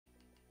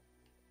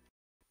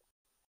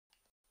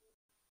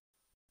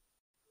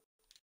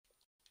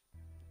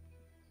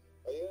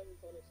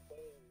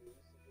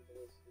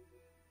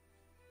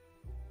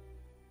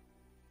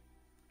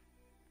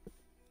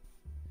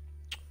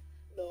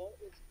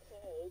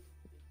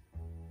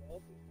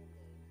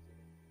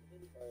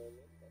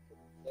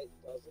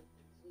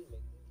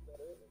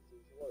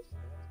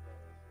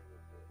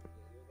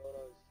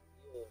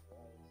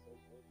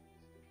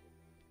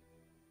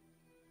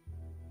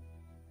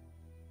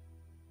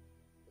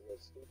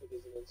stupid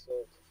is an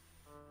insult.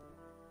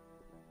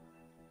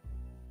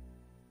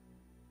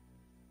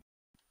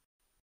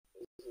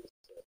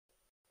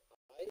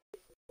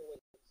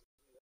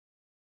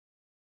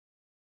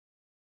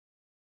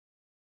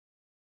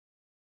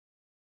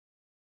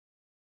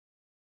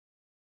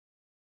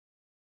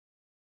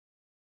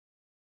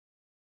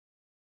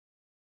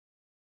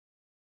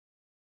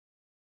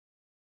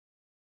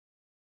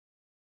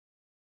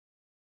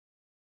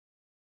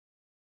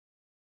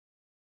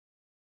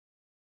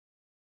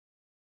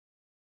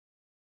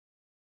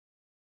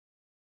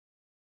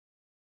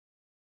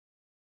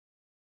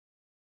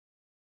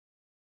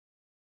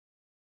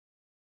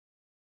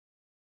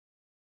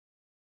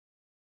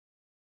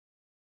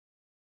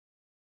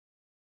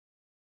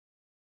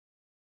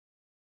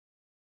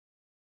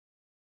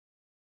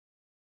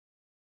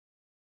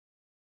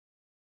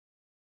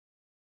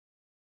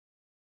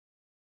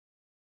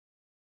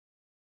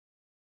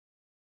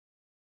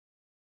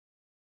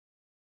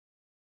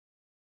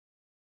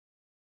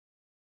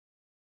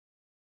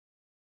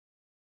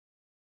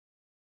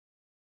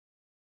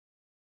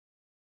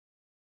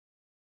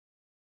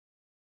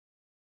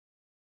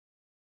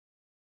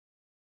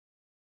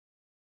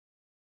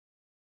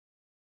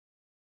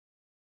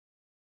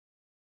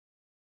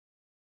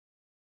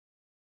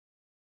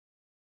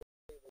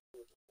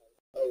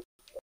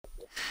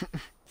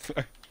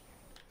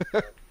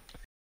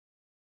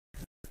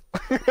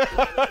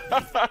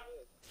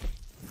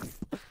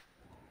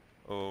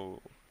 Oh,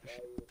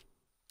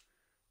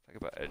 talk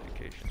about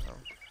education, huh?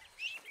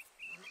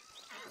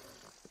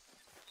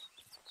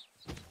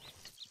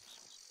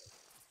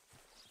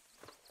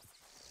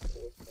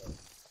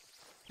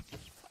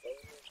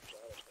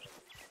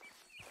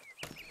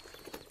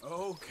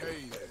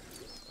 Okay then.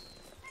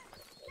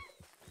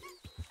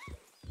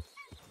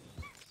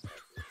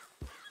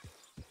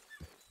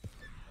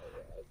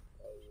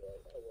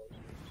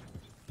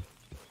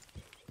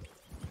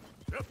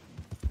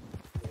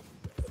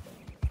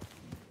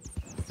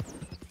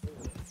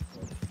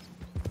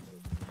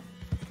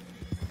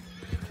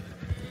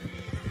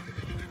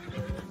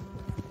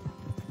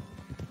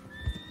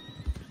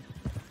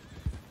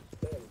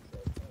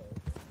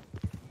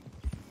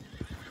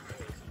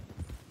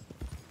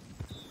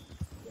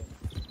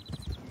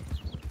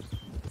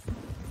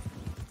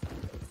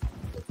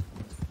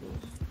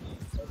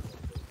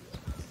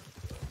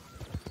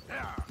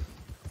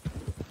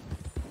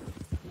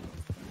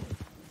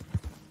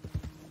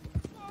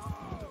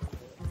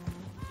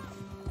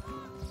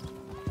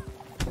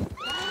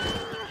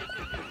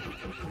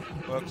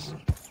 Whoops.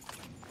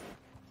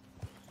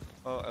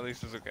 Well, at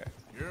least it's okay.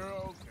 You're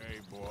okay,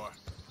 boy.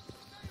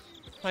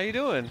 How you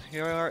doing? You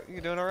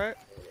doing alright?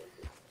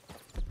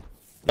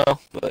 No,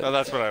 but Oh,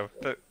 that's what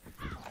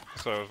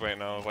that's what I was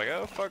waiting on. I was like,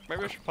 oh fuck,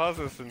 maybe I should pause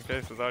this in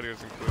case his audio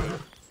is included.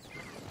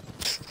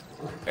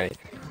 right.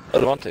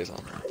 Oh, Devontae's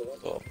on.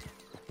 So,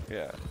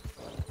 Yeah.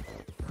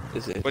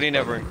 is it? But he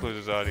never includes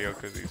his audio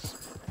because he's...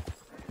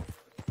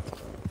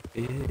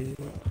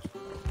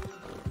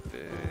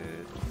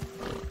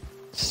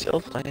 Still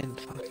playing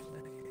fucking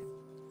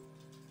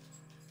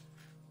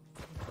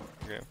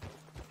Okay.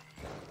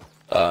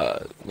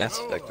 Mass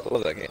Effect. What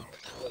was that game?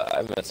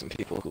 I've met some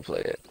people who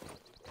play it.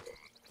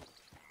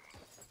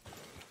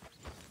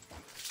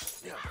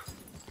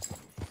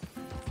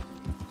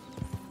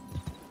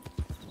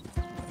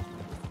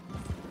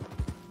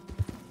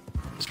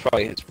 It's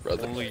probably his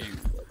brother. Only you.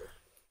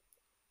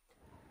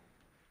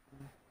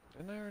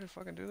 Didn't I already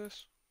fucking do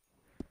this?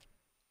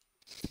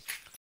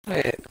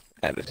 I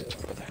added his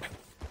brother.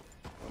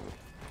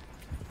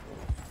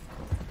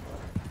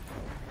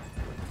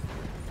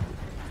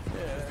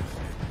 Yeah, that's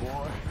it,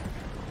 boy.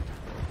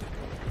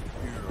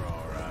 You're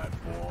alright,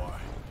 boy.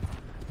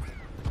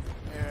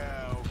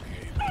 Yeah,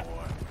 okay,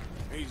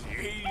 boy. Easy,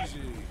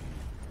 easy.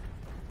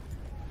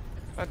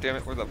 God damn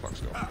it, where'd that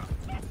box go?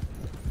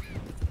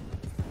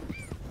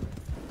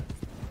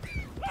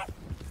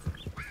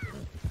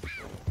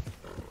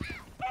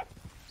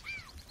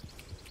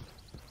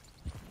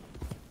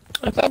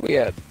 I thought we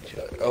had.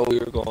 Oh, we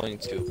were going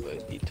to,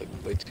 but he took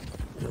way too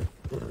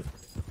long.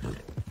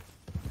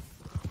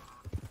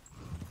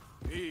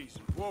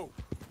 Easy, whoa.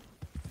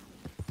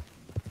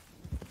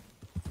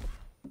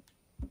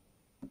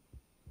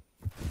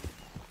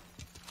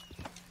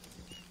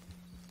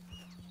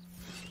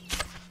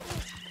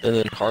 And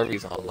then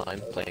Harvey's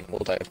online playing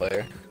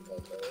multiplayer.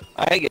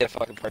 I get a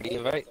fucking party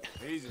invite.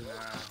 Easy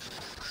now.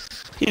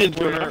 He didn't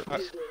join our.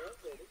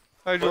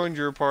 I joined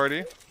your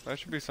party. That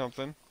should be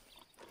something.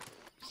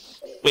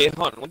 Wait,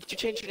 hold on. When did you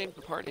change your name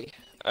to Party?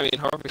 I mean,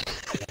 Harvey.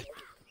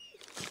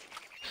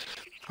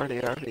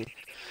 Harvey.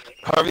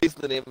 Harvey's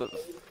the name of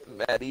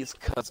Maddie's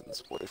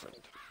cousin's boyfriend.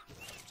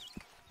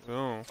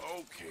 Oh.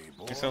 Okay,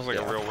 boy. He sounds like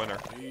a real winner.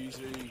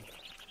 Easy.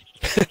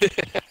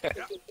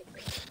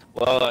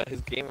 Well,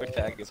 his gamer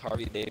tag is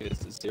Harvey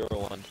Davis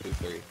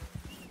 0123.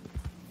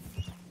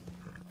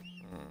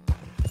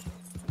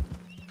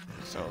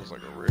 He sounds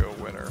like a real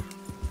winner.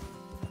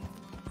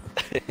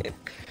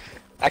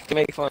 I can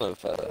make fun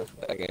of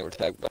that gamer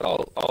tag, but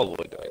I'll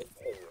avoid doing it.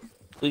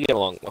 We get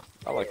along well.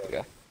 I like the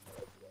guy.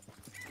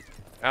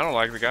 I don't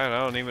like the guy and I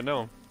don't even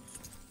know him.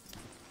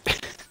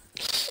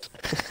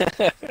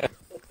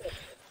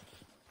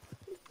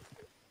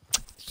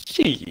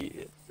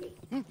 Shit.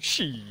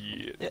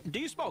 Shit. Do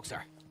you smoke,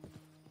 sir?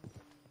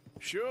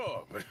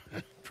 Sure,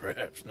 but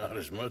perhaps not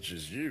as much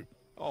as you.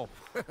 Oh,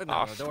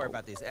 no, don't worry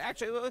about these.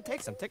 Actually,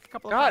 take some. Take a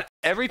couple of God, bites.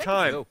 every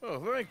time. Two.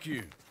 Oh, thank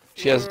you.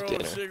 She has What are all the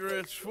dinner.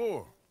 cigarettes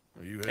for?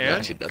 Are you And?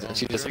 No, she doesn't.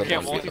 She just You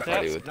can't wants to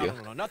party multitask? with No, you.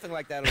 no, nothing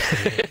like that.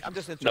 I'm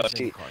just No, interested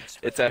in she. cards.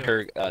 It's at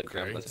her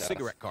grandma's house.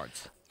 Cigarette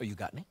cards. Oh, you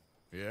got any?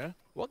 Yeah?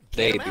 Well,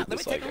 They get 'em do out. Let me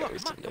this take like a look. every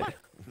Come on, come Sunday. on.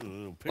 A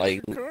little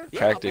Like picture card?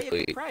 Yeah, I'll pay you a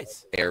practically good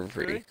price.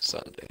 every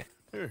Sunday.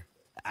 Here.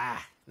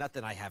 Ah,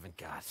 nothing I haven't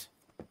got.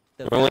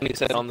 Remember when he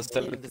said on the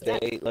seventh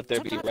day, let there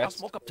be Sometimes I'll rest?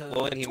 smoke up to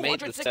Well, when he made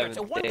 200 the cigarettes in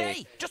seventh one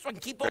day, just so I can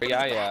keep Or opening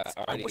yeah, packs.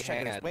 I already wish I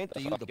could had explain the to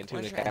you the fucking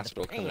tuna pleasure and the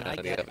casserole pain coming I out of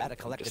the get oven. out of I'm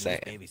collecting just these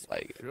saying, babies.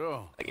 like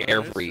Sure.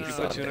 every It's,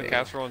 The tuna Sunday.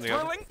 casserole in the oven.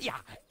 Thrilling? Yeah,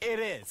 it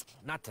is.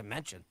 Not to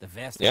mention the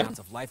vast Yeah. amounts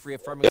of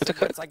life-reaffirming You have to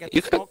cigarettes cook. I get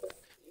You to cook. smoke,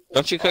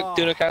 Don't you cook Oh.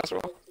 tuna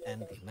casserole?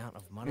 and the amount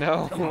of money.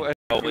 No,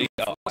 Oh, wait,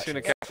 no.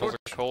 tuna casseroles are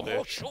cold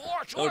Oh, dish. sure,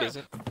 No, sure. it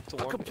isn't. It's a A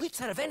warm complete dish.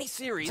 set of any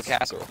series It's a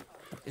casserole.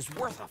 is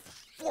worth a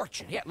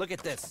fortune. Yeah, look at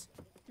this.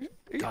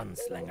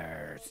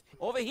 Gunslingers.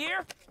 Over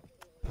here,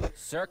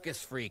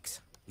 circus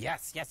freaks.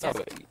 Yes, yes, Oh, yes.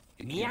 but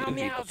you Meow do need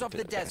meows to of the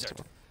cook tuna desert.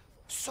 Oh.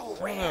 So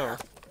rare.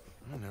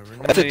 I never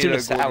That's a Need tuna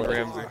Gordon salad.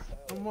 Ramsay.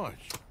 How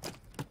much?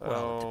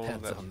 Oh,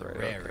 Depends that's on the right,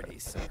 rarity,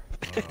 sir.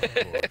 Of course.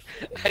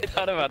 I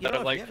thought about You that. know,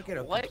 I'm if like, you ever get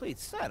a what? complete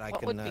set, I What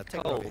can would be take it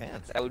off cold? your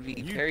hands. That would be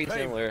You very pay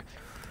similar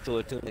to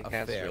a tuna A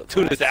casserole. fair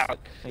Tuna price. salad.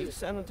 Now you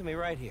send them to me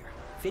right here.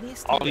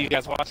 Phineas All of TV, you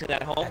guys watching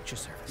at home, at your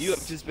service. you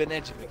have just been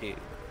educated.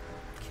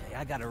 Okay,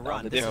 I gotta On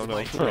run. the This is difference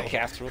my between tuna trade.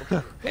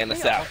 casserole and a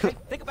Yeah, salad. okay,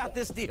 think about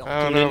this deal.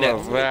 I don't Tuna know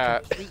about never-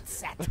 that. Complete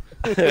set.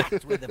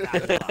 Packed with the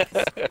value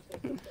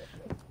lies.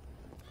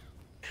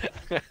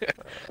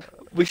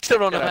 We still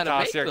don't know Can I how to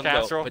toss make your them,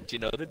 casserole? though, but you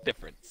know the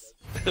difference.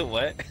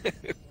 What?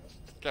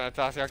 Can I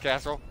toss your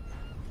casserole?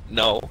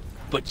 No,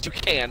 but you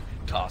can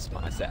toss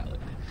my salad.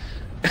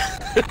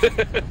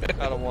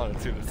 I don't want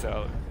a tuna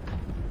salad.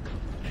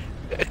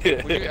 Would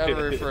you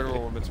ever refer to a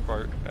woman's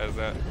part as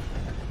that?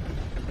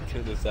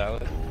 Tuna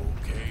salad?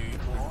 Okay,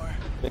 boy.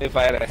 Maybe if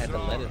I had the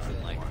lettuce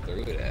and like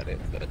threw it at it,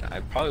 but I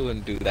probably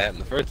wouldn't do that in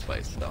the first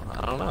place, so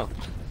I don't know.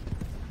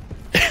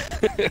 Yeah,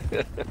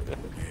 okay.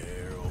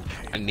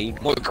 I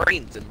need more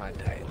greens in my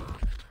diet.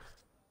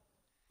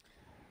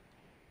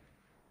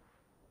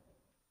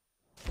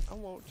 I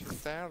want your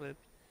salad.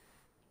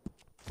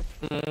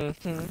 Alright,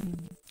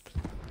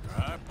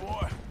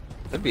 boy.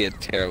 That'd be a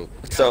terrible.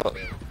 So,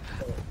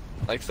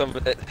 like some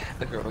of it,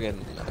 the girl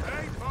getting Hey,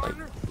 like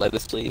partner.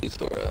 lettuce leaves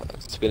or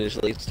spinach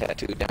leaves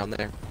tattooed down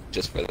there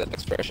just for that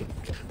expression.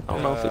 I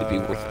don't know if it'd be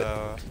worth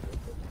it.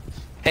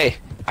 Hey,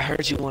 I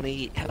heard you want to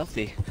eat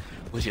healthy.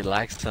 Would you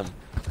like some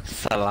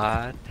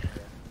salad?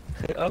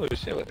 Oh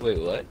shit! Wait,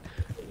 what?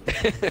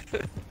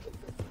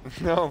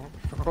 No,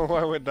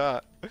 why would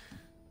not?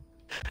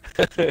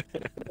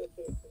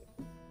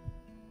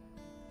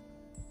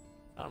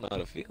 I don't know how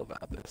to feel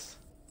about this.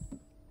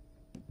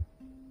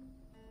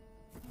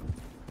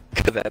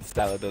 Cause that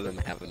salad doesn't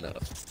have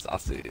enough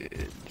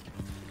sausage.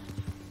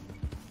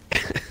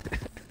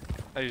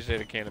 I usually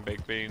ate a can of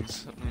baked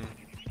beans.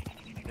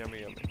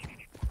 Yummy, yummy.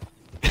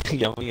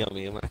 Yummy,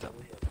 yummy in my tummy.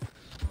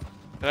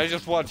 And I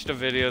just watched a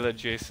video that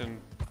Jason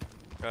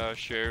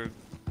shared.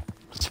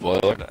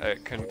 Spoiler.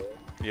 And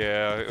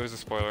yeah, it was a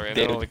spoiler, and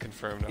it David- only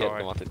confirmed Yeah, how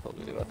I. Devontae told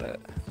me about that.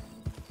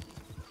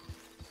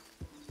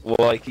 Well,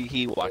 like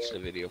he watched a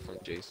video from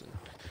Jason,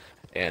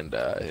 and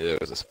there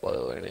was a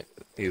spoiler in it.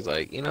 He's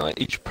like, you know what?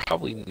 You should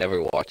probably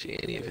never watch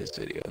any of his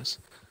videos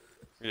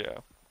Yeah.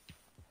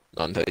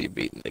 until you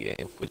beat the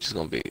game, which is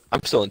gonna be.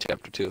 I'm still in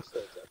chapter 2.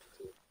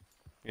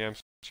 Yeah, I'm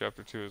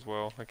chapter 2 as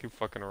well. I keep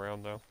fucking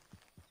around though.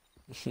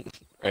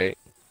 Right?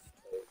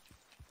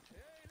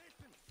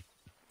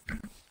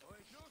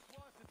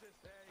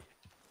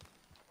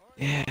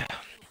 Yeah.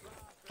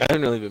 I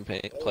haven't really been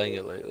playing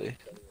it lately.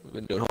 I've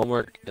been doing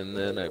homework, and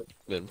then I've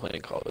been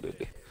playing Call of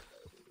Duty.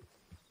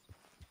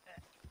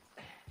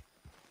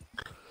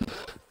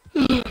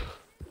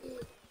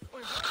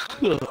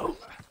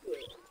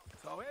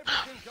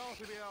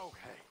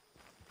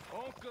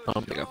 I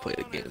don't think I played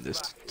a game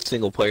this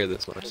single player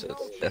this much since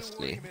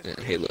Destiny and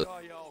Halo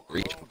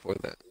Reach before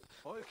that.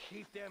 I'll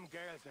keep them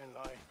girls in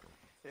line.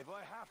 If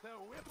I have to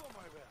whip them,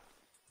 I will.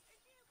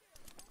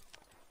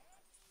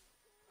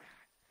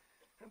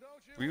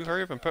 Will you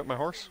hurry up and pet my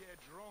horse?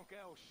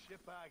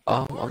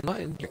 I'm not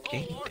in your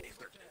game, David.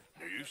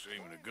 You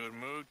seem in a good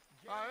mood.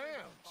 I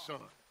am,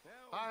 son.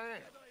 I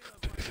am.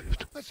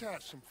 Let's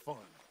have some fun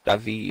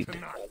David.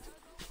 tonight.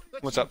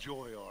 Let's What's up?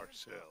 enjoy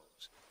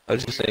ourselves. I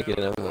was just thinking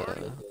of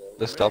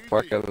the Stealth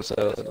Park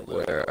episode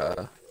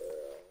where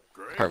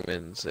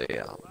Hartman's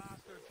a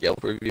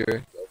Yelp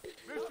reviewer,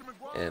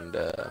 and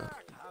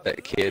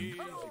that kid,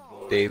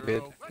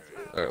 David,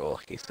 or well,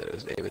 he said it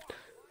was David,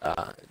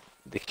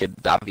 the kid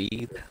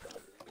David.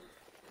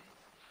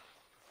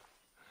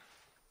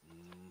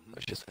 I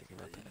was just thinking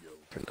about that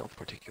for no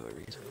particular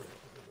reason.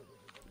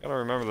 I don't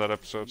remember that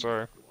episode,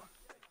 sorry.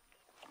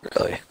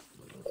 Really?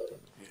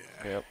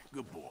 Yeah. Yep.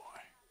 Good boy.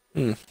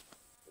 Hmm.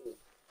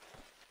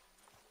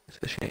 It's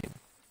a shame.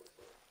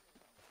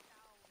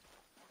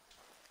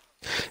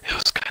 It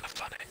was kind of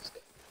funny.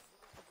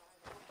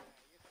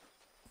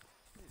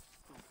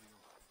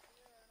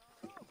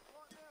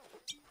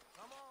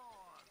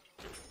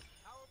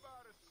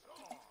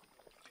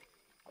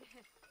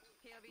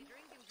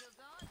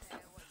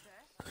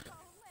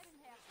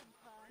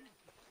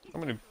 How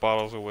many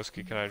bottles of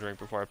whiskey can I drink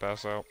before I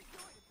pass out?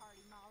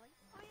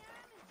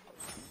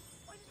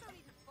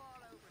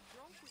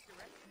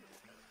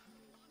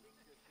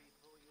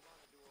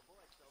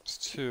 It's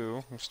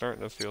 2. I'm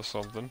starting to feel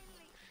something.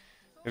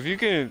 If you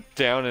can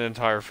down an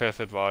entire fifth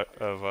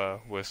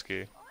of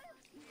whiskey.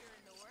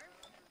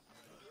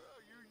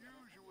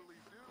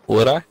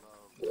 Would I?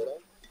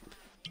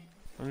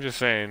 I'm just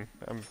saying,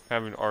 I'm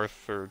having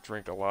Arthur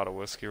drink a lot of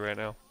whiskey right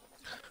now.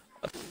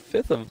 A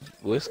fifth of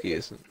whiskey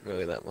isn't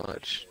really that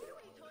much.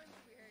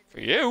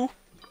 For you?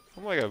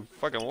 I'm like a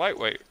fucking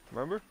lightweight,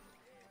 remember?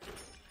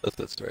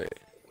 That's right.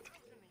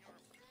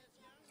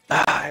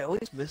 Ah, I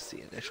always miss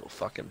the initial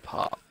fucking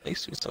pop. I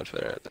used to be so much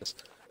better at this.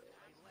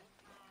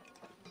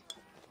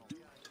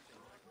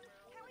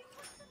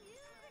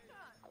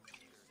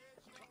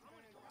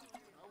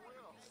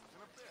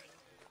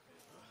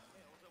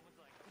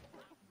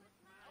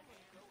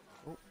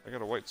 Oh, I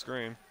got a white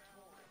screen.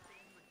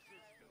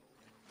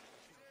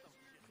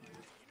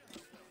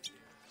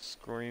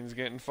 Screen's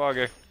getting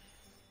foggy.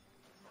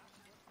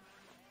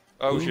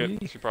 Oh shit,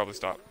 I should probably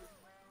stop.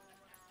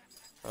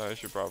 I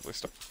should probably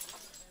stop.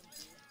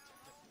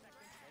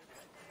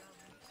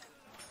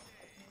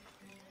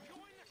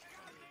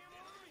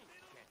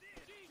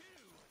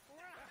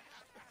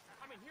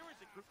 I mean, here is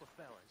a group of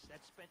fellas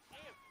that spent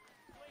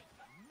every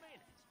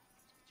minute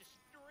just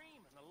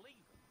streaming a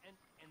leaving, and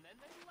then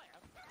they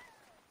left,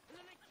 and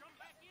then they jump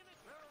back in it.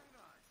 Very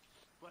nice.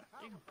 But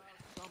how about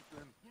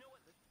something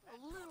a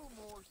little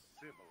more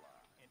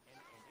civilized? And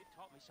it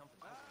taught me something.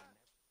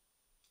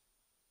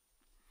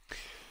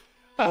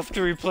 I have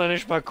to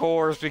replenish my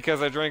cores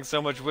because I drank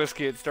so much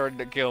whiskey it started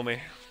to kill me.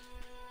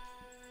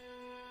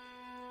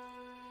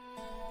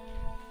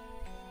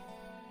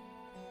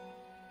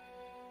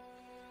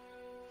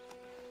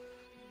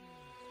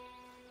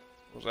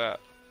 What was that?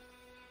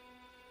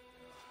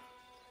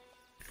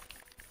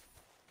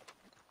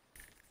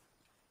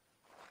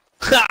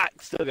 Ha!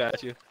 Still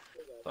got you.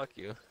 Fuck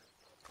you.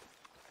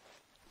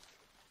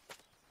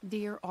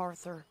 Dear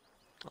Arthur,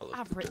 I love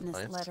I've the written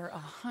this deadlines. letter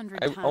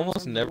 100 I've times.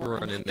 almost or never more,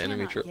 run and I into enemy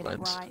cannot trip get it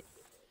lines. right.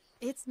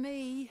 It's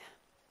me.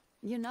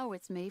 You know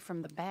it's me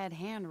from the bad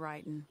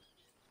handwriting.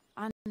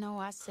 I know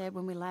I said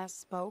when we last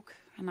spoke,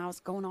 and I was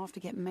going off to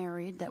get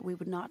married, that we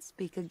would not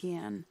speak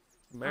again.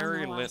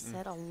 Mary I know Linton. I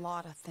said a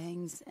lot of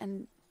things,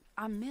 and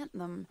I meant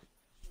them,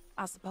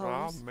 I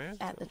suppose, meant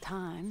at the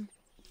time.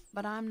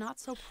 But I'm not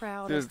so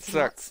proud Dude, as it to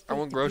not sucks. I speak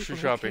went to grocery people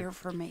who shopping. care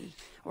for me,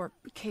 or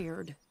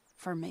cared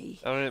for me.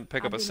 I didn't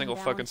pick up I've a been in single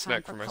fucking Valentine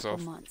snack for a couple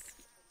myself. months.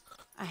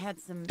 I had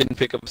some Didn't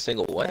pick up a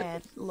single what?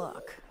 bad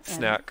luck. and,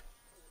 Snack.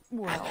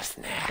 Well, I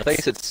thought you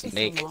said it's a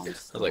snake. long I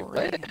was like,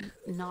 story what? and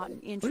not an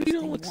What are you interesting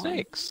doing with one.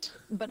 snakes?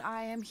 But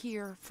I am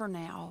here for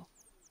now.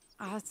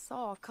 I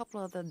saw a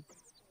couple of the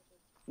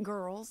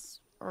girls,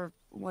 or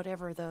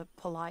whatever the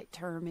polite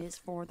term is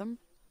for them,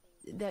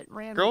 that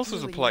ran Girls with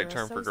is you a and polite your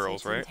term for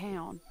girls, associates in right?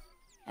 town.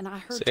 And I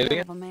heard Say it tell again?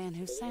 of a man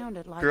who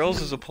sounded like Girls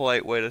you. is a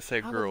polite way to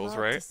say I would girls, love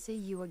right? to see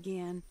you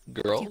again.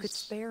 If Girls? you could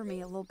spare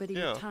me a little bit of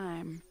Yeah. your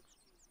time.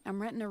 I'm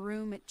renting a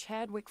room at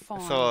Chadwick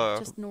Farm, saw a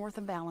just north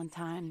of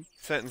Valentine.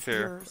 Sentence here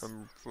Yours,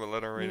 from what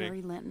letter I'm reading.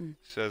 Mary Linton.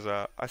 Says,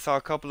 I saw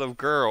a couple of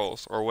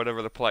girls, or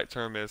whatever the polite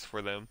term is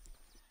for them.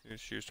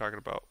 She was talking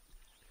about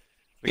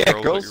the Yeah,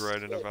 girls girls- that you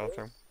ride in the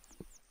bathroom.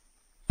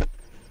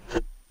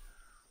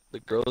 The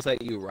girls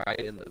that you ride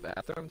in the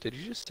bathroom? Did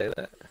you just say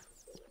that?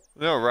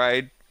 No,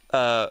 ride,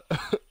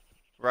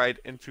 ride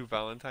into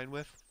Valentine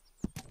with.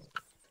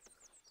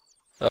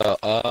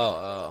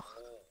 Oh.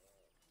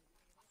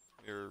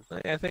 You're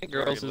I think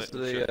Very girls is lit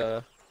and shit.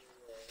 the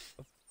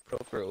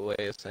appropriate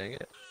way of saying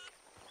it.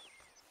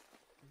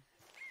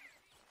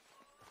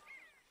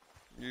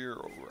 You're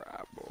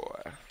alright,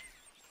 boy.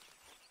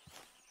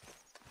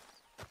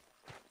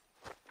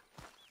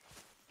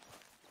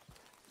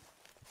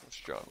 What's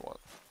John want?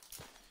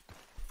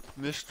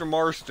 Mr.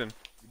 Marston.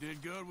 You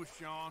did good with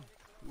Sean.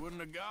 We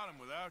wouldn't have got him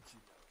without you.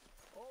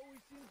 All we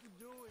seem to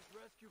do is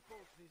rescue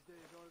folks these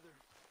days, Arthur.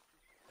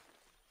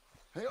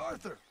 Hey,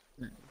 Arthur.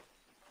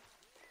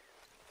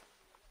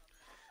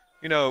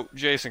 You know,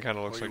 Jason kind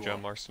of looks What do like you John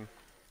want? Marston.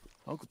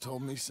 Uncle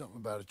told me something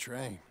about a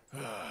train.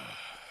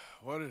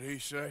 What did he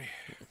say?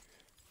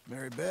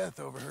 Mary Beth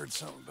overheard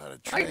something about a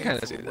I train kinda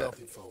full see of that.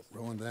 wealthy folk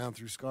rolling down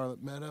through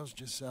Scarlet Meadows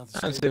just south I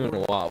of haven't State seen him in a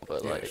Road. while,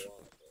 but Yes. like,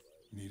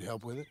 Need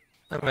help with it?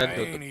 I I might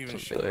do ain't even some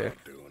sure there.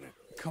 about doing it.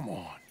 Come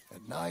on.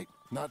 At night,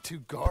 not too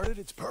guarded,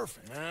 it's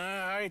perfect. Nah,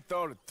 I ain't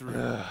thought it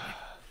through.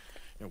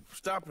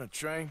 Stopping a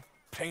train,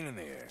 pain in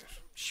the ass.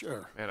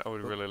 Sure. Man, I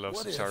would But really love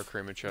what some if sour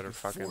cream and cheddar we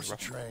fucking force a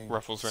train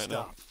ruffles to right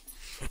now.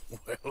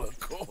 stop? Well, of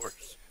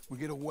course. We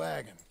get a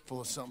wagon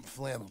full of something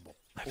flammable.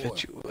 I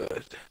bet you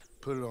would.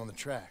 Put it on the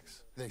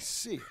tracks. They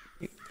see it.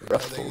 You They know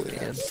rough they old either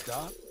have man. to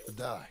stop or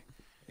die.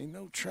 Ain't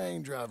no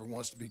train driver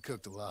wants to be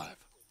cooked alive.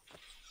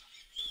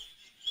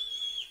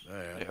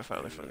 Yeah,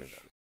 finally found it.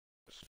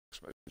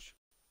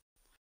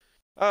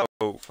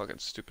 Oh, fucking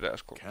stupid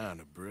ass Kind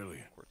of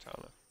brilliant.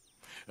 Cortana.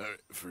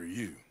 For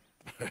you.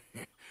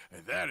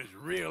 And that is a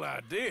real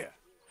idea.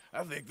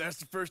 I think that's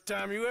the first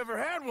time you ever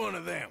had one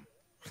of them.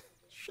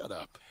 Shut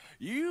up.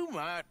 You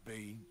might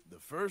be the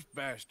first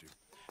bastard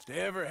to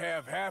ever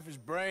have half his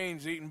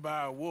brains eaten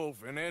by a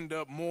wolf and end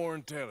up more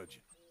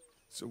intelligent.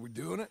 So we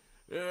doing it?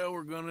 Yeah,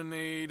 we're gonna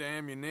need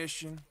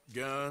ammunition,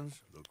 guns,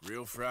 look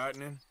real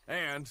frightening,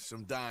 and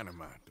some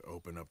dynamite to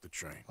open up the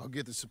train. I'll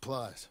get the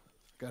supplies.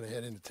 Gotta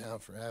head into town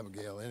for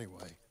Abigail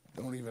anyway.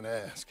 Don't even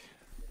ask.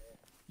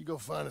 You go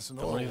find us an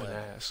oil Don't even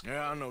well. ask.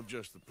 Yeah, I know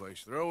just the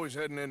place. They're always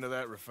heading into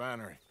that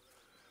refinery.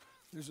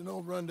 There's an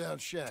old rundown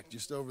shack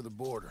just over the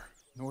border,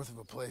 north of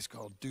a place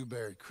called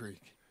Dewberry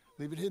Creek.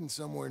 Leave it hidden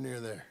somewhere near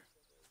there.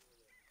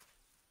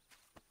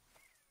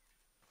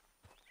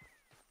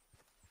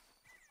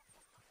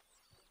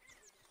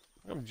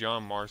 How come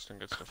John Marston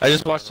gets to I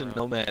just fucking watched a run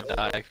around? nomad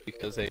die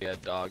because a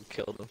dog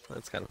killed him.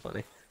 That's kind of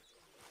funny.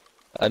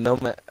 A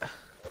nomad.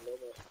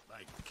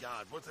 My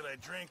God, what did I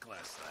drink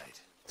last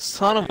night?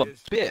 Son of a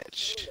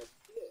bitch.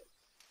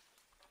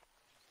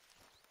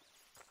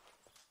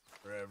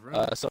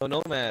 Reverend? So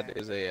Nomad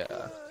is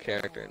a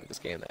character in this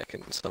game that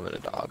can summon a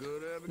dog.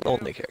 The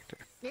only character.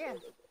 Yeah,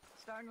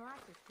 starting to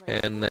like this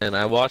place. And then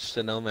I watched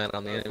the Nomad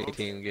on the enemy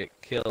team get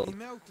killed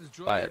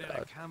by a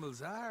dog.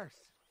 camel's arse.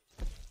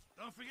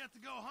 Don't forget to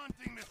go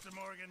hunting, Mr.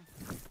 Morgan.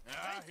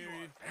 I hear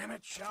you. Damn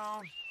it,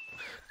 Sean.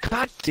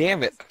 God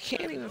damn it! I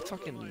can't even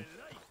fucking.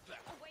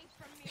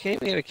 I can't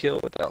even get a kill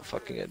without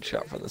fucking getting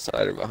shot from the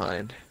side or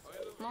behind.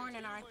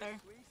 Morning, Arthur.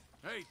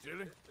 Hey,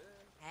 Tilly.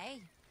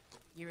 Hey,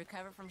 you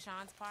recovered from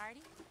Sean's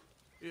party?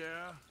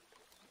 Yeah.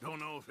 Don't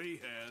know if he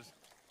has.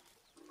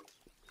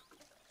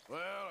 Well,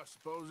 I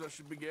suppose I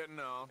should be getting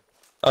on.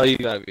 Oh, you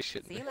gotta be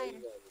shitting See me. you later.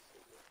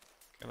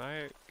 Can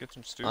I get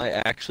some stew? I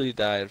actually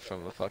died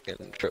from a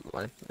fucking trip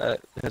line.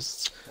 That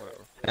has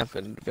Whatever.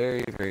 happened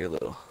very, very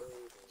little.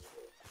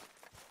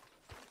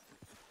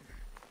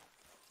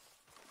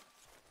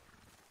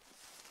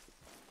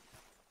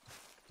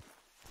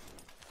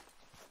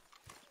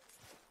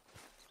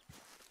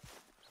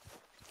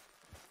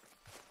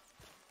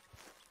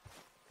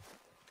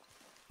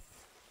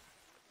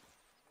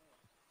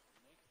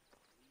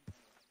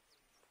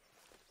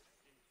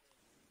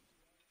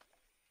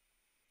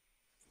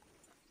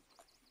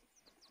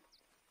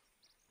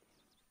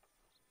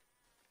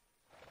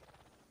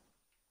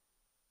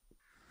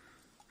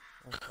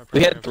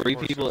 We had 3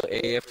 people at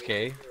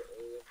AFK.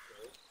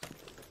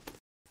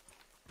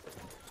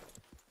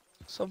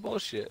 Some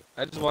bullshit.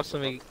 I just watched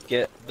somebody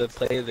get the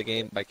play of the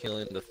game by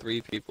killing the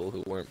 3 people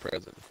who weren't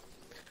present.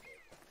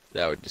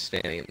 That were just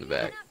standing in the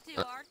back. What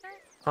up to, Arthur?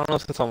 I don't know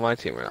if it's on my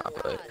team or not,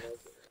 but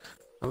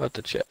I'm about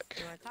to check.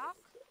 You wanna talk?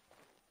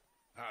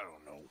 I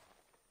don't know.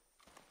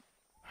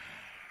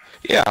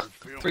 Yeah,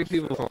 3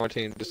 people from our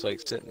team just like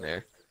sitting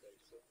there.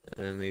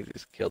 And then they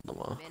just killed them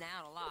all. Been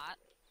out a lot.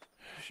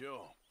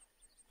 Sure.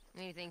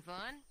 Anything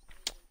fun?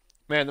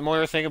 Man, the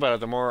more I think about it,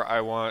 the more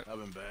I want I've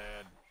been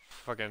bad.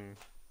 fucking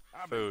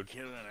I've been food.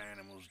 killing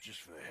animals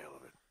just for the hell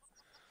of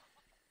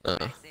it.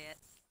 That's it.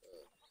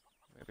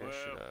 Maybe I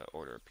should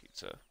order a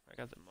pizza. I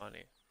got the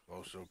money.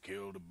 Also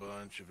killed a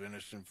bunch of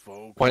innocent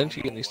folk. Why I didn't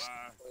you don't get know any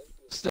why.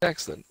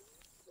 stacks then?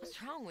 What's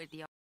wrong with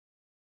you?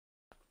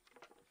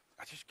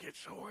 I just get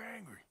so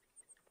angry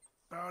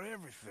about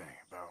everything,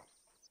 about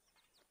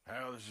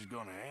how this is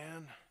gonna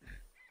end.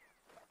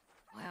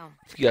 Well,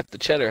 If you got the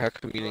cheddar, how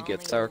come you we'll didn't get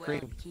only sour do well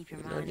cream? to keep your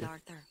You know, mind, you-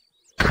 Arthur.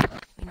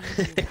 We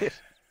need you.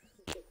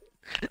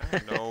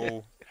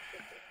 No.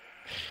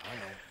 I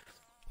know.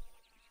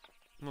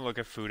 I'm gonna look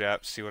at food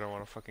apps, see what I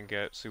want to fucking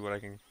get, see what I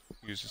can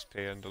use as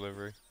pay on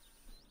delivery.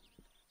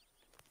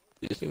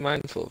 Just be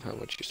mindful of how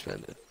much you're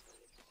spending.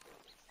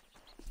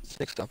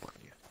 Sneaks up on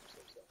you.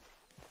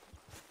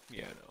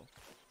 Yeah, I know.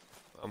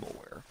 I'm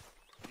aware.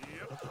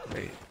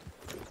 Hey.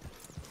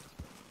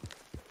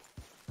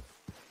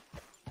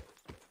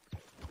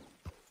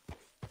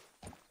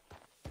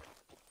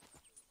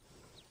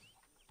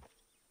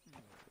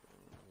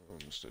 I'm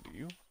gonna study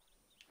you.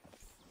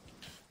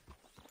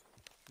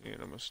 And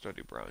I'm gonna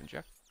study Brown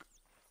Jack.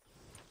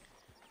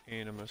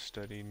 And I'm gonna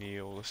study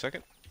Neil the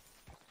second.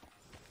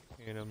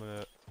 And I'm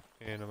gonna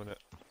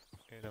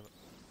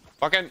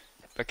fucking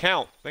the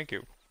count. Thank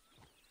you.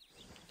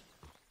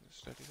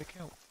 Study the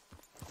count.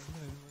 And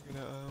then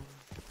we're gonna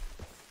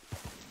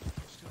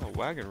steal a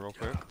wagon real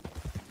quick.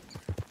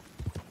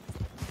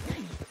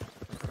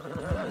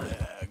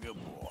 Yeah, good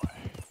boy.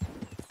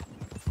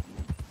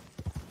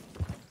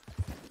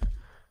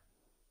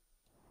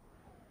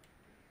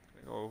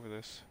 Can I go over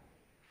this?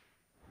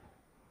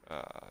 There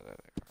they are.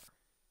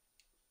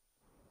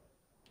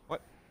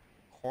 What?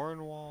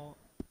 Cornwall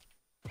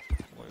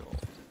oil.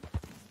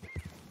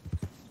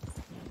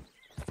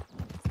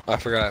 I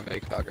forgot I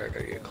make talk. I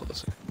gotta get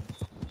closer.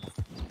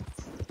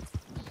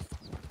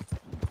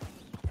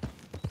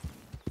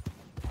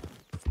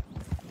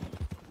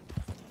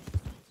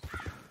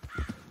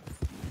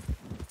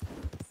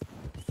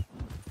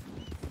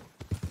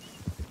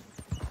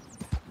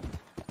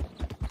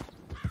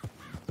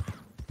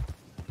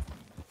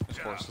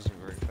 horse isn't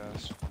very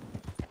fast.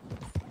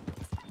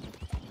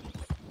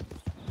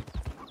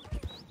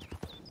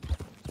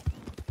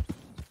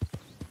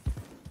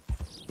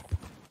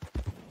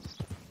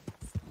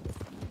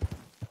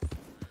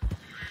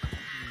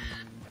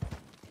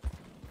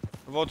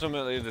 I've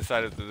ultimately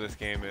decided that this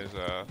game is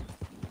a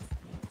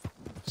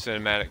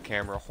cinematic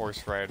camera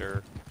horse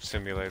rider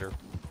simulator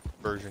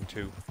version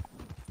 2.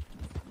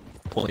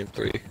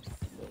 0.3.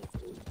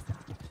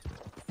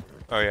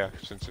 Oh yeah,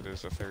 since it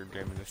is the third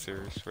game in this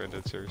series, Red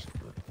Dead series.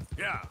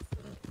 Yeah.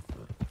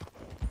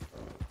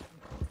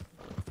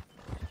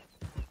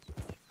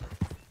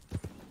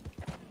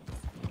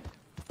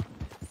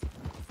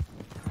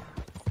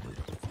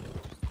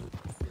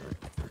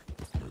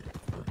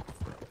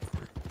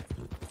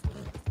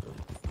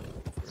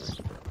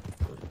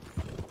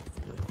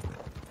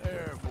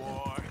 There,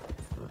 boy.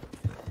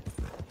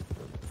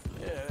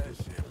 Yeah, that's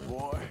it,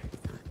 boy.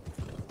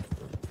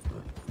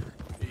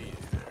 Easy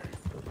there.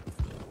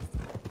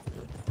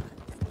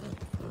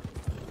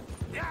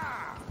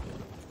 Yeah!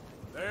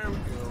 There we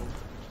go.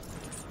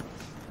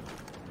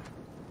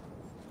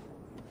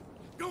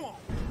 Go on.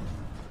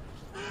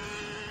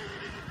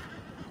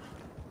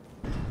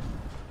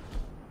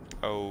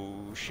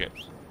 Oh shit.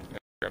 Yeah,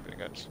 grab the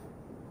guns.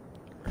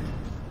 Come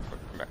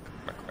back,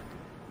 come back, come back.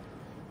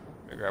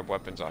 Let me grab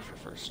weapons off you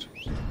first.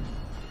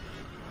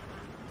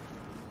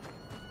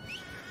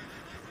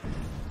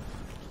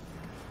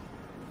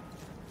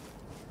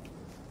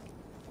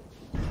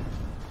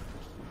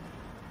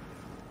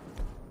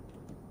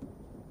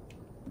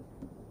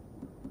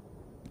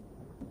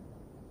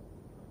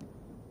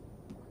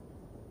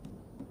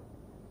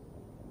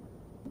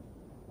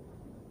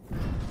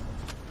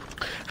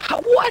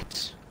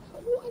 What?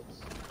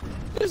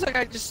 There's that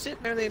guy just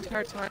sitting there the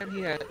entire time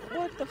he had.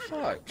 What the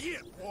fuck? Yeah,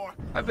 boy.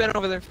 I've been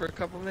over there for a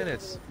couple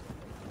minutes.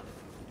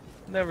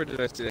 Never did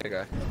I see that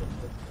guy.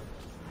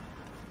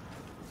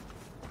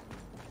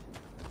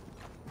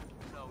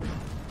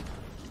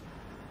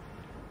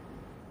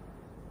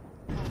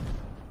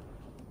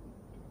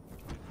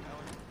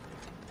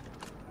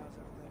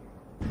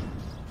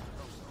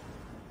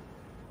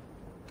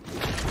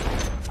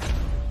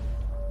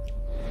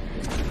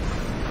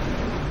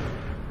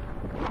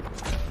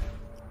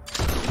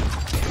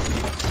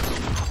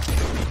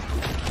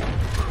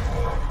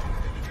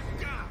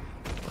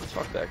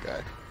 Fuck that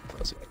guy.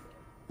 Pussy.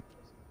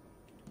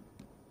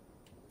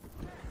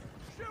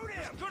 Shoot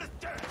him! Go to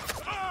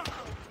death! Ah!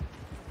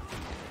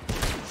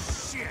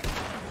 Shit!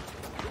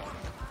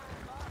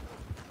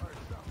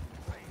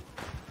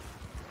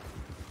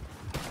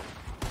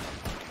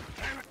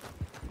 Damn it!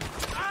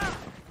 Ah!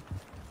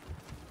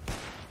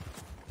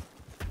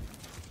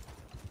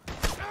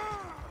 Ah!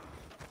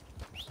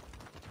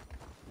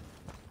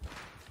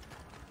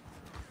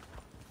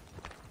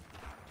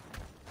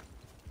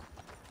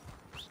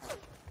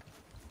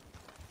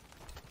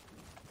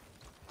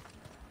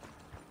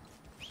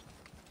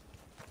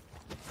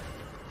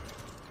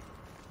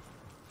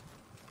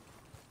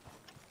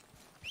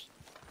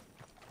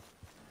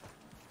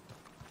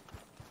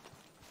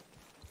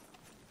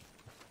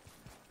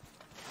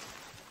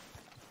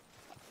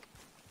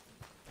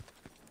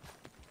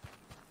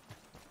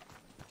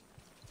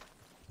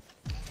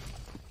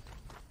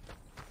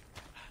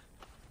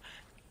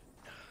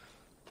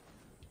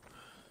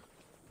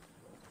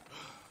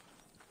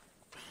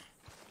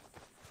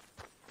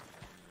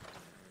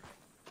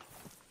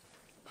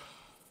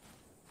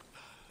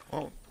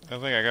 Oh, I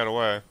think I got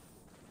away.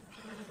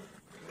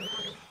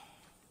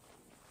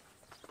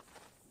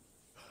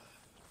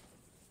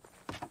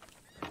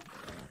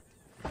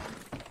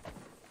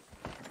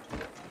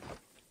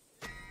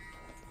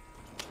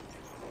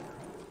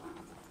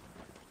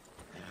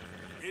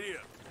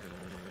 Idiot!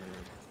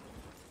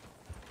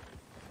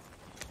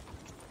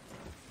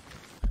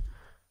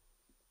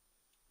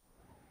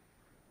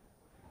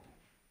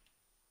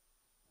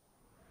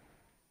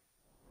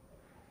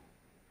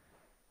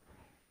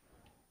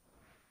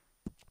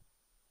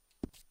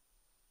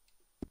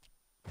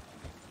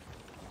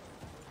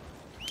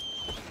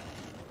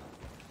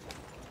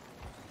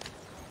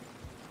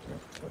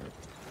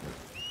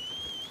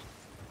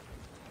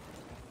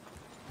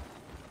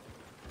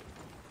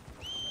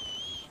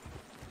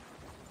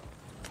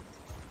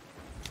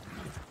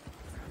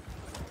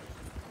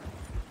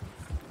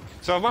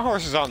 So if my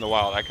horse is out in the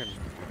wild, I can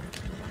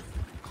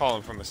call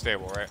him from the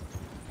stable, right?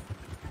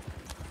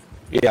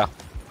 Yeah.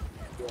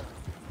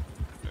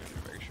 Just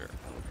to make sure.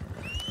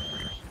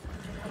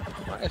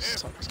 Why I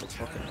suck so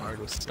fucking hard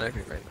with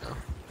sniping right now?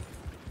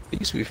 It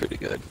used to be pretty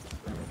good.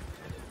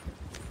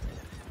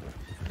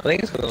 I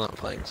think it's because I'm not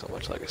playing so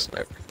much like a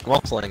sniper. I'm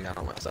also laying down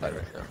on my side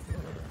right now.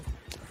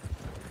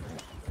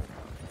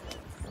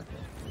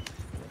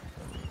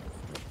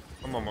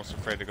 I'm almost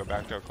afraid to go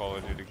back to a Call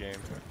of Duty game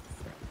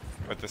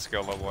with the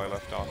skill level I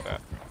left off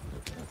at.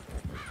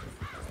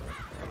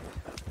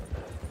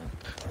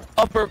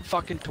 Upper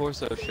fucking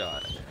torso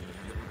shot.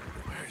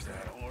 Where's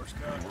that horse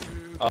got to?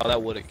 Oh,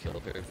 that would have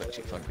killed her, but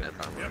she fucking had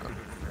armor Yep. on.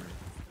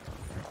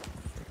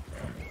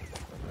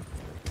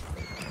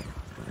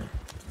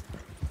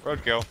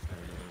 Roadkill.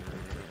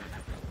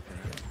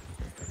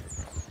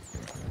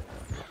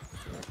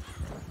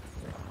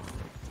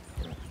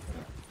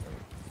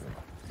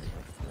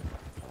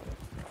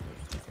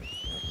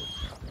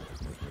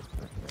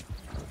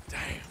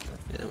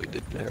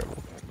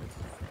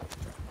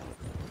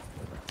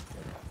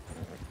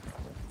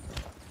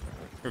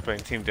 We're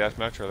playing Team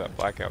Deathmatch or that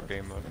Blackout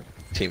game mode?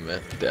 Team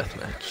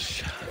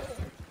Deathmatch.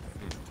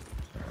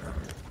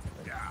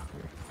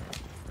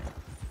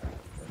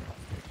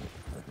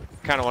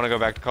 Kind of want to go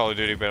back to Call of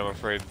Duty, but I'm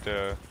afraid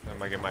I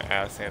might get my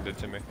ass handed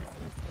to me.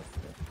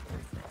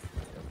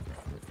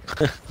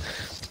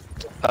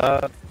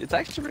 It's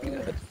actually pretty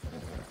good.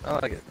 I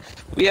like it.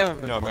 We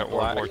haven't been No, I meant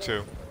World War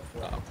II.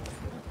 Oh.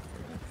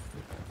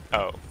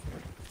 Oh,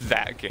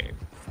 that game.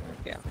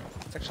 Yeah,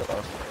 it's actually a lot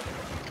of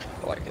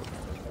fun. I like it.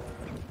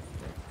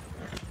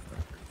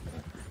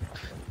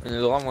 And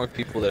there's a lot more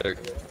people that are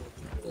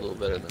a little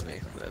better than me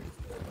than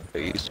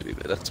there used to be,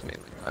 but that's mainly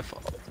my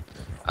fault.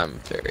 I'm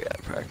very out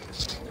of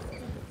practice.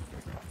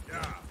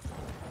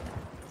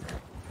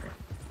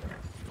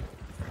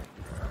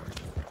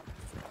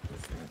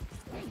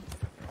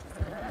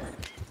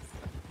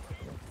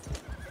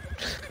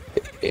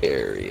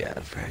 Very out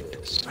of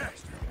practice.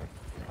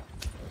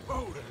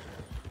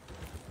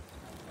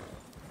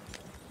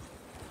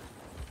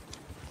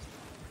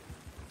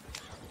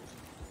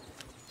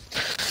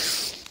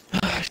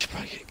 I should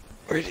probably get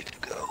ready to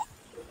go.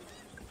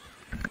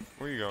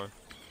 Where are you going?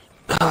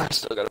 I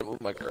still gotta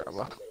move my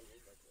grandma.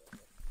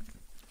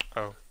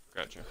 Oh,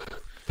 gotcha.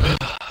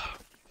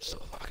 So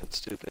fucking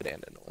stupid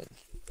and annoying.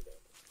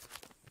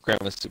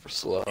 Grandma's super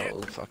slow,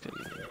 fucking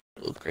a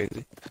little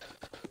crazy.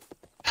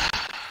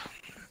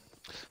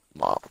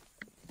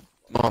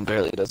 Mom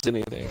barely does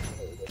anything.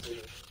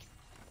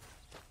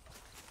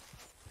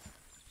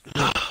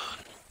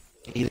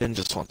 Eden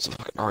just wants to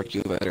fucking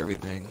argue about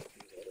everything.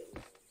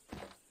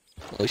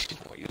 At least she's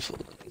more useful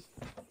than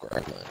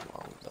Grandma and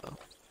Mom, though.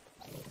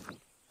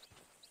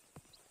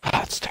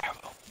 Ah, it's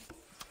terrible.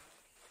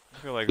 I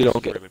feel like You this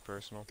don't is get- really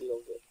personal.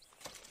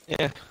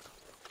 Yeah,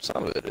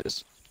 some of it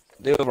is.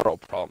 The overall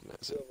problem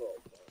is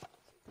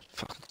it's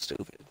fucking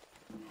stupid.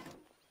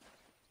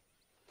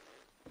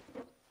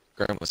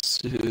 Grandma's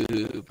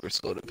super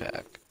slow to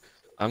pack.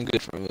 I'm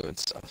good for moving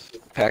stuff.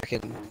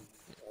 Packing,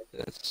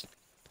 that's...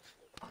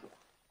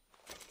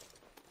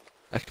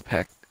 I can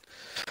pack...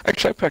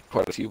 Actually, I packed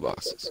quite a few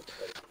boxes.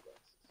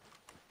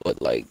 But,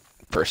 like,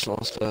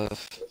 personal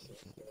stuff,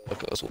 what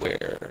goes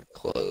where,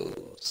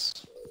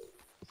 clothes...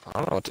 I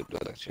don't know what to do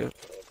with that shit.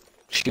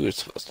 She was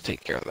supposed to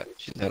take care of that.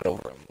 She's had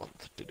over a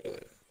month to do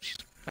it.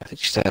 I think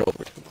she's had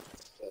over 2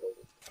 months.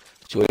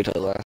 She waited till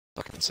the last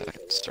fucking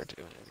second to start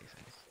doing anything.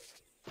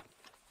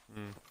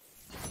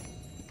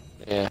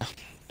 Yeah,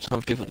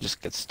 some people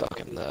just get stuck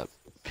in the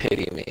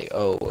pity me,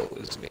 oh, woe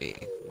is me,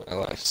 my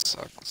life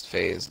sucks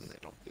phase, and they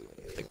don't do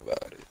anything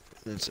about it.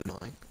 And it's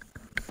annoying.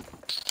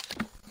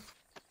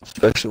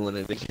 Especially when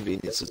it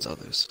inconveniences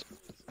others.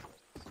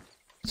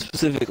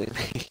 Specifically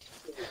me.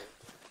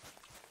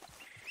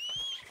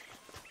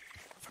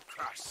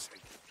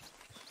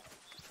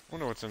 I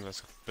wonder what's in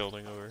this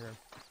building over here.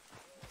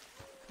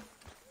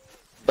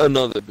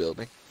 Another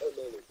building.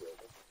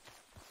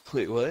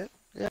 Wait, what?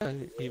 Yeah,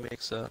 he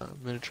makes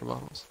miniature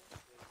models.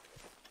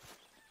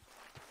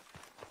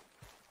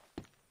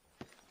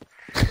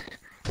 Can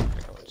I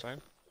go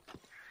inside?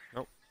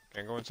 Nope,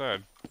 can't go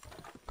inside.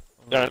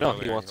 No, Oh,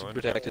 he there, wants go to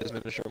in. protect his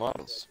miniature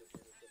models.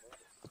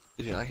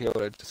 Did you not hear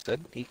what I just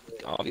said? He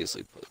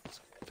obviously puts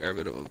a fair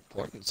bit of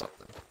importance on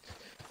them.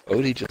 Why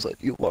would he just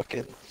let you walk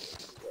in?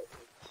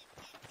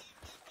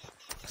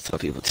 Some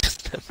people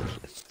just never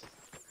listen.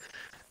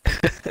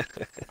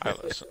 I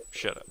listen.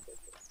 Shut up.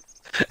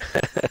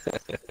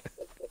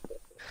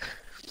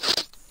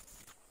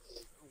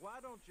 Why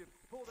don't you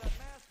pull that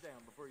mask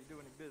down before you do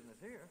any business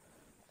here?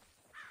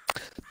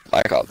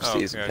 Black Ops Oh,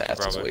 Season yeah, I should Pass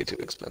is probably- way too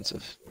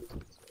expensive.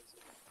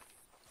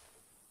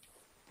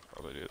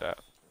 Probably do that.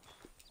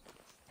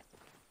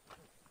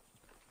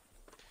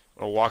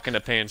 I'll walk into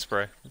pain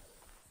spray.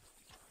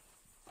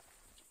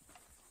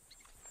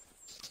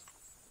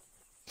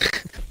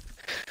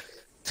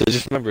 So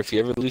just remember, if you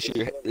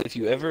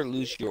ever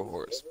lose your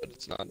horse, but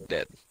it's not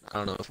dead, I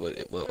don't know if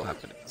it will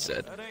happen if it's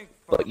dead,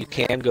 but you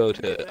can go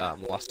to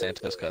Los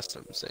Santos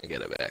Customs and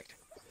get it back.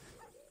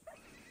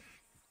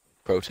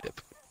 Pro tip.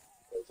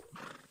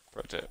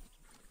 Pro tip.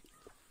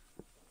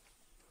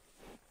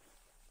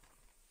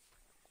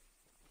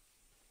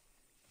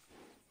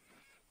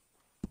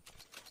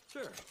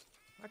 Sure,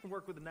 I can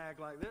work with a nag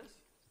like this.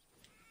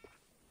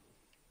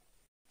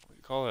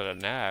 You call it a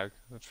nag?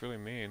 That's really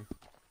mean.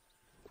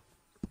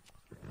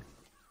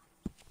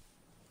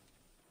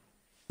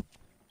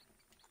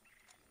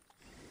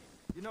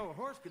 You know, a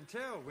horse can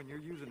tell when you're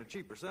using a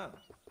cheaper setup.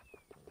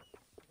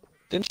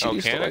 Didn't you Oh,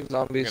 used to can it? like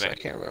zombies? Can I I-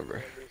 can't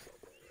remember.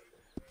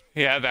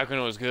 Yeah, back when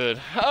it was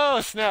good.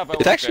 Oh snap! I It's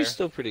went actually there.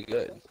 still pretty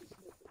good.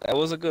 That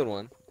was a good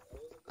one.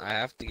 I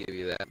have to give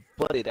you that.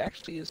 But it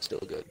actually is still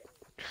good.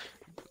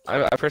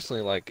 I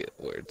personally like it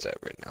where it's at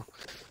right now.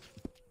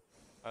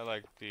 I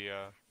like the.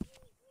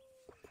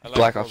 I like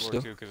Black World Ops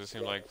War 2? II because it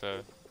seemed like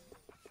the.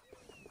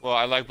 Well,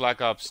 I like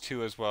Black Ops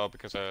 2 as well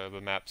because the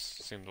maps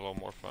seemed a little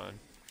more fun.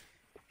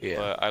 Yeah.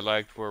 But I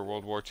liked where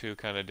World War II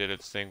kind of did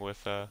its thing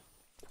with. Oh,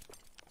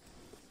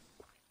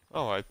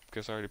 I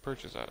guess I already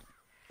purchased that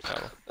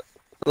saddle.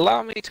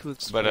 Allow me to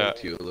explain But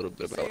to you a little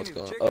bit about what's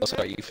going on. Oh,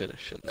 sorry, you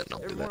finish, and then I'll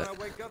do that.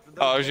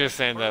 oh, I was just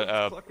saying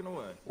that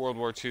World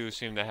War II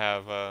seemed to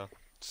have a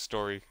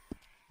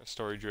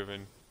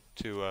story-driven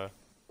to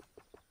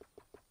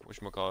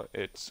whatchamacallit,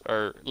 it's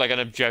or like an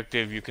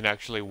objective you can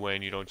actually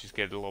win. You don't just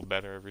get a little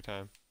better every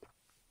time.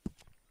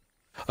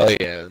 Oh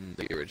yeah, in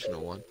the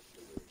original one.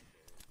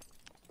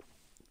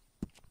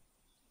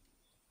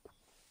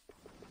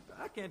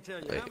 I can't tell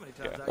you how many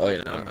times Yeah. Oh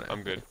yeah,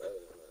 I'm good.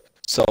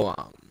 So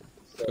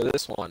for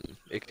this one,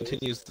 it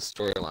continues the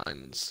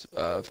storylines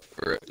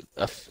for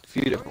a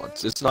few different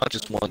ones. It's not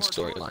just one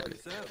storyline,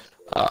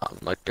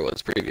 like there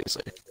was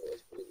previously.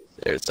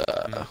 There's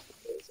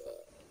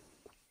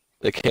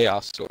the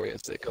chaos story,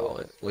 as they call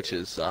it, which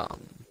is I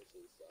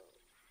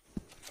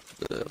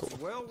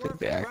think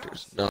the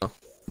actors. No,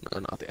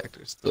 not the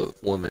actors. The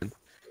woman.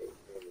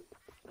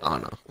 I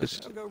don't know. It's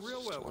just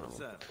one of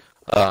them.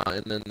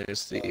 And then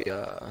there's the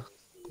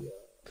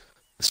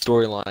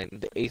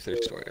storyline, the Aether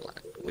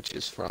storyline, which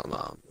is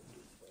from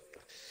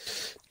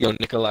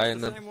Nikolai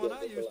and them. Same one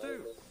I used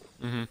too.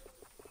 Mhm.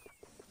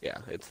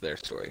 Yeah, it's their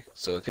story.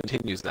 So it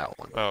continues that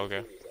one. Oh,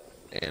 okay.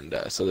 And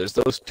so there's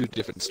those two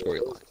different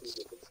storylines.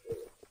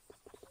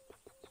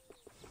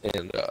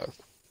 And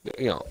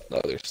the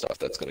other stuff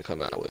that's gonna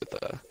come out with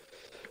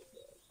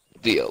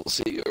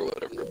DLC or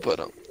whatever.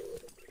 But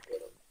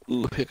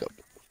ooh, hiccup.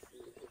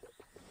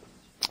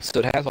 So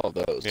it has all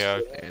those. Yeah.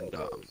 And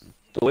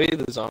the way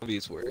the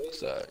zombies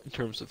works, in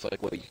terms of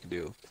like what you can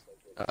do.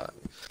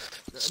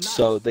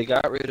 So they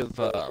got rid of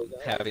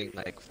having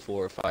like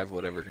 4 or 5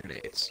 whatever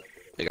grenades.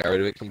 They got rid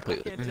of it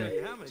completely.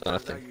 It's not a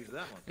thing.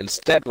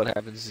 Instead, what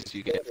happens is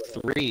you get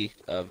 3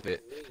 of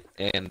it,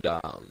 and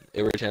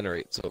it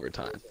regenerates over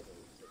time.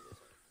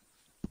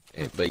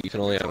 But you can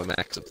only have a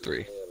max of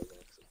 3.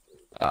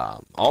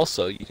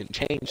 Also, you can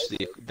change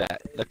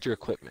that's your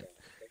equipment.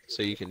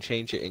 So you can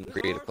change it and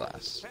create a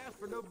class.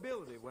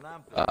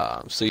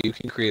 So you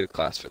can create a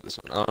class for this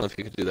one. I don't know if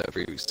you could do that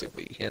previously,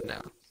 but you can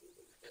now.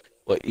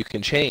 What you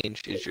can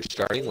change is your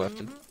starting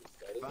weapon,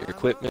 your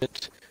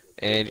equipment,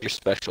 and your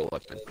special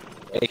weapon,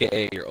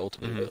 aka your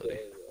ultimate ability.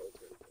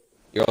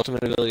 Your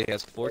ultimate ability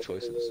has 4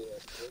 choices.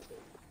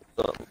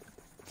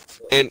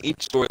 And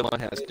each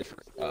storyline has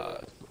different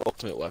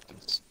ultimate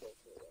weapons.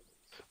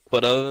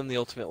 But other than the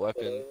ultimate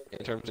weapon,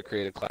 in terms of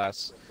create a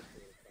class,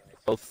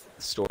 both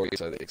stories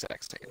are the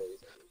exact same.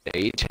 They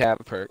each have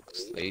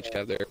perks, they each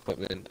have their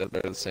equipment that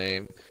are the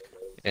same,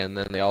 and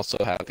then they also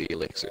have the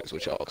elixirs,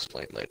 which I'll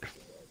explain later.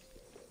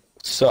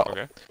 So,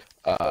 Okay.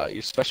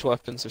 your special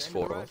weapons, there's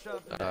 4 of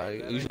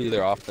them. Usually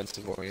they're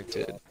offensive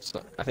oriented,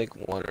 so I think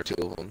 1 or 2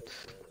 of them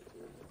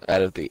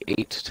out of the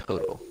 8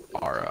 total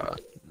are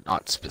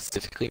not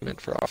specifically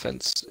meant for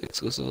offense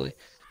exclusively.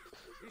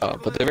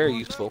 But they're very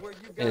useful,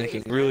 and they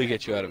can really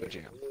get you out of a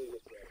jam.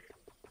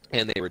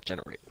 And they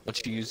regenerate.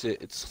 Once you use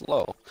it, it's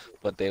slow,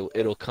 but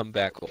it'll come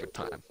back over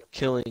time.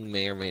 Killing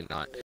may or may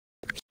not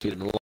keep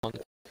them long.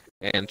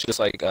 And just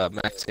like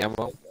max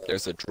ammo,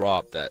 there's a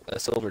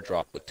silver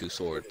drop with 2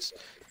 swords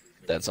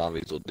that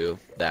zombies will do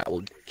that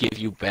will give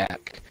you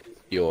back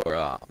your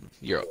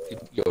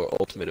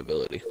ultimate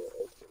ability.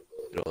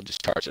 It'll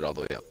just charge it all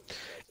the way up,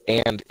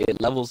 and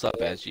it levels up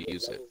as you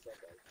use it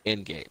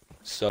in game.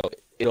 So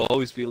it'll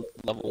always be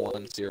level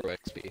 1 0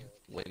 XP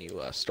when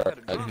you start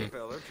a game,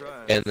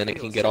 and then it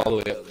can get all the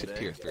way up to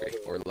tier 3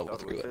 or level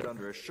 3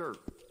 whatever.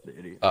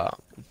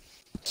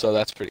 So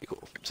that's pretty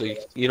cool. So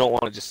you don't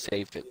want to just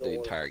save it the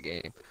entire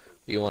game.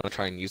 You want to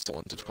try and use it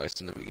once or twice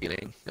in the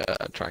beginning,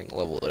 try and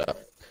level it up.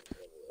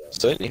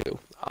 So anywho,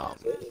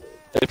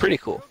 they're pretty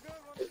cool.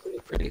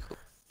 Pretty cool.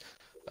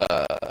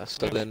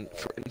 So then,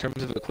 in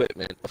terms of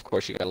equipment, of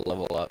course you gotta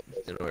level up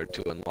in order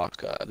to unlock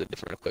the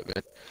different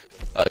equipment.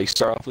 You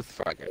start off with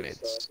frag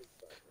grenades.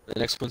 The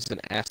next one's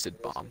an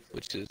acid bomb,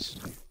 which is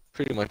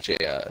pretty much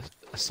a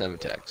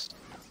Semtex.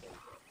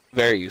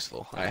 Very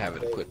useful. I have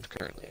it equipped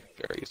currently.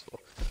 Very useful.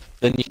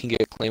 Then you can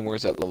get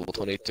claymores at level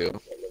 22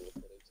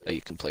 that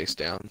you can place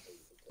down,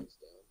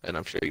 and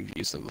I'm sure you've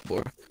used them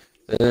before.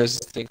 Then there's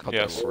this thing called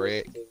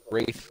the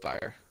Wraith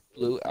Fire.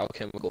 Blue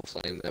alchemical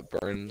flame that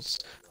burns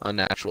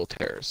unnatural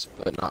terrors,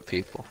 but not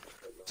people.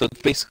 So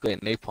it's basically a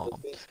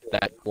napalm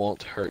that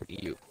won't hurt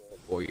you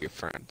or your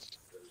friends.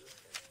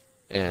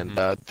 And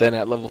then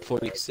at level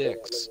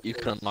 46, you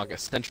can unlock a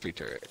sentry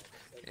turret,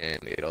 and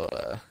it'll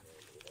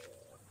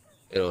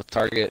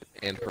target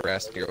and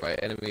harass nearby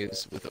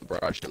enemies with a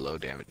barrage of low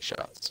damage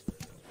shots,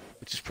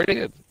 which is pretty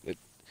good.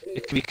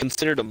 It can be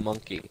considered a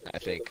monkey, I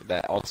think,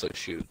 that also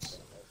shoots,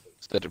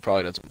 so that it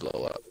probably doesn't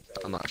blow up.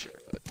 I'm not sure,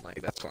 but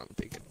that's what I'm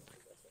thinking.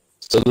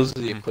 So those are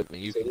the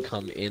equipment you can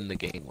come in the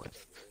game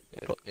with,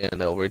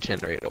 and they'll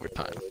regenerate over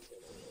time.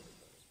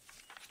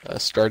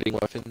 Starting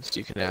weapons,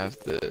 you can have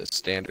the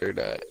standard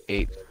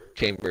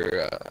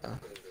 8-chamber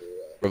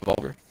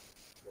revolver.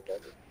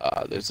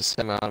 There's a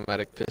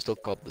semi-automatic pistol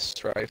called the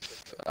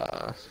Strife.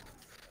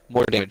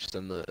 More damage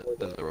than the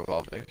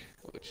revolver,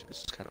 which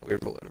is kind of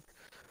weird, but whatever.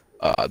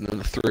 Then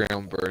the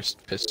 3-round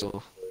burst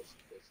pistol,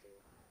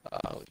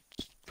 which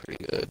is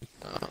pretty good.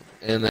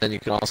 And then you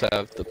can also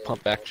have the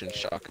pump action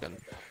shotgun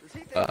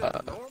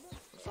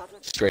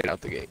straight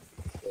out the gate.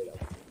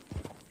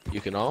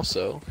 You can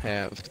also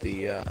have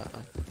the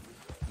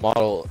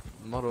Model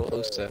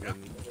 07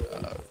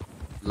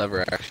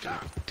 lever action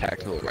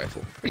tactical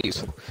rifle. Pretty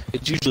useful.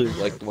 It's usually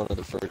like one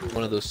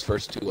of those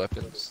first two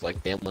weapons,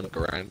 like the M1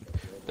 Garand,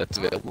 that's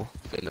available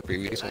in the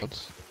previous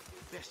ones.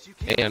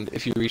 And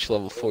if you reach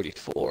level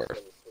 44,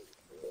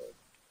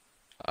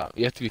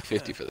 you have to be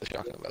 50 for the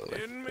shotgun, by the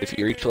way. If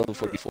you reach level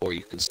 44,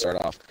 you can start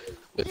off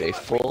with a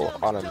full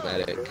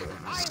automatic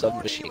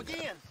submachine gun.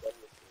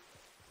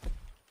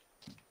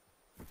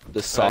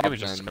 The Saab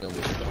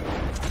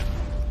 9mm.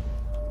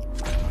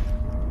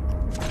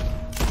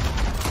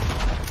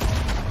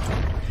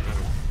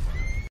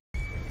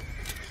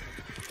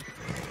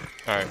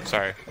 Alright,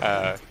 sorry.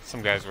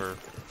 Some guys were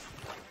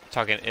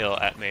talking ill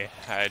at me.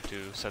 I had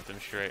to set them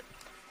straight.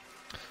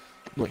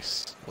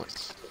 Nice,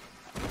 nice.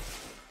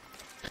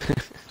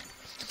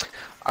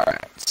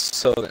 Alright,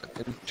 so then,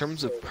 in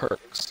terms of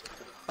perks,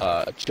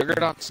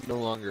 Juggernaut's no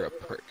longer a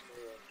perk.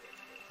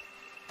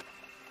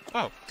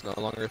 Oh. It's no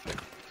longer a thing.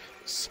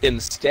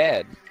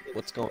 Instead,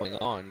 what's going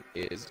on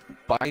is,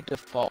 by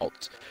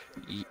default,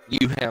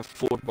 you have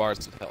 4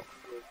 bars of health.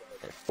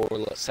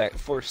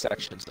 Four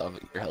sections of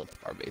your health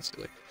bar,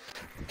 basically.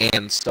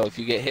 And so if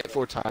you get hit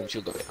 4 times,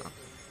 you'll go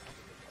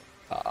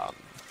down.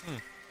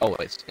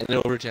 Always. And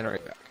it'll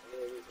regenerate back.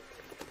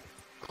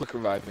 Quick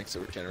revive makes it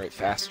regenerate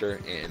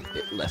faster and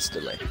less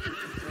delay.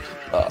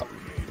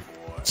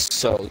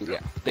 So yeah,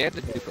 they had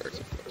the new perks,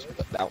 of course,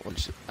 but that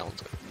one's good.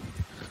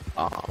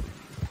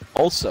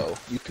 Also,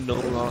 you can no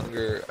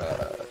longer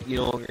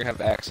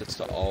have access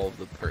to all of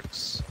the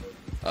perks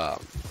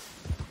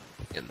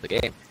in the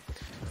game.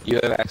 You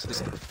have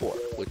access to the 4,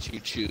 which you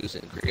choose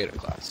in creator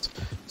class,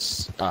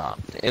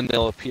 and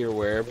they'll appear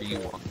wherever you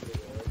want.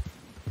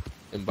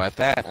 And by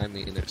that, I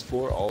mean there's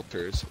 4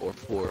 altars, or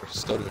 4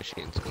 soda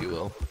machines, if you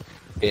will,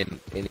 in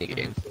any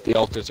game. The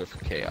altars are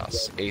for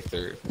Chaos.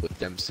 Aether with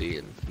Dempsey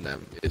and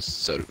them is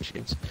soda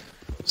machines.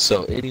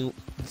 So you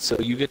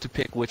get to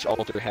pick which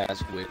altar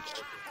has which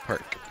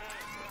perk.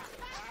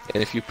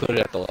 And if you put it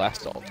at the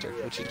last altar,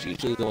 which is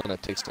usually the one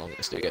that takes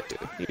longest to get to,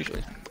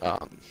 usually,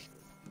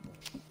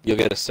 you'll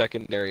get a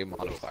secondary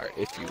modifier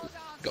if you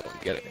go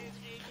and get it,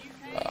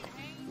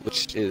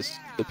 which is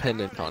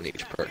dependent on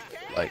each perk.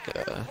 Like,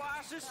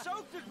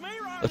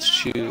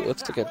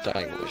 let's look at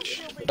Dying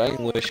Wish.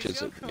 Dying Wish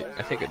is,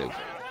 I think it is.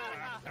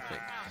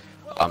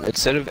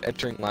 Instead of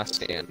entering Last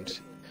Stand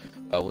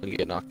when you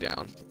get knocked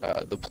down,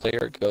 the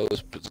player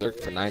goes Berserk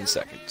for 9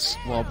 seconds.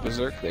 While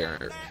Berserk, they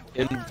are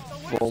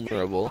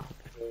invulnerable,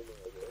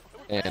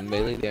 and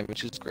melee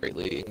damage is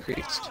greatly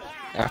increased.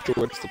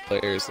 Afterwards, the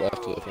player is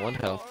left with 1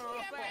 health,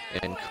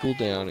 and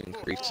cooldown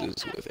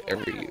increases with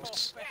every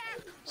use.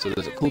 So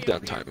there's a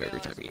cooldown time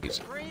every time you use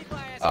it.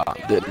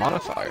 The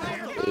modifier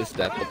is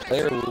that the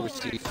player will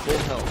receive full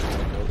health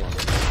when no longer.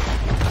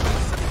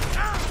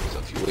 So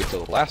if you wait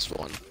till the last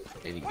one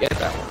and you get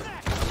that one,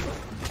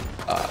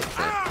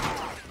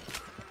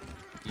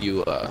 then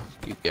you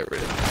get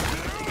rid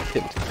of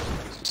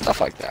it.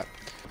 Stuff like that.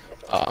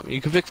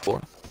 You can pick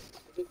 4.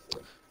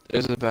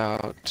 There's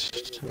about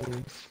 2,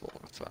 4,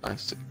 5,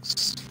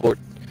 6,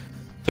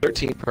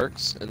 13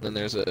 perks, and then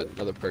there's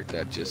another perk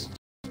that just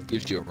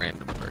gives you a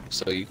random perk.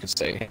 So you can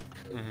say, hey,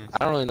 I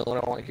don't really know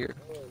what I want here,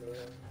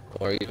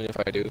 or even if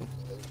I do,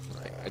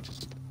 like, I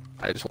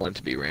just want it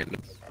to be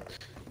random,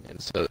 and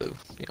so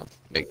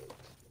make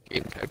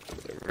game type or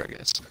whatever, I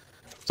guess.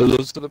 So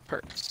those are the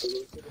perks.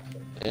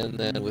 And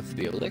then with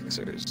the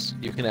elixirs,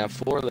 you can have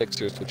 4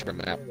 elixirs which are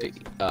mapped to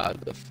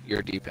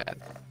your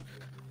D-pad.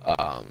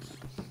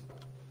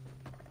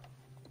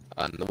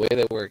 And the way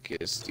they work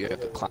is you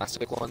have the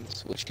classic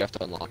ones, which you have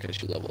to unlock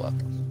as you level up.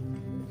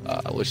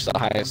 Which the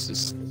highest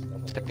is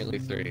technically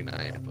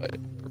 39, but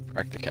for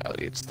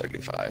practicality it's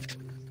 35.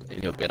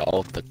 And you'll get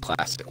all of the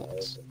classic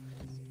ones.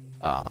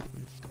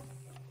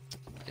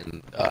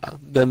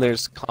 Then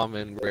there's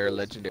common, rare,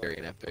 legendary,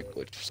 and epic,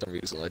 which for some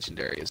reason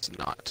legendary is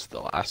not the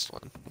last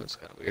one. That's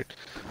kind of weird.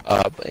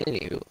 But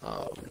anywho,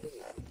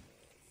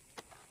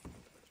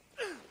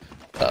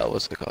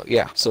 what's it called?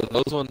 Yeah, so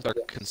those ones are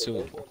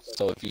consumable.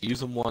 So if you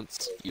use them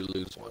once, you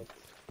lose one.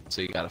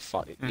 So you gotta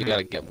fight. You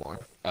gotta get more.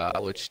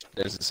 Which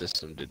there's a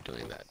system to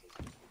doing that.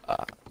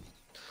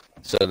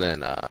 So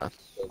then,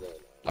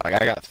 like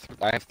I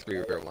have 3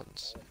 rare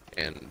ones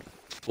and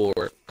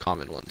 4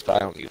 common ones, but I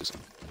don't use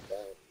them.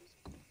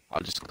 I'll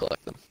just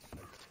collect them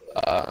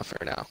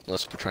for now,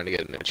 unless we're trying to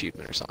get an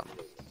achievement or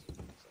something.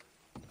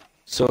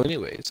 So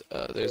anyways,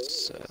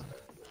 there's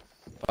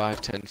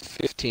 5, 10,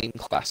 15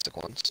 classic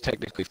ones,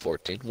 technically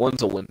 14.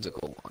 One's a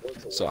whimsical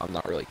one, so I'm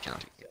not really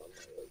counting it.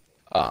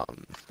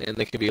 And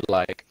they can be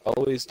like,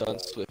 always done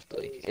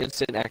swiftly,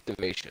 instant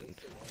activation.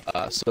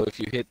 So if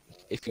you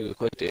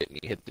equip it and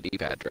you hit the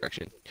D-pad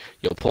direction,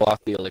 you'll pull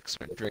out the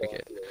elixir and drink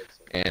it.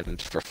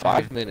 And for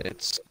 5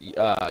 minutes,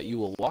 you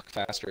will walk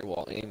faster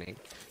while aiming,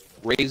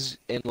 raise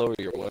and lower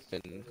your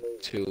weapon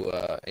to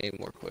aim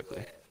more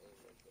quickly.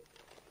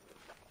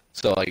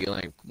 So like you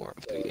like more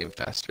of the game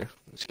faster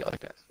and shit like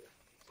that.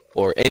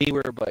 Or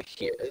anywhere but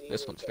here.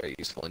 This one's very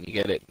useful, and you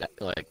get it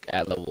like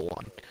at level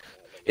 1.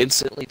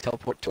 Instantly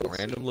teleport to a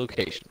random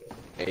location.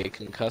 A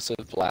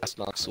concussive blast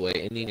knocks away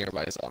any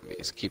nearby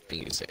zombies,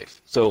 keeping you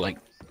safe. So like,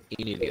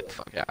 you need to get the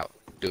fuck out.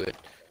 Do it.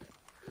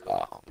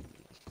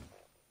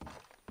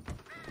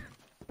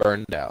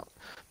 Burned out.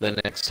 The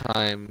next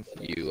time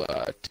you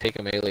take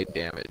a melee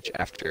damage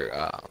after,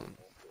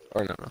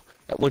 or no,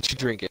 once you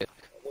drink it,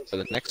 for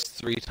the next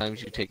 3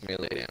 times you take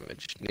melee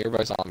damage,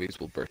 nearby zombies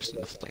will burst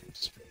into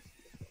flames.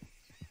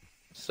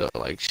 So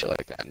like shit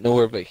like that.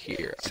 Nowhere but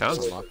here. Sounds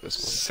unlock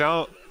this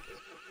one.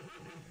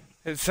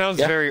 It sounds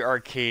Yeah. very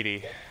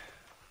arcadey.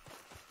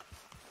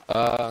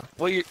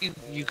 Well,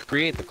 you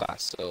create the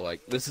class, so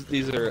like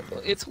these are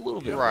it's a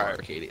little bit more Right.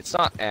 arcadey. It's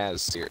not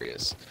as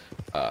serious.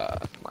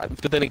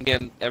 But then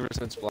again, ever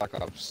since Black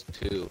Ops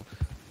 2,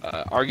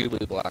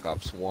 arguably Black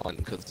Ops 1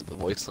 because of the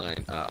voice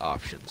line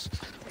options,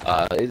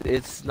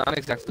 it's not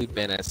exactly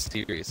been as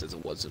serious as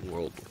it was in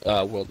World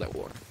at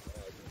War.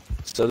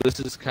 So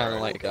this is kind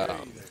of like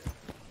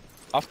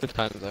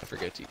oftentimes I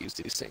forget to use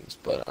these things,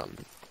 but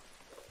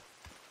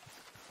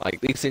like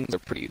these things are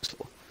pretty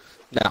useful.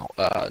 Now,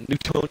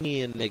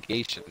 Newtonian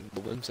negation,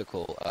 the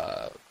whimsical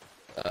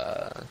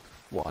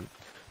one,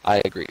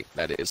 I agree.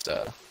 That's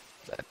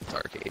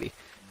arcadey.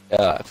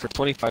 For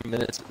 25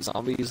 minutes,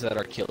 zombies that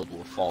are killed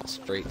will fall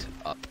straight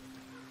up.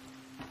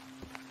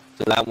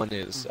 So that one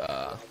is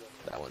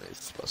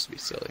supposed to be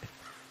silly.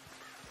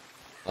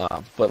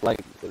 But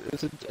like,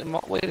 it's a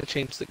way to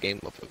change the game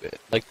up a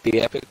bit. Like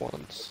the epic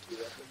ones.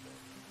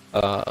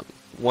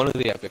 One of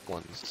the epic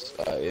ones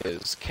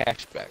is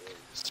Cashback.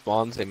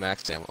 Spawns a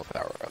max ammo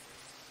power up.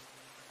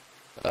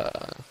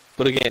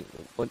 But again,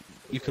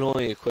 you can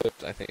only equip,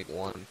 I think,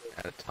 1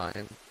 at a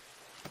time.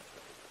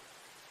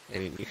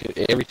 And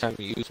every time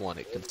you use one,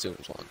 it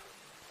consumes 1.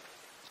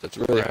 So it's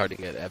really hard to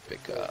get epic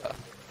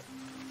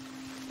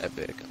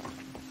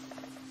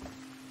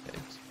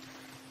things.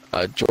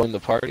 Join the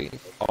party.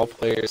 All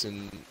players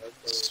in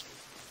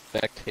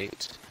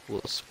spectate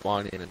will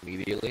spawn in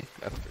immediately.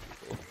 That's pretty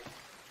cool.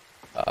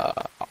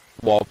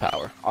 Wall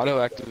power. Auto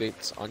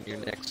activates on your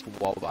next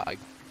wall buy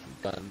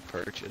gun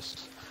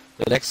purchase.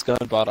 The next gun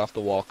bought off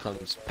the wall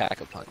comes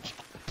Pack-a-Punch.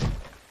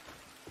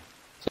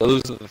 So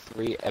those are the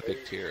 3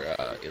 epic tier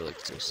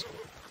elixirs.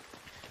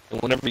 And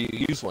whenever you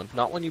use one,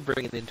 not when you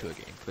bring it into a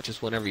game, but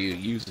just whenever you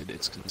use it,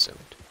 it's consumed.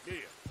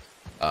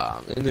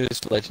 And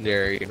there's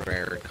legendary and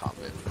rare and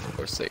common. Of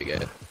course, they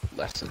get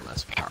less and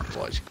less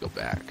powerful as you go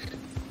back.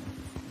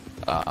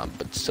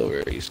 But still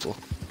very useful.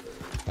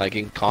 Like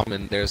in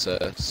common, there's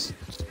a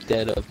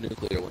Dead of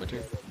Nuclear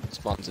Winter.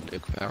 Spawns a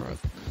nuke power up.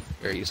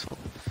 Very useful.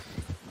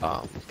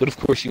 But of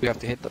course you have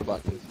to hit the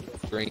button,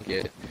 drink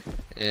it,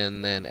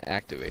 and then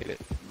activate it.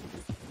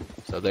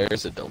 So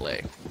there's a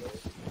delay.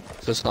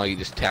 So it's not you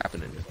just tap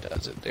it and it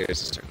does it.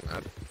 There's a certain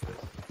amount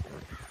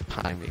of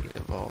timing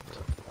involved.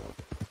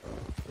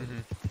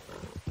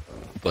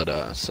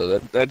 But so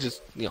that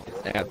just, you know,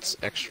 adds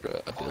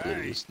extra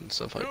abilities and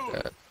stuff like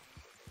that.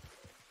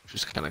 Which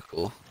is kind of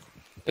cool.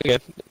 Again,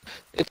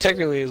 it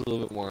technically is a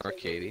little bit more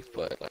arcadey,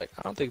 but like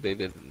I don't think they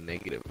did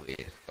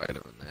negatively by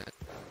doing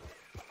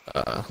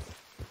that.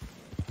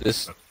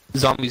 This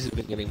zombies have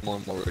been getting more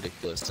and more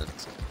ridiculous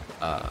since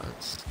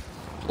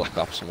Black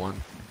Ops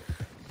 1.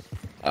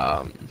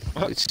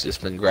 It's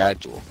just been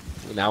gradual.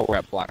 Now we're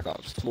at Black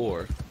Ops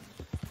 4.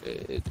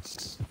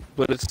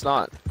 But it's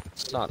not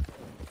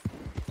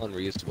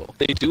unreasonable.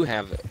 They do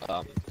have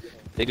I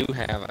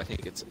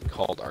think it's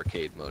called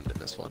arcade mode in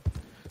this one.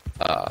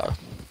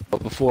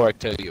 But before I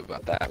tell you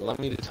about that, let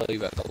me tell you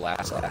about the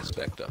last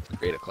aspect of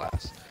create a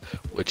class,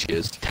 which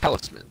is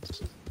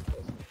talismans.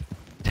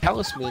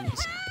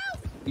 Talismans,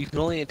 you can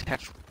only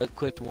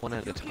equip 1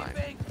 at a time,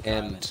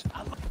 and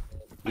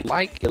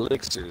like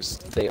elixirs,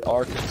 they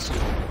are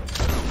consumed.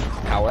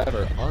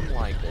 However,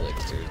 unlike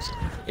elixirs,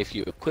 if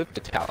you equip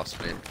the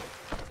talisman,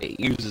 it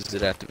uses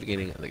it at the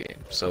beginning of the game,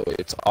 so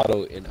it's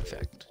auto in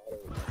effect.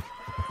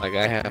 Like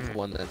I have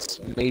one that's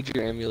Major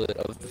Amulet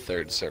of the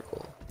Third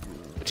Circle,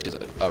 which is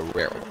a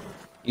rare one.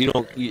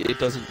 It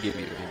doesn't give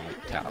you any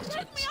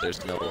talismans.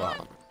 There's no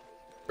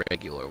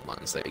regular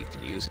ones that you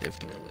can use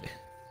infinitely.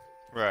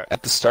 Right.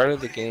 At the start of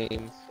the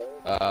game,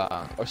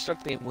 or start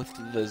the game with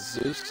the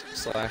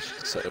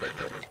Zeus/Soda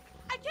code.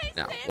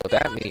 Now, what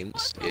that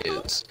means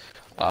is,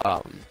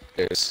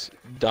 there's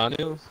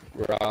Danu,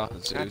 Ra,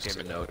 Zeus,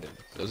 and Odin.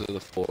 Those are the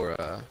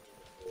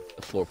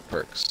four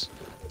perks.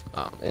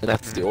 And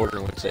that's the order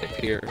in which they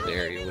appear, the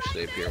area in which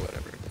they appear,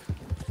 whatever.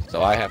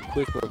 So I have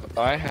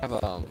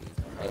a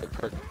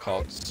perk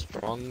called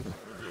Stone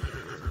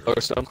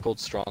Cold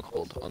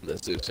Stronghold on the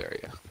Zeus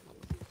area.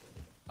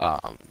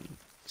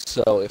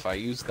 So if I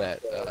use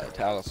that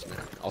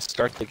talisman, I'll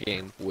start the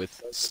game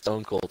with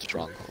Stone Cold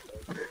Stronghold.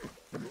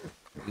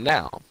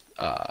 Now,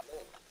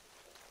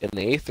 in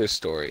the Aether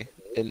story,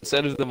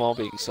 instead of them all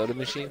being soda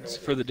machines,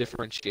 for the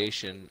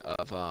differentiation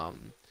of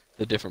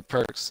the different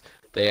perks,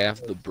 they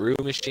have the brew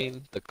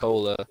machine, the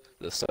cola,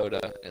 the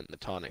soda, and the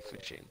tonic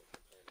machine.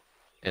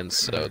 And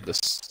so the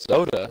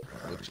soda,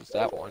 which is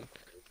that one,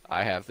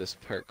 I have this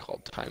perk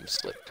called Time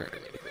Slip currently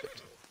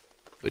equipped,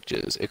 which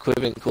is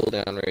equipping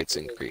cooldown rates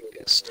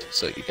increased,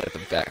 so you get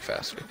them back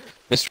faster.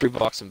 Mystery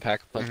box and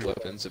pack-a-punch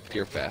weapons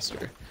appear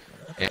faster,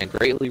 and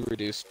greatly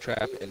reduce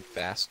trap and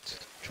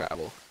fast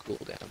travel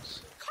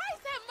cooldowns.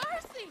 Christ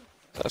have mercy!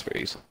 That's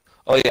pretty useful.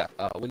 Oh yeah,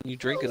 when you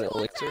drink an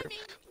elixir,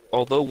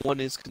 although one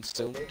is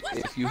consumed,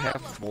 if you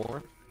have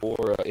more,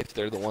 or if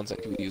they're the ones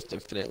that can be used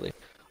infinitely,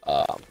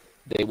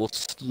 they will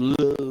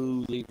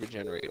slowly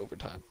regenerate over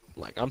time.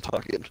 Like, I'm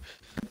talking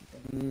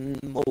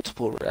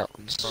multiple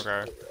rounds.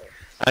 Okay.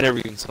 I never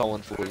even saw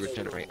one fully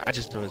regenerate. I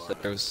just noticed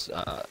that there was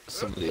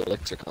some of the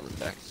elixir coming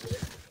back.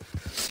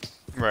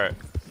 Right.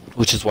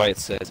 Which is why it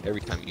says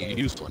every time you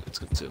use one, it's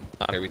consumed.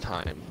 Not every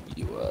time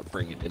you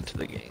bring it into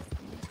the game.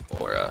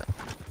 Or,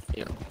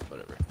 you know,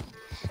 whatever.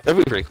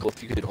 That'd be pretty cool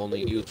if you could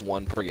only use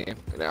one per game,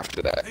 and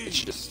after that, it's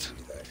just,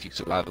 if you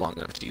survive long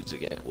enough to use it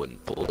again, it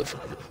wouldn't pull it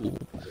from the pool.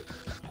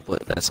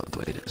 But that's not the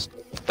way it is.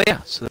 But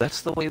yeah, so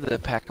that's the way the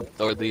pack,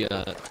 or the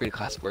create a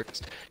class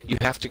works. You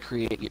have to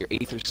create your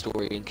Aether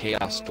story and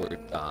Chaos story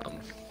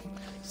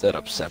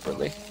setup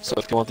separately. So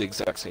if you want the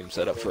exact same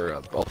setup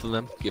for both of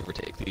them, give or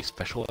take the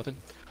special weapon,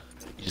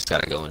 you just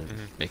gotta go and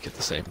make it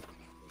the same.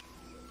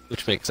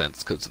 Which makes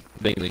sense,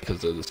 mainly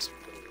because of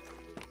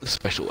the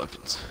special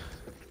weapons.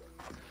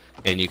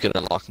 And you can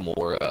unlock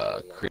more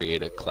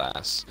create a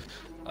class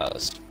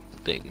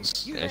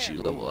things as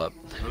you level up.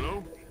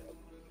 Hello?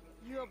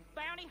 You a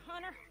bounty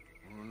hunter?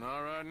 Well, not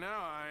right now,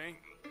 I ain't.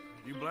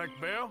 You Black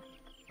Bell?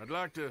 I'd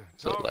like to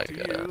So talk like, to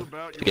you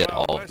about to your get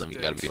Wild all of West them, you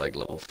gotta days. be like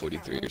level 43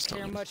 or Don't care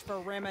something. much for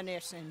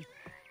reminiscing.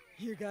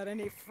 You got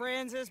any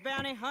friends as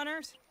bounty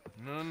hunters?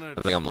 None that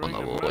I think I'm on spring to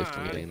level away from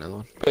mind. getting another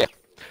one. But yeah,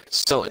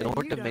 so in Then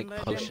order you to done make led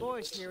them boys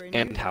potions here and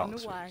none the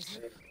talismans,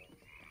 wiser.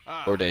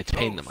 or to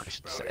attain them, I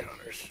should say,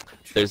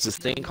 there's this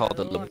thing called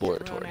the Luck to run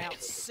laboratory.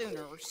 out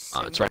sooner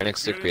or It's right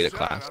next to Get create a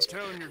inside, class, I'll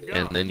tell him you're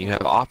and gone. then you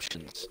have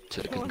options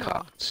to Oh, no.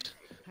 concoct.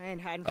 I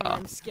ain't hiding from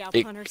them scalp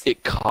It hunters. it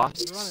Running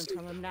costs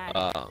from them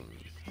now.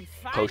 In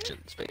fighting?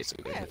 potions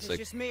basically. Yeah, if It's it's like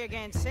just me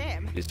against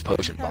him. these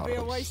potion That'd be a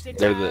bottles. wasted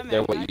They're time they're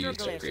and what you use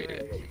to nitroglycerin. create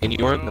it, and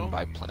you earn them by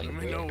Let playing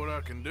the me know game. what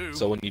I can do.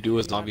 So when you do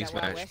a zombie that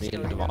Wild smash, West me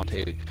and story,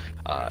 Devontae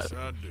Yes,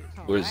 I do.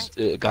 was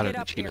Alright. got Get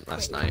an up here achievement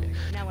last quick. night,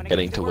 Now when I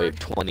getting give to the wave word,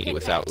 20 hit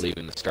without that.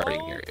 leaving the starting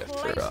Whole area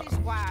place is for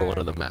wild. one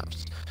of the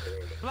maps.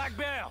 Black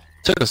Bell!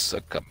 Took us a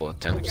couple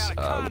attempts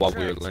got a while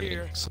we were contract learning.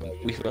 here.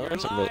 We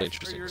learned some really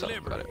interesting stuff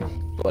about it.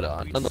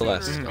 But We'd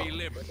nonetheless, sooner be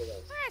living.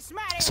 That's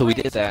mighty so we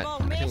did that.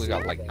 reasonable, I think we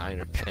got mister. like 9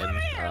 or 10 Come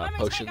here, let me take a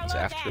potions look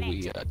after at we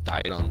it.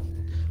 died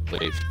on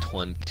wave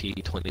 20,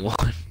 21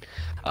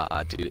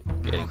 due to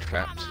getting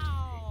trapped.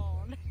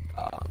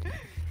 Come on.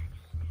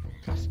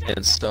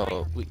 And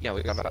so we got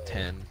about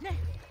 10,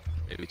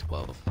 maybe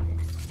 12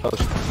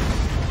 potions.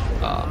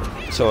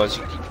 So as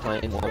you keep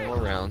playing more and more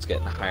rounds,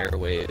 getting higher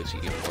waves,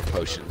 you get more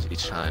potions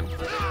each time.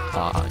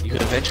 You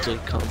can eventually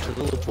come to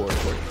the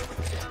laboratory,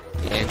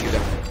 and you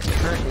have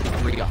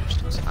currently 3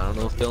 options. I don't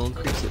know if they'll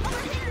increase it in the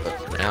future, but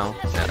for now,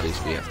 at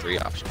least we have 3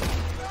 options.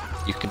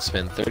 You can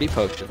spend 30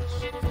 potions,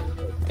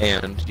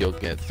 and you'll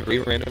get 3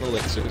 random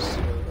elixirs.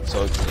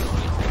 So it's going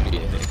to be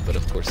anything, but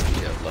of course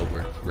the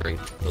lower grade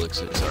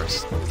elixirs are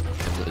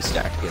really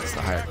stacked against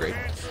the higher grade.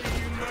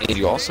 And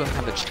you also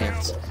have a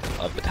chance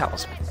of a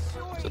talisman.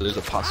 So there's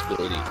a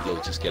possibility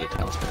you'll just get a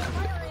talisman out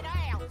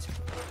of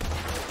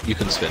it. You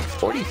can spend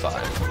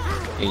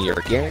 45, and you're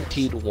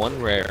guaranteed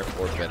 1 rare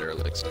or better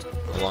elixir,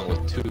 along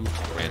with 2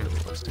 random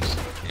elixirs,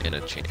 and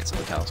a chance of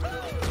a talisman.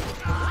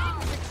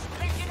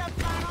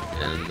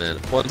 And then,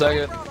 1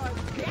 second,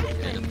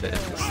 and then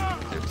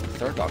there's the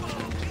third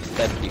option,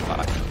 75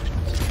 potions.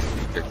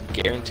 You're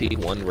guaranteed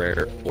 1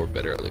 rare or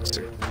better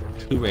elixir,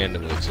 2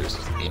 random elixirs,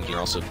 and you're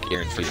also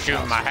guaranteed a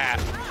Shooting my talisman. hat.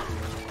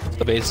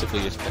 So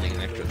basically, you're spending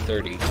an extra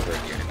 30 for a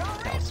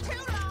guaranteed talisman.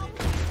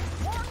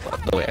 Well,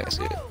 the way I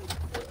see it.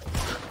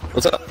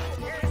 What's up?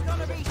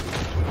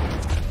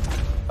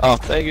 Oh,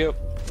 thank you.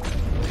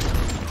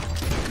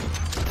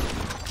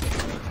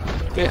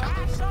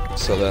 Yeah.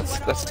 So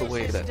that's the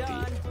way that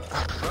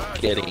the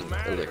getting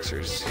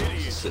elixirs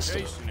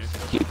system.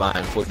 Keep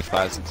buying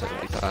 45s and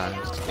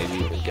 75s.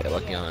 Maybe even get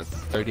lucky on a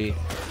 30.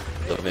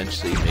 So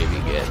eventually, maybe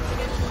get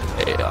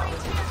a.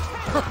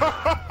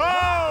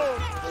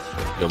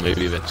 You'll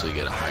maybe eventually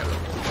get a higher level.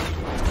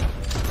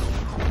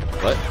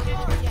 What?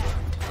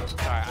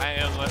 Sorry, I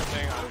am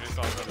listening. I'm just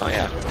also. Oh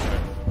yeah,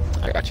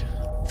 I got you.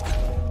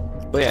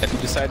 But yeah, if you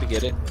decide to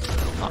get it,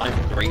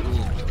 I'm greatly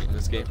enjoying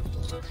this game.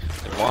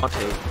 And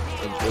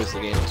Wante enjoys the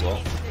game as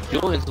well. He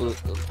only has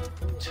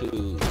to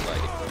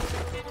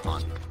like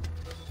on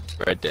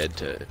Red Dead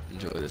to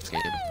enjoy this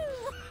game,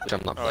 which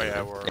I'm not Oh, playing.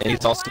 yeah, with. we're- And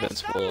he's also been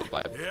spoiled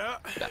by Yeah.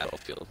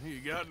 Battlefield, You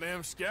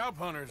goddamn scalp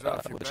hunters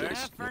off your which back.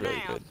 is for really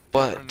now. good. For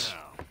But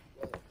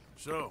now.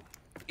 So,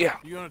 yeah,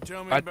 you gonna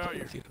tell me I'd about play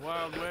your with you.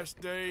 Wild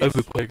West days? I've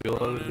been playing a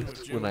lot Running of with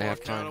this Jim when I Boy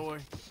have time. Calloway?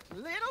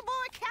 Little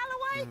boy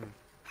Calloway?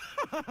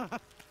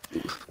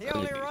 The I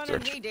only need to running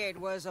search. he did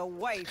was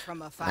away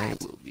from a I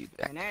fight. will be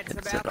back And that's in a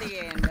about second. the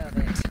end of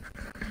it.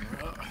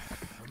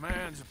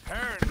 man's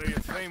apparently a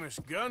famous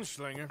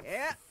gunslinger.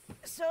 Yeah,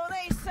 so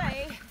they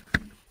say.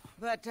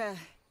 But,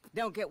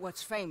 don't get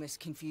what's famous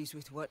confused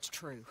with what's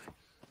true.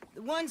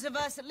 The ones of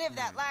us that lived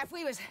that life,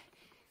 we was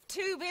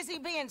too busy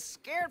being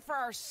scared for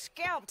our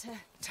scalp to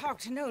talk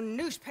to no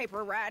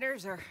newspaper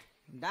writers or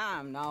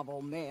dime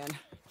novel men.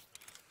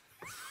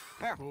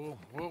 Well,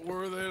 what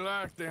were they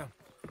like then?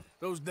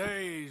 Those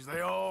days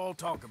they all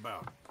talk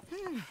about.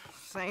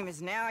 Same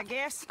as now, I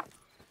guess.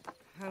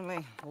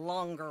 Only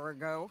longer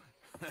ago.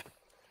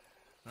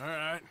 All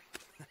right.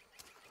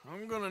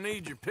 I'm gonna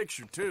need your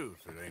picture, too,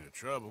 if it ain't a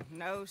trouble.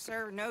 No,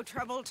 sir, no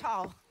trouble at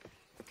all.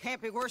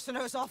 Can't be worse than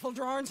those awful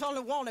drawings on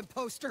the wanted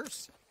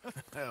posters.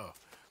 Hell,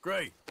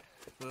 great.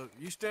 Well,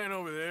 you stand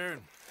over there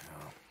and...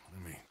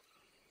 let me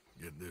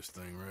get this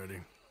thing ready.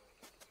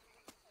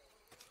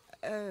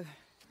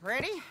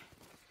 Ready?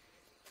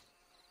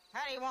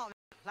 How do you want me?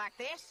 Like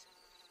this?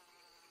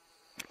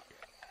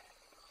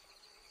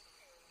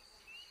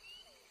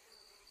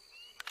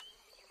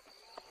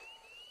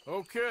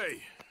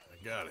 Okay,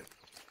 I got it.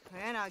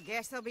 Then I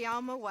guess I'll be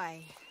on my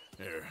way.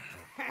 There.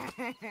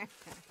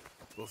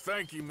 Well,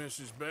 thank you,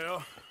 Mrs.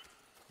 Bell.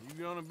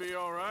 You gonna be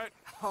all right?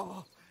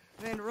 Oh,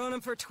 been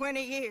running for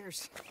 20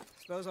 years.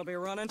 Suppose I'll be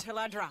running till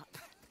I drop.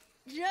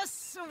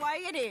 Just the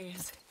way it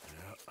is.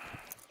 Yeah.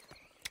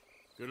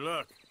 Good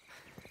luck.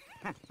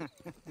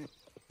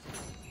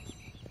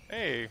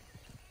 Hey,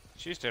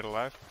 she stayed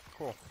alive.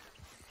 Cool.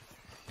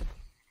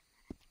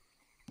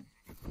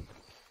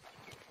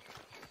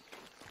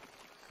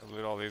 I'll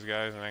loot all these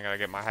guys and then I gotta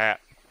get my hat.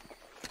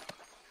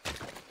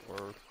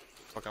 Or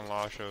fucking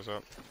law shows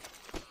up.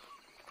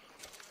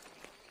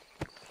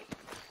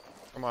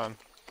 Come on.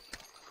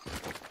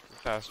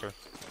 Faster.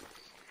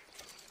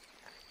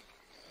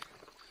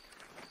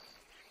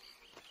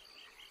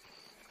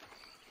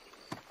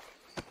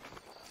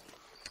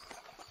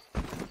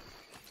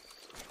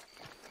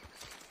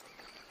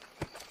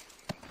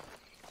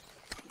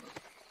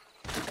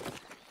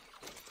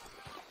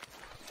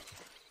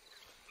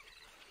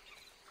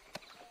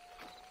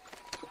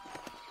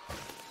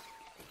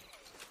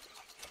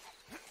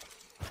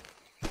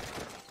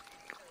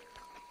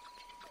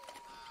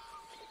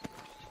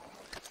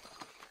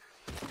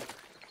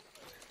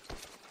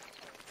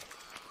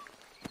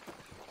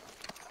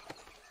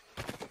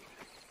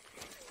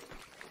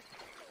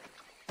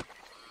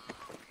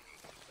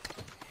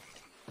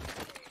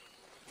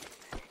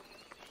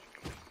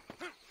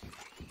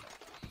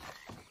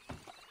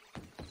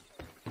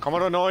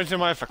 Commodore noise in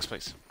my effects,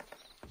 please.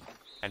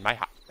 And my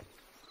hat.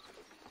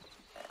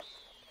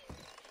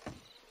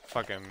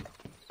 Fucking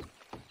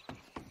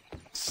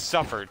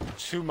suffered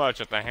too much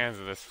at the hands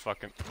of this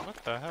fucking... What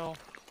the hell?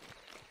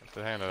 At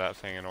the hand of that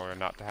thing in order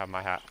not to have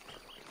my hat.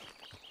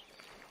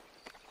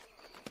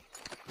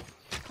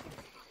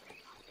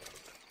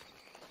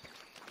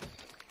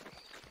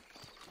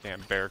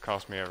 Damn bear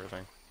cost me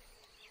everything.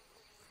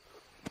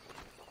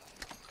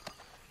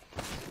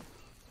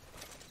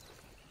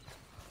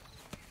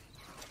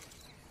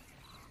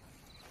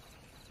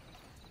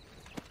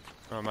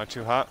 Oh, am I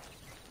too hot?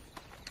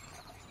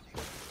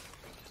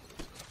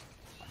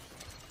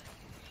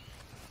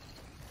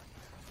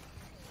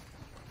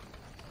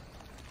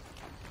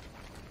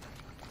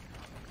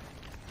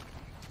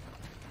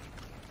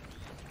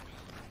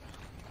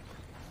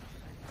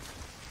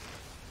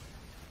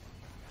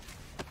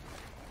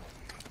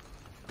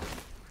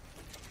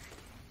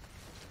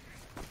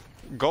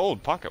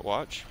 Gold pocket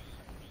watch.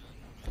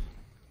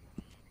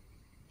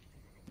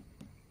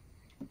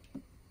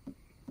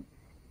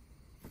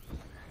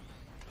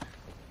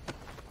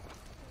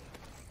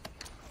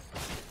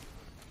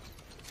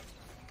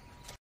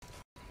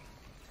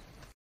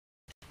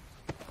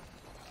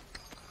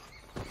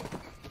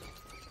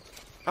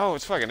 Oh,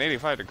 it's fucking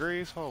 85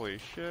 degrees. Holy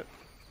shit.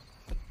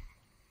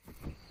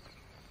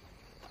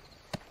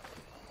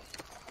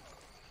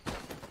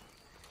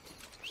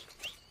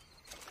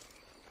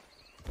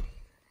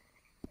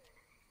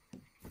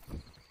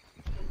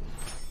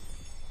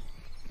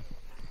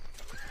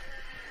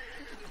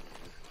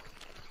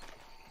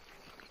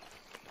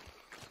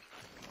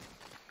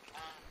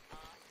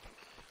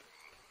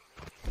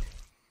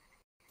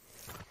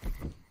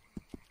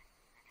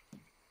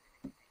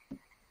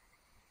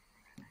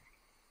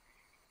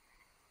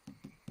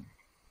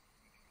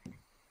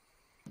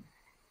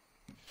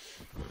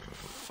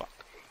 Fuck.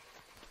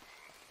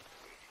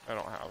 I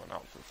don't have an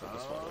outfit for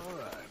this one.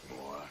 Alright,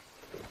 boy.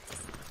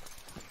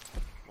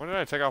 When did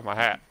I take off my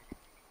hat?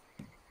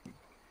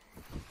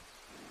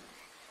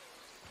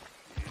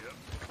 Yep.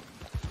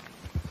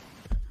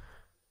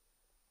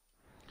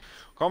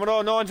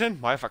 Commodore Norrington,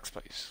 my effects,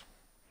 please.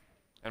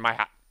 And my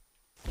hat.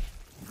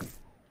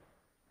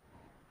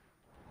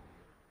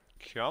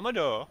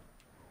 Commodore.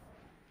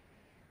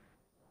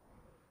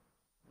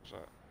 What's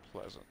that?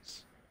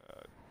 Pleasance.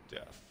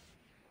 Death.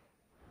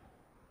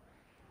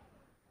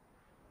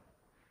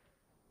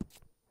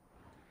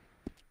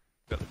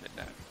 Bill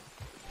Midnight.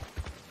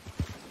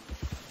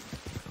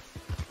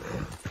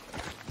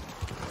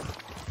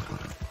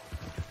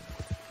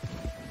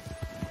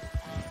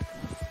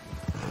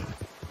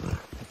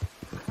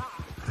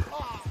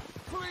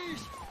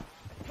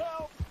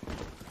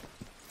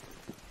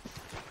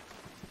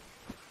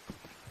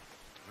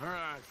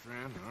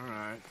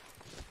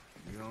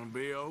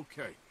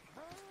 okay.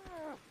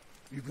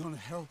 You gonna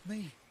help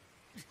me?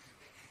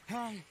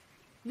 I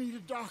need a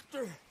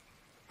doctor.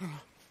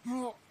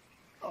 You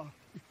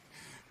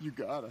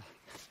gotta.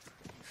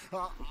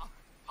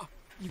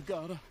 You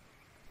gotta.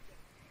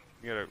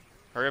 You gotta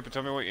hurry up and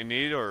tell me what you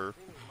need, or...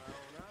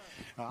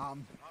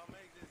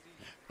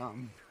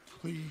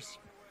 Please.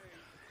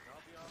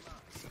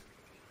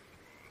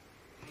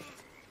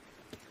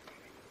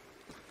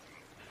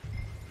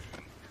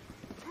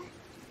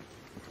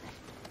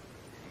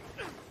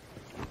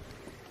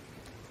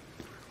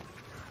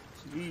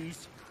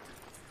 Please,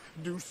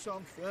 do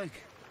something.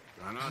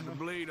 Try not to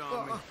bleed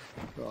on me.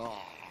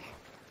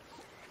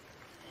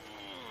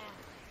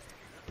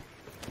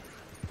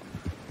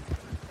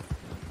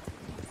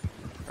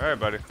 Alright,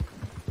 buddy.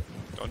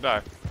 Don't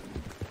die.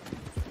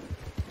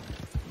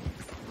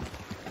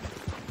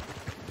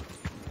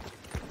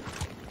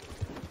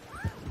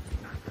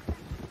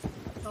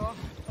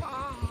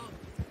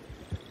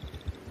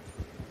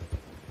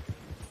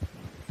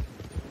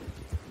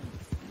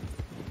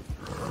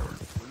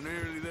 We're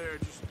nearly there.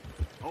 Just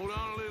hold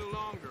on a little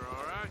longer,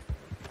 all right?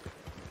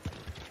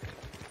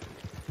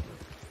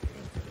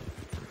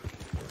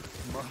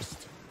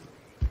 Must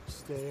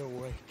stay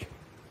awake.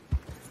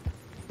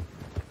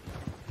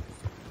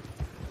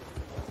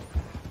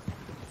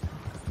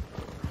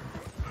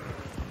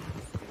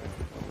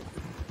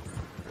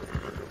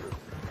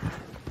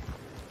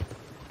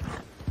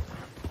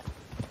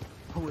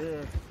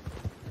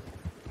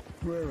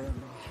 Where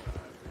am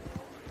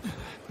I?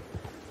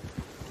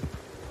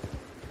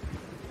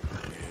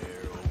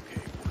 Yeah,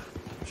 okay.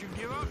 Don't you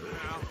give up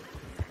now.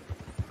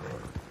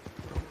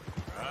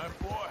 All right,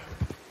 boy.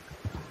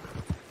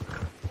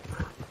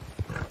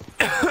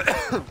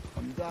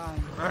 I'm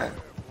dying. There,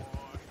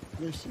 boy.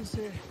 This is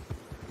it.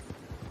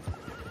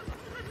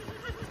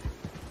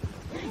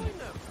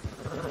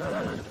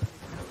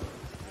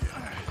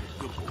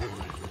 Good boy.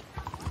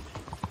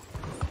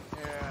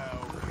 Yeah,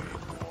 okay,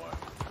 boy.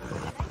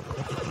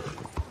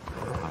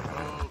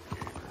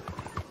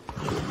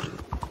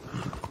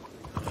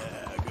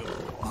 Yeah,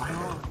 good boy.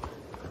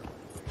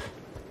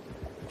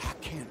 I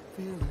can't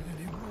feel it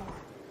anymore.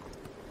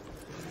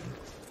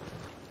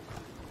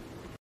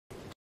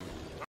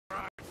 All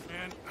right,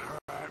 man. All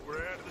right,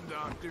 we're at the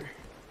doctor.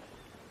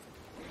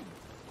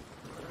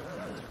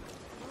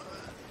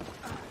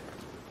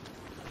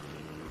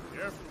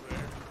 Careful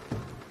there.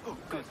 Oh,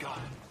 good God.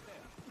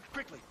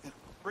 Quickly,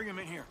 bring him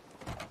in here.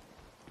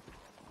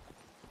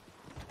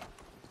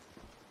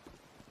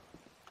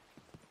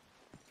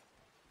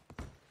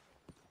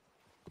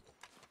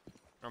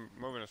 I'm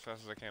moving as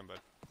fast as I can, bud.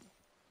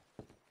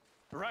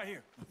 Right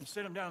here.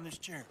 Sit him down in this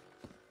chair.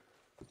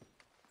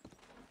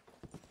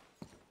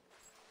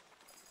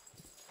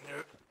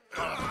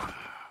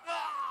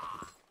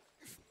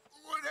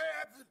 What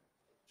happened?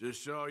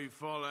 Just saw you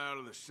fall out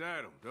of the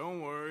saddle.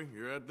 Don't worry,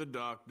 you're at the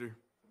doctor.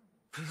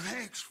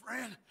 Thanks,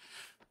 friend.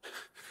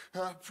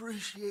 I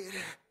appreciate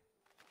it.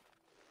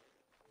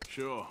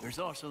 Sure. There's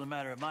also the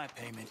matter of my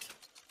payment.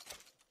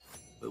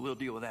 But we'll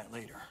deal with that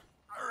later.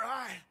 All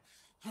right.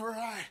 All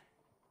right.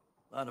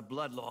 A lot of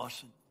blood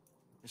loss, and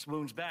this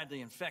wound's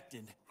badly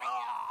infected.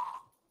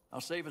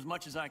 I'll save as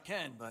much as I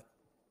can, but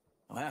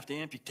I'll have to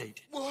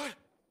amputate. What?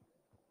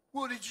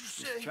 What did you Just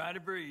say? try to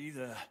breathe.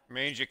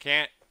 Means you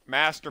can't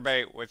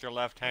masturbate with your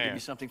left Give you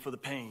hand. something for the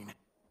pain.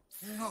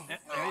 No.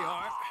 There you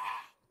are.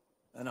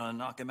 And I'll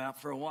knock him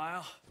out for a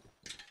while.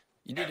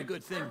 You did a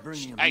good thing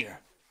bringing him Hey. here.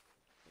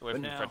 Away But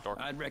from the now, front door.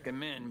 I'd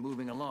recommend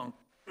moving along.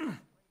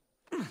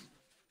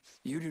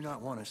 You do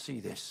not want to see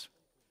this.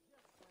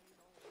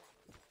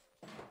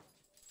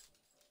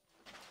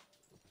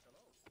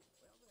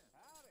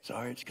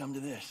 Sorry it's come to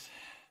this.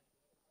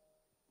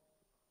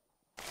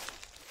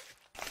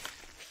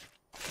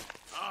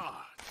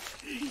 Ah,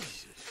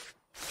 Jesus.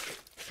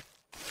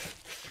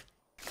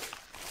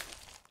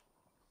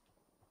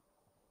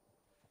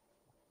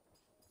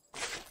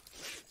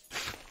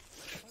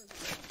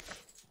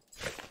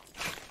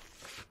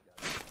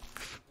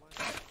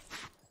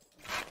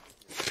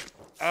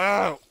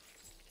 Oh!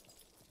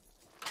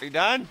 Are you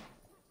done?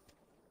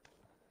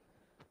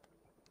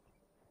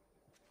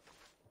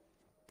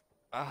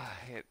 Ah,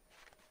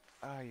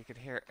 you can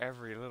hear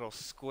every little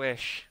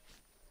squish.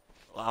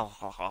 Wow.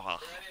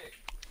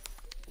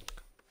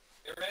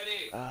 Get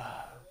ready.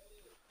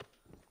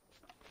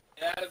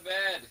 Get out of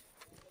bed.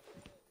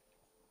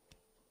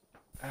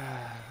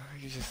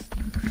 You just...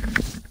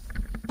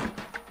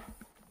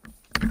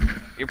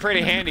 You're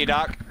pretty handy,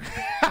 Doc.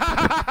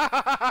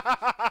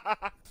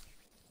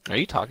 Are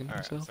you talking to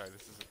Alright, yourself? sorry,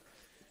 this is a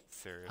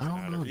serious I don't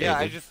matter. know, Yeah, I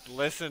David. just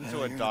listened to Yeah, a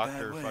you're in a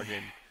doctor bad way.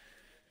 fucking...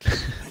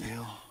 And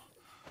you'll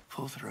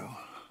pull through.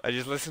 I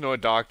just listened to a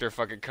doctor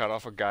fucking cut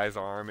off a guy's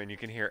arm, and you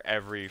can hear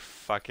every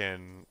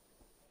fucking...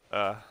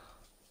 That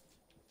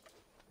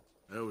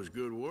was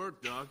good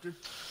work, Doctor.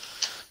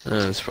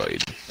 That's probably...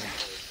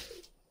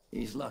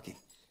 He's lucky.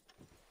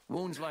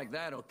 Wounds like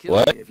that'll kill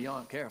What? you if you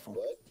aren't careful.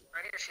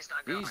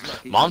 He's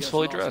lucky. Mom's he just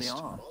fully lost the dressed.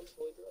 arm.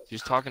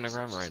 She's talking to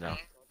Grandma right now.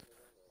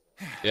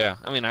 Yeah,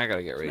 I mean, I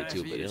gotta get ready Nice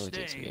too, for but you it to only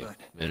takes stay, me but a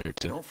minute or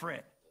two. Don't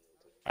fret.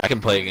 I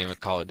can play a game of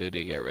Call of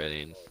Duty, get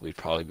ready, and we'd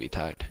probably be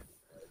tied.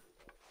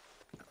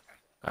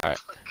 Alright.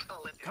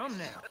 Come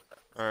now.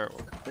 Alright,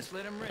 well, Let's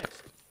let him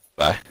rest.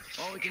 Bye.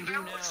 All we can do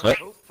now is What?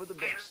 hope for the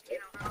best.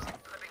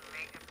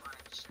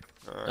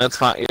 alright. That's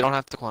fine. You don't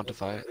have to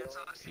quantify it.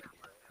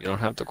 You don't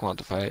have to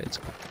quantify it. It's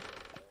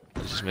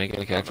just making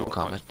a casual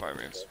comment.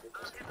 Means.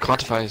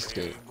 Quantify is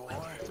good.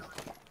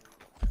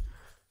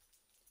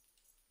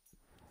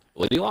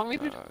 What do you want me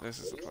to do? This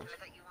is the place.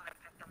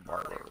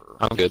 Barber.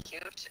 I'm good.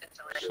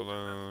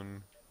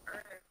 Saloon.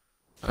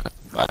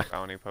 Bye.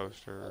 Bounty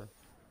poster.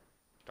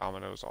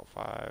 Dominoes all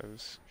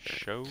fives.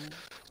 Show.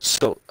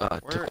 So, to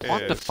Where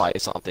quantify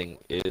something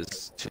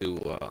is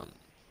to,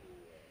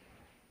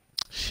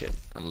 shit,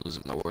 I'm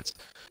losing my words.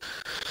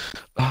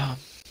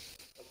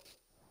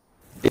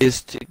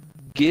 Is to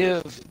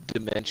give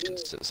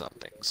dimensions to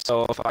something.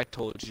 So if I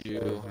told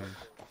you,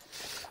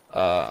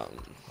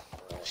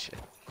 shit.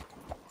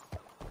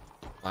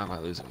 Why am I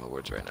losing my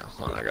words right now?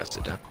 Hold on, I gotta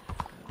sit down.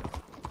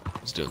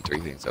 I was doing 3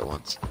 things at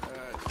once.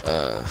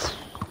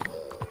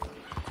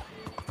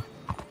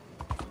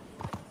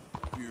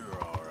 You're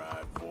all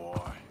right,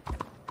 boy.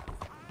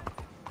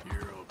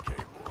 You're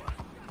okay, boy.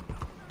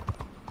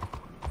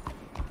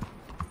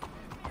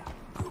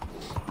 Good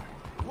boy.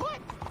 What?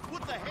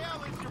 What the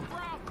hell is your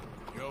problem?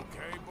 You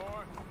okay,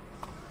 boy?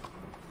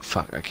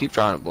 Fuck, I keep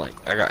drawing a blank.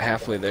 I got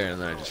halfway there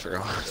and then I just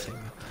forgot what I was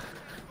thinking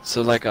about.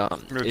 So like, We were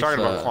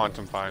talking about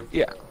quantifying.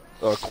 Yeah,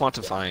 or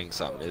quantifying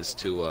something is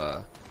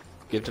to,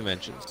 give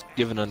dimensions,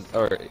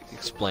 or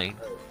explain,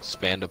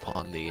 expand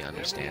upon the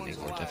understanding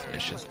or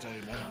definition.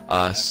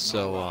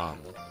 So,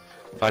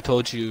 if I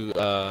told you,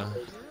 I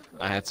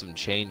had some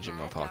change in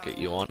my pocket,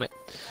 you want it?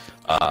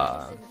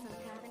 And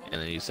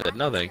then you said,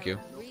 no thank you,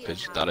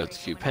 because you thought it was a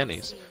few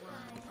pennies.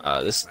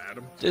 This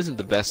isn't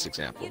the best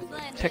example.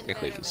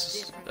 Technically, this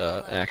is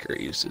accurate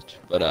usage.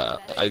 But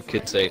I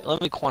could say, let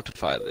me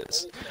quantify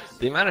this.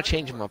 The amount of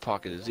change in my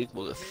pocket is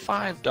equal to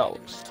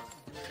 $5.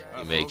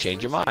 You may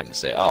change your mind and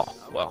say, oh,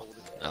 well,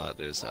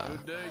 there's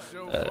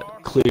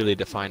clearly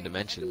defined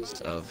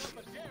dimensions of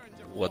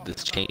what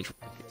this change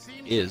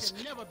is.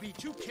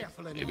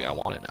 Maybe I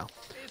want it now.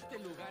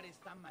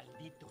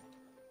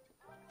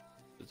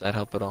 Does that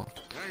help at all?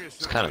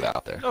 It's kind of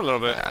out there. A little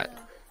bit.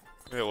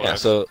 It was.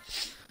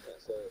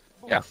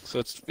 Yeah, so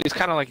it's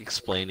kind of like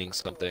explaining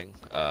something,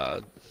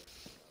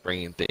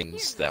 bringing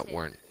things that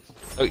weren't,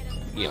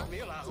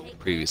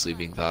 previously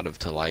being thought of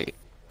to light.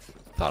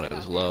 Thought it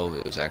was low,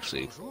 it was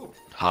actually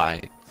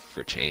high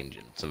for change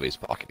in somebody's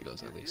pocket,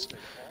 goes at least.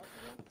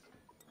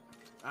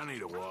 I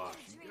need a wash.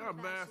 You got a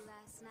bath?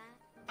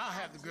 I'll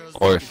have the girls.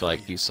 Or if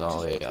like you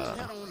saw a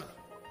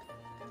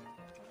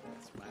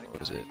what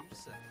was it?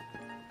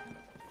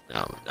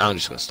 No, I'm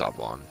just gonna stop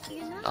on,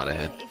 not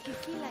ahead. If you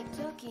feel like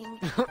talking,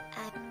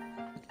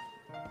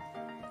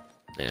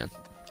 Man,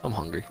 I'm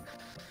hungry.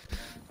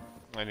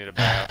 I need a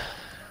bath.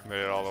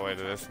 Made it all the way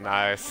to this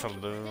nice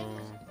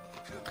saloon.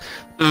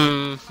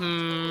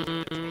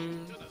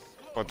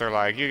 But they're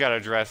like, you gotta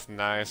dress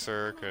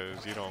nicer,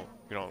 cause you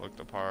don't look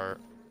the part.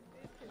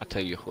 I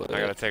tell you what. I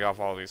gotta take off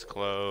all these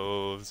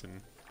clothes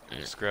and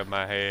scrub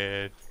my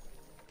head.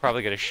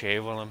 Probably get a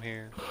shave while I'm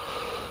here.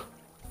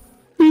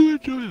 I'm gonna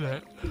do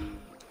that.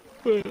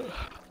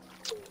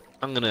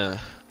 I'm gonna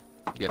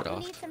get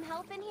off. need some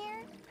help in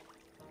here?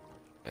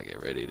 I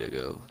get ready to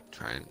go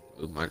try and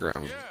move my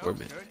ground for a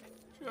minute.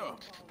 Sure.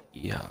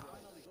 Yeah.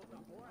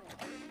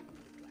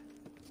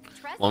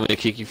 Want me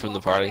to kick you from the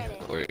party,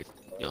 or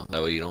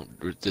that way you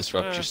don't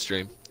disrupt your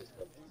stream?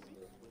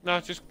 No,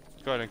 just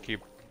go ahead and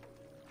keep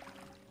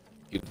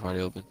the party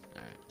open.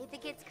 All right. If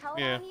it gets cold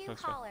Yeah, on you,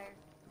 that's call her.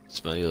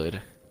 Smell you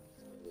later.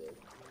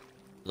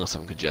 Unless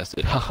I'm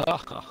congested. Ha ha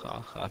ha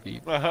ha ha.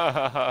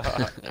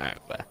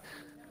 Alright, bye.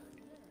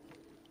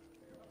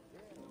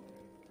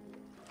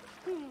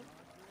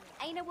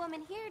 Ain't a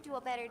woman here do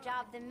a better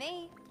job than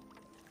me.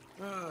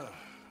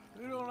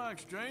 We don't like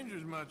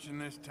strangers much in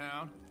this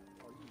town.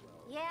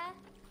 Yeah,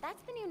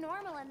 that's the new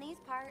normal in these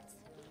parts.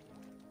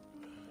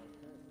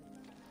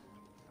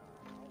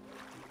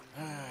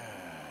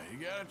 You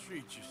gotta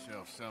treat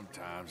yourself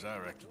sometimes, I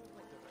reckon.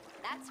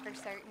 That's for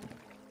certain.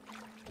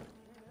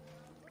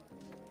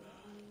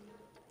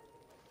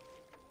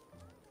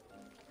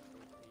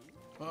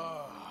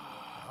 Oh,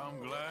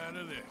 I'm glad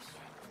of this.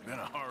 It's been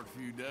a hard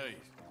few days.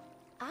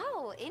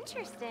 Oh,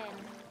 interesting.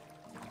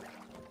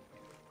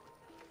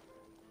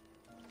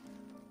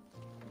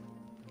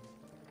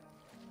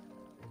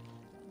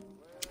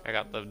 I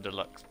got the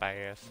deluxe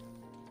bath.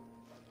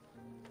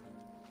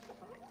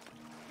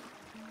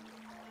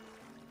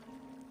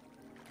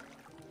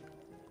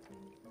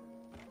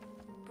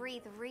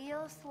 Breathe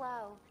real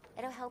slow.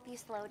 It'll help you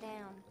slow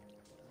down.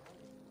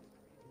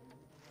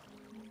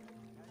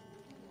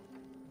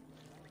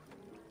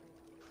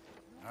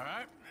 All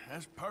right,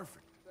 that's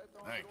perfect.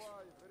 Thanks.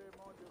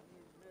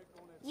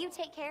 You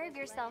take care of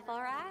yourself, all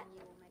right?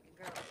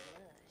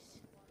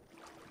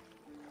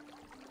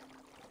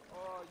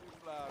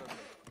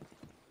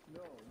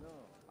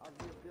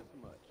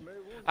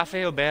 I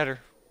feel better.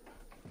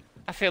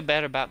 I feel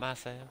better about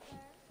myself.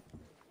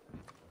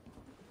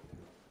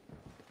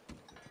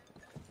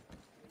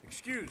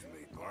 Excuse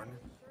me, partner.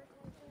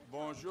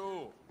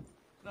 Bonjour.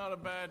 Not a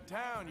bad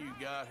town you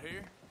got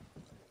here.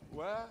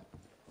 Ouais,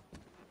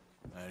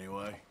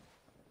 Anyway,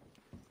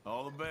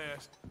 all the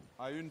best.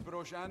 à une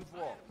prochaine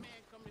fois.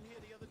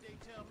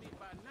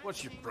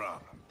 What's your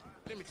problem?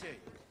 Let me tell you.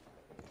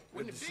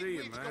 Good to see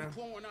you, man.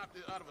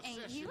 Out of a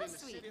Ain't session you in a the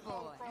sweet city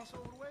hall boy? across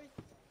over the way,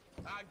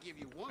 I'll give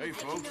you one. Hey,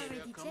 folks. You know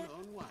Ricky Come Tip? to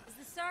unwind. Is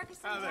the circus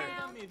in Hi there.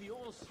 town?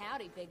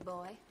 Howdy, big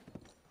boy.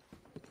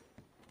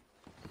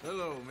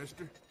 Hello,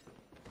 mister.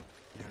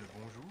 Yeah,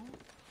 bonjour.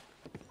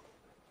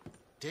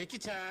 Take your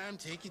time,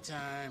 take your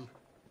time.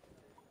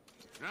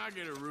 Can I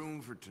get a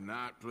room for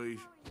tonight, please?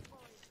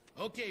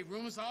 Okay,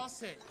 room is all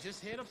set.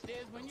 Just head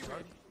upstairs when you're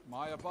ready.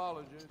 My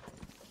apologies.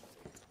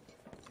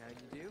 How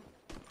you do?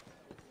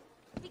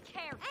 Be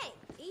careful. Hey,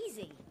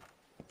 easy.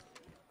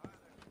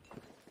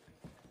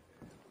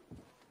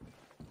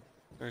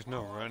 There's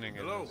no running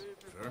in Hello, this.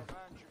 sir.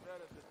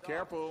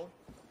 Careful.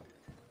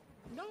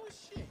 No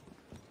shit.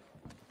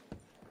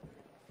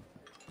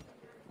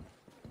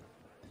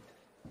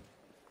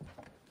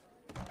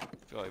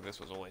 I feel like this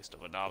was a waste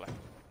of $1.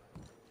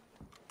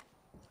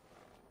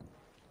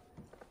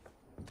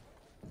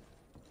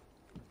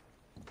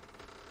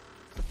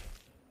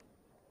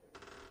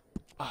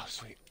 Oh,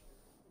 sweet.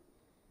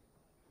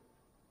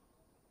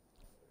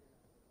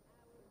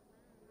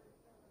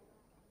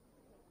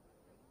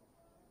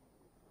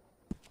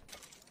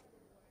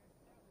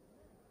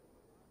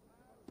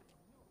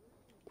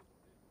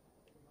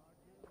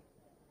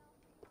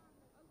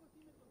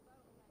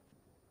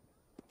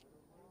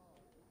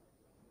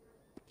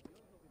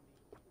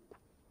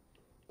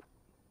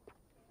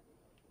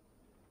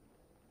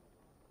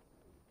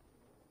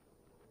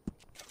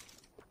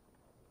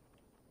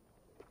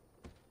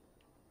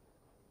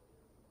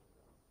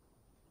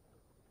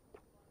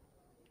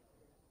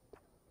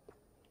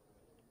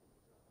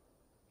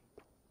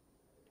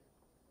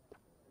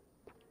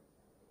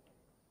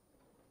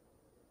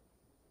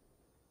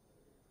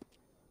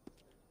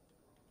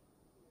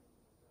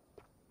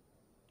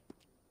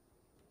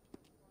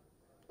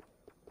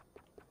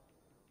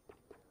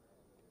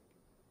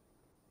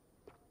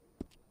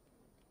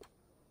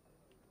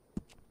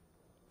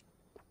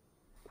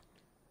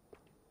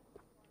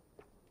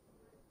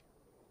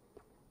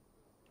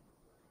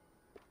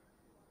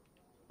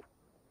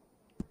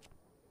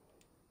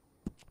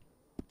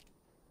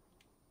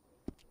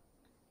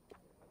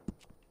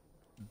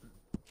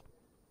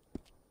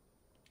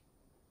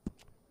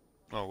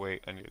 Oh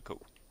wait, I need a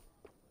coat.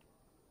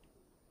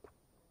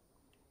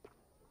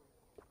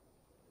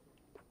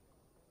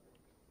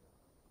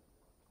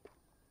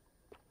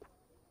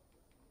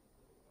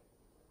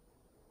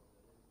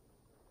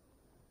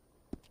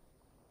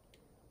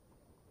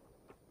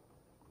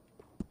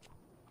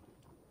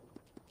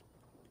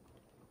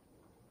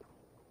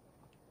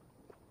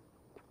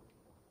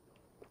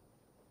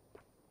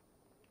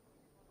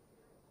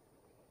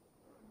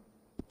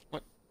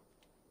 What?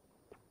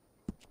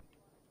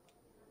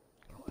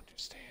 I don't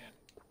understand.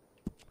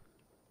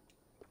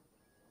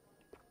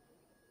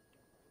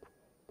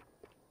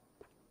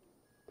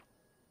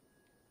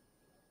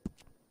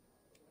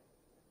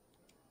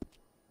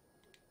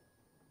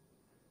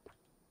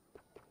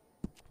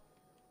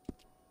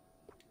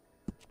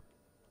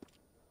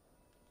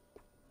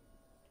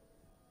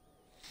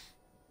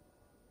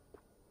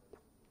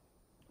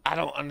 I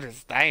don't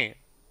understand.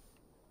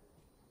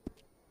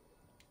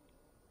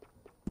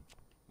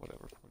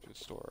 Whatever, we'll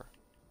just store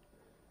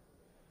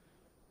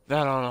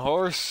that on a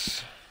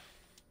horse.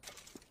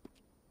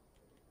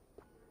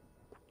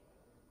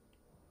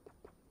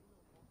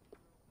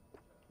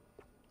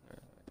 There,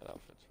 I got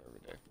outfits for every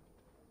day.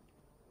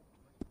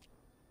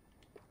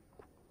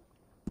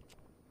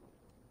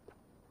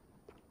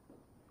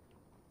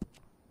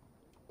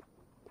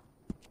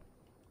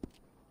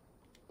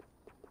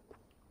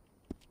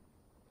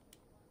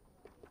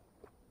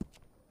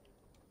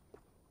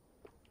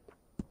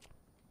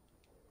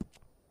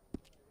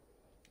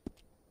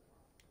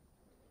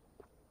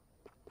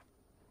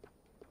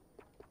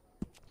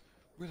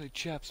 Really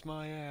chaps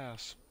my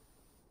ass.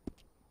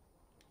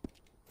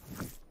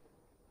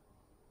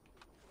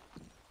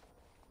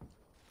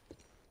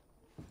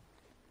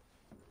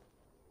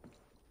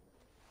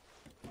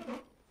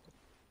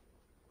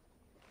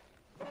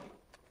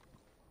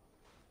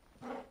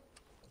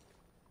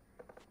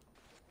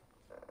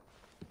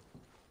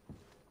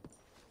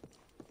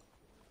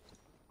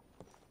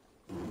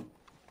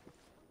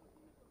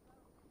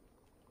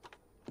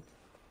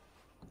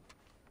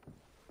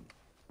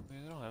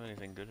 Man, they don't have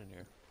anything good in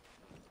here.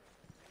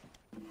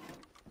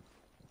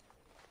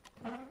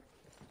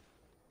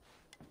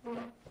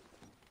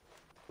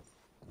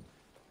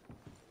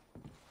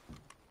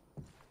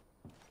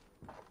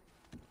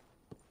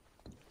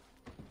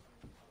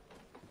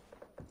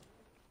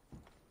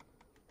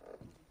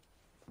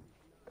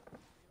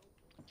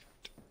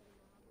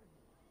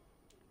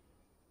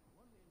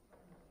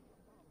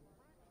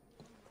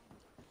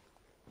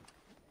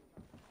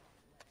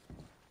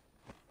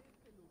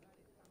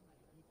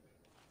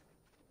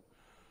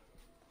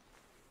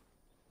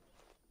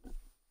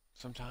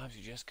 Sometimes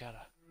you just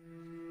gotta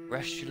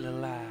Rest your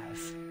little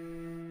eyes.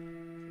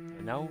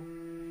 You know?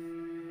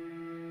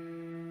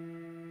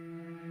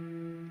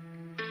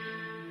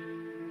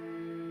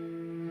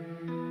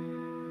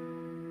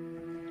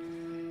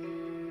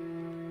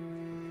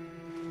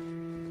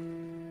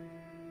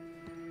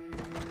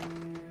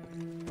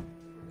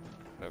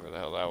 Whatever the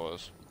hell that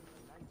was.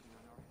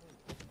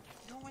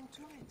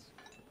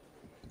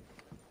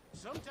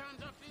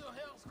 Sometimes I feel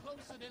hell's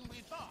closer than we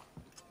thought.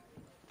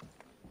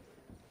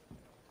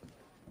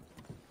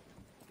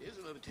 Here's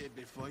a little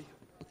tidbit for you.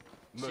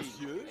 Monsieur?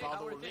 See,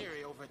 Father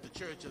O'Leary over at the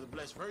Church of the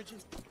Blessed Virgin,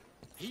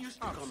 he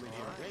used to come in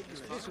here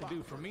regularly. This will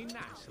do for me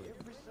nicely.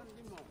 Every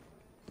Sunday morning,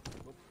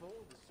 before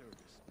the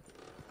service.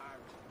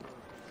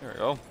 There we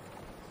go.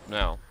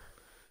 Now,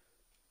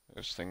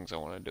 there's things I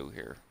want to do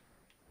here.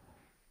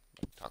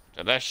 Talk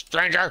to this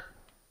stranger!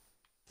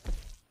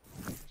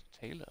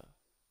 Taylor.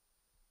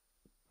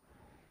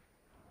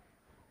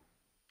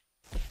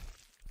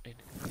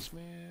 Indica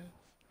Smith.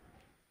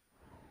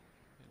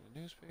 And a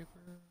newspaper.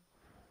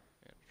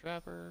 And a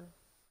trapper.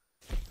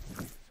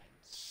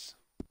 Fence.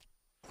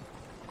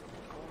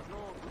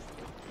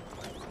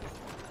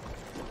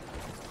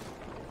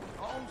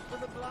 Homes for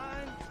the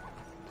blind.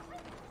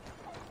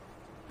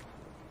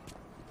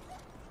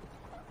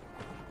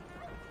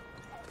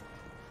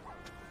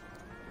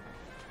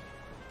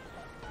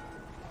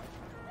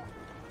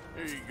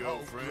 Here you go,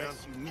 friend.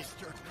 Bless you,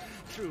 mister.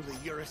 Truly,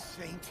 you're a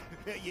saint.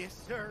 Yes,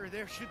 sir.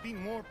 There should be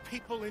more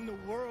people in the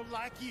world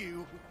like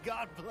you.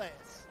 God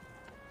bless.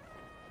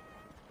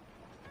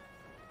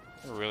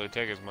 They'll really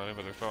take his money,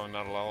 but they're throwing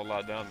not a whole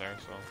lot down there,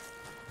 so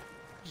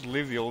just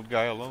leave the old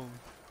guy alone.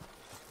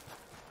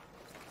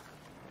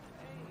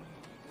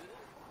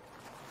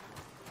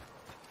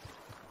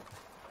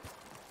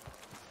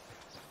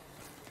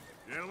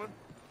 Gentlemen?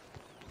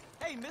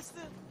 Hey,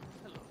 mister.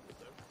 Hello,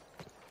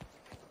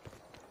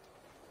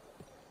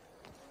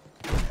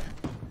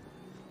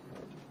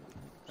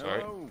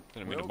 Sorry, Hello.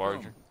 didn't mean to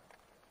barge you.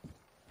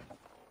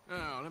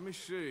 Now, let me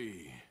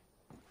see.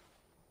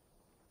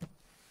 If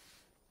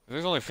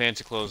there's only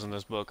fancy clothes in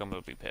this book, I'm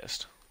gonna be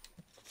pissed.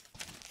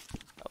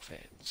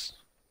 Outfits.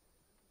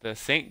 The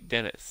St.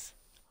 Denis,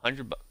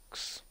 $100.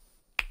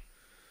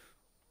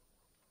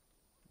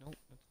 Nope,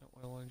 that's not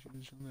what I wanted you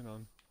to zoom in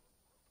on.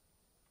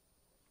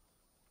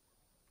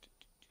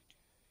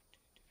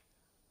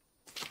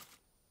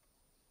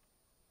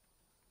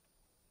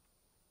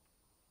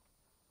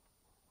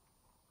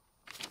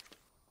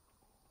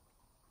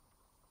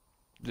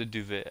 The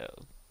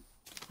Duvel.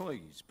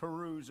 Please,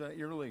 peruse at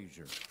your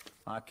leisure.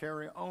 I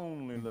carry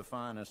only the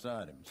finest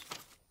items.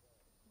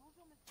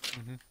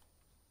 Mm-hmm.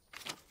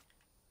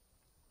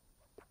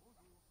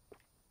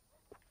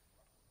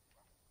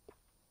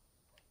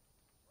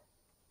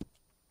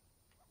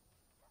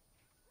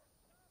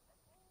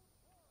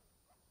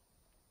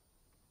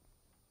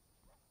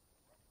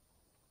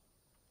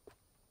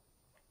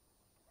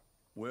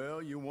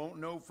 Well, you won't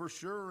know for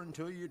sure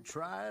until you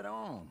try it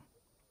on.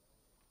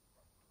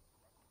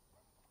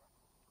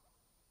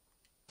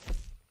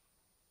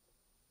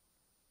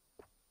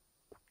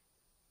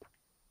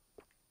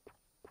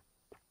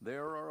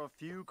 There are a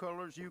few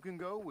colors you can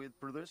go with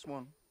for this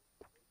one.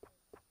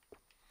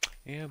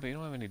 Yeah, but you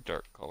don't have any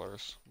dark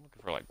colors. I'm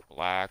looking for like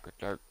black or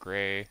dark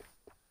gray.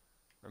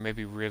 Or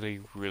maybe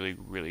really, really,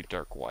 really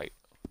dark white.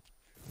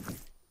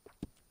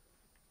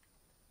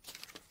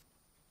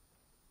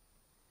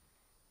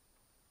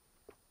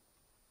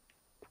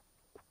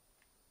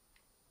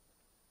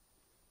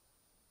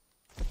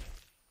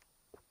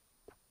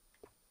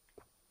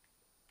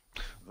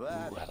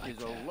 That Ooh, I like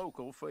is a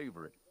local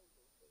favorite.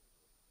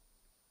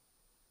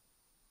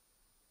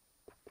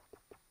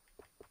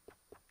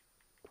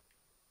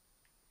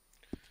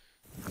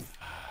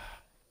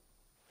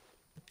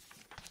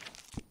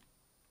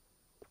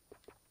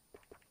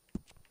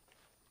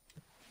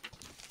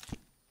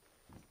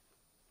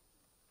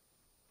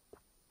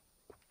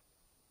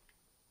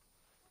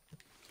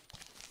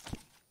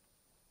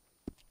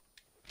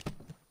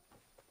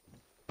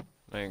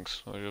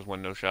 Thanks. I just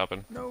went no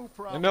shopping. No I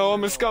problem. know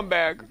I'm a at all.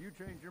 scumbag. If you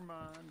change your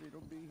mind,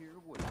 it'll be here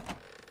waiting.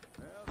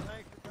 Well,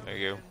 thanks for coming Thank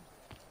you. in.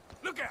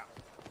 Look out!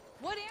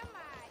 What am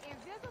I,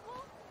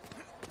 invisible?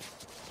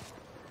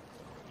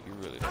 You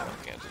really don't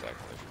want to answer that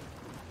question.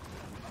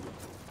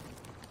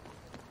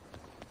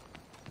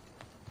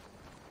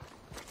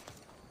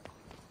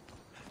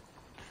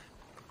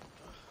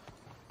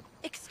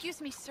 Excuse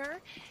me,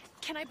 sir.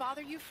 Can I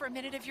bother you for a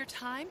minute of your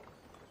time?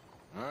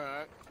 All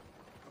right.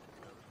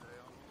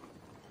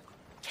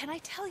 Can I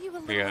tell you a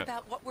little Yeah.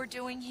 about what we're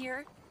doing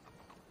here?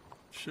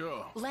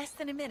 Sure. Less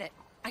than a minute,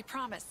 I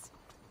promise.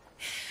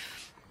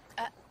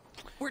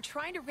 We're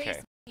trying to raise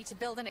Okay. money to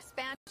build an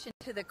expansion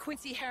to the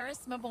Quincy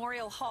Harris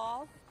Memorial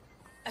Hall,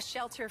 a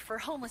shelter for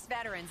homeless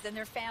veterans and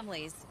their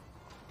families.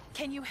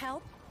 Can you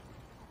help?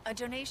 A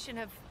donation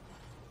of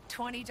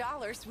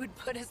 $20 would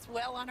put us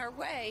well on our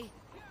way.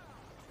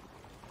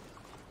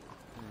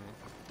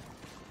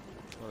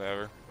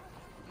 Whatever.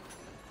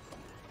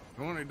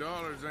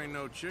 $20 ain't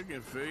no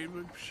chicken feed,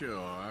 but sure,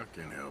 I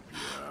can help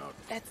you out.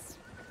 That's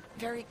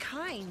very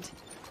kind.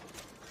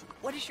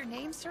 What is your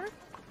name, sir?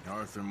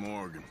 Arthur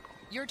Morgan.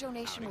 Your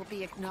donation will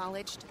be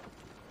acknowledged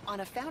on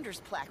a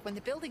founder's plaque when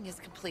the building is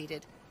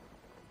completed.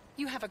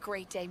 You have a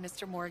great day,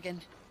 Mr.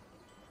 Morgan.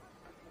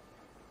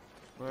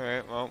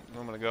 Alright, well,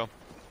 I'm gonna go.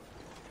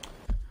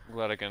 I'm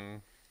glad I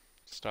can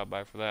stop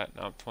by for that.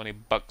 Now I'm 20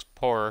 bucks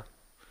poorer.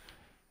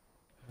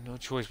 I have no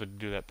choice but to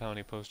do that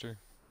Poundy poster.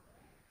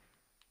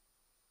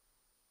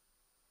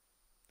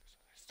 There's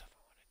other stuff I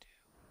want to do.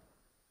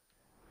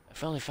 I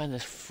finally find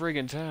this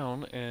friggin'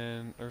 town,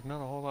 and there's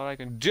not a whole lot I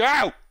can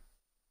do!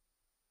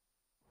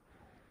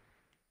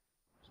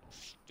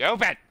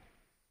 Stupid!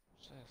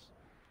 What's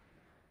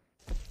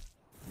this?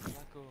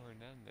 Flaco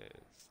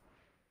Hernandez.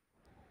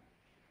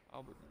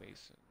 Albert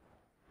Mason.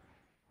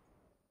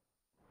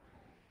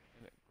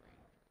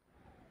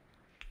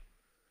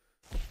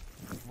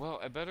 Well,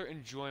 I better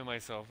enjoy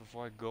myself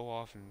before I go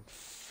off and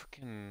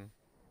fucking...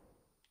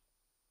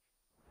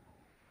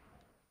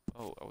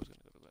 Oh, I was gonna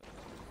go to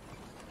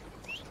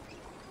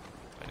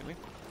that. Anyway.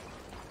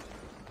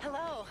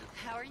 Hello,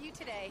 how are you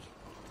today?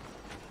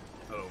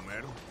 Hello,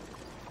 madam.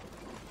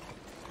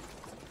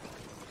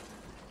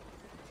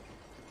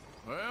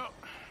 Well,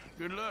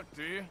 good luck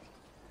to you.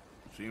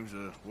 Seems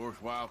a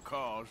worthwhile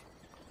cause.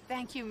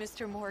 Thank you,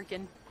 Mr.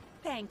 Morgan.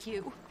 Thank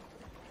you.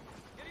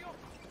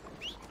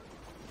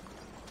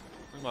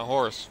 Where's my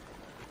horse?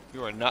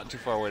 You are not too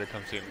far away to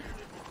come see me.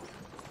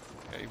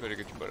 Yeah, you better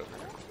get your butt over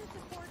here.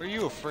 What are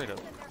you afraid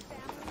of?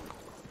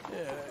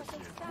 Yeah, that's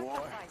it, boy.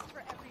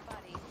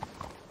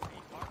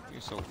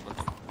 You're so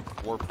fucking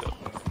warped up.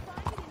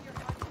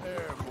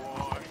 There,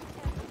 boy.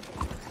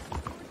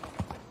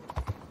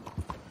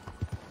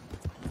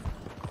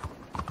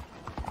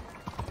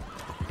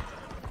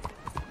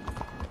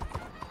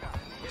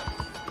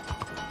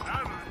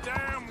 Out of the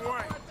damn way.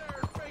 Right there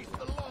and face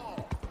the law.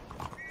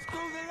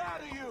 Squeeze it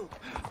out of you.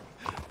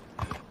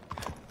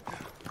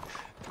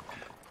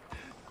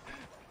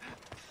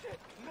 Shit,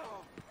 no.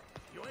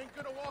 You ain't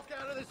gonna walk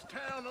out of this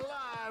town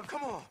alive.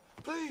 Come on,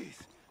 please.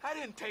 I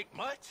didn't take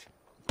much.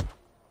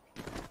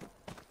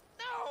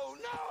 No,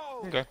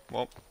 no. Okay,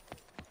 well.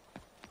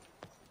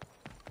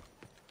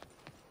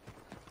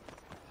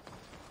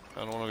 I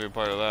don't want to be a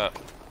part of that.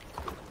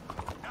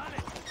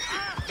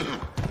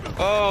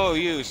 Oh,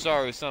 you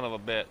sorry son of a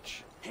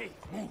bitch. Hey,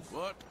 move.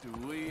 What do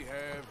we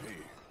have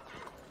here?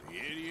 The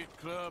Idiot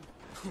Club?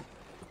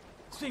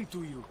 Sing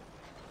to you.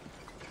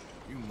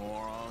 You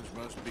morons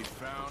must be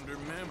founder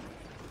members.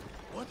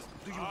 What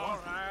do you want? All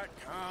right,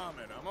 calm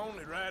it. I'm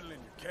only rattling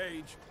your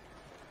cage.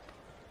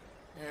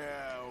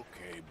 Yeah,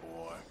 okay,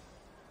 boy.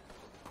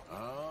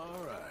 All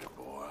right,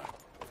 boy.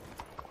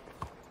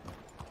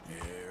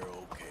 Yeah,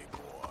 okay,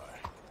 boy.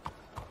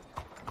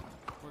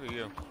 What are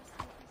you?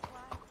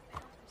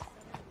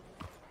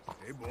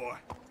 Hey, boy.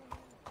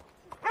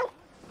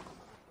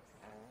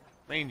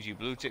 Mangy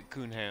blue tick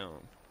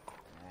coonhound.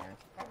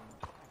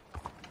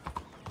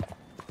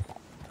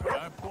 All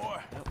right,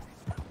 boy.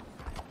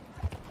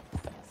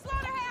 Slow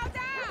the hell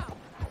down!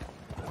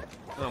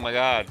 Oh my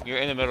god, you're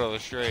in the middle of the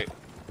street.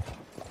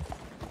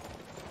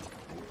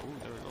 Ooh,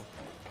 there we go.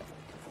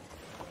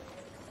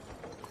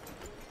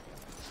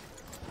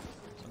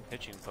 Some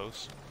hitching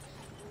posts.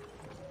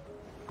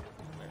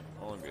 There,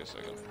 hold on, be a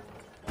second.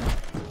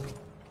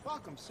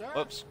 Welcome, sir.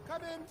 Oops.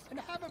 Come in and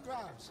have a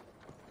browse.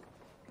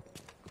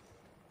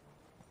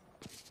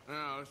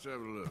 Now, let's have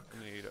a look.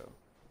 Neato.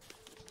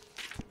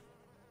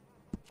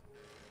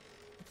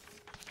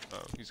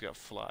 Oh, he's got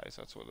flies,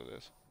 that's what it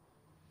is.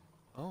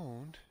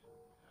 Owned.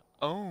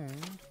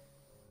 Owned.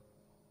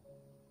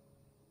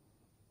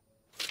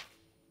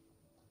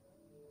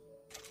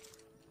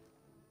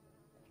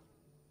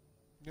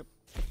 Yep.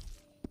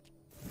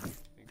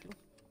 Thank you.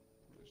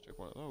 Let's take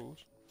one of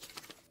those.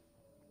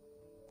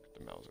 Get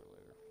the Mauser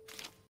later.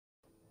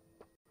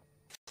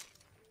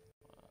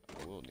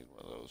 I will need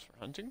one of those for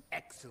hunting.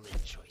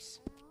 Excellent choice.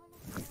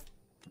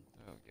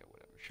 Oh, yeah,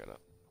 whatever. Shut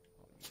up.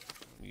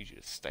 I need you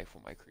to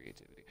stifle my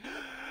creativity.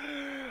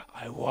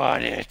 I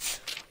want it,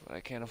 but I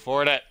can't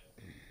afford it.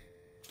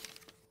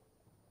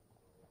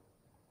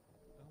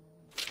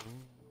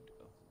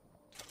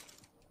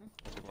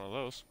 Take one of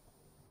those.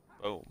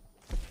 Boom.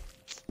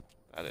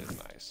 That is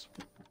nice.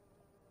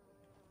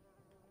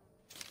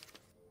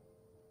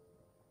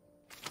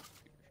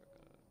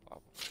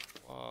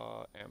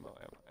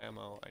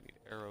 Ammo. I need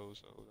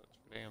arrows, though. That's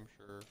for damn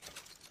sure.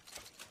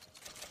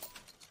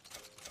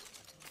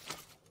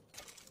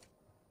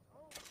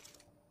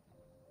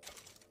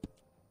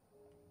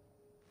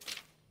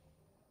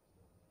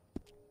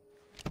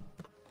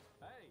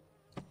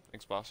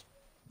 Thanks, boss.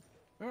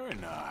 Very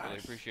nice. Really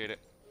appreciate it.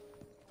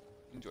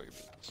 Enjoy your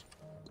business.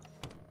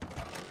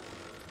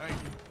 Thank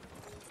you.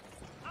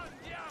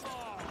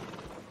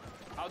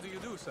 How do you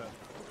do, sir?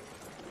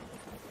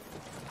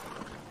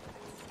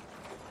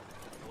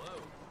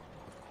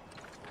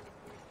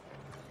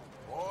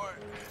 Boy.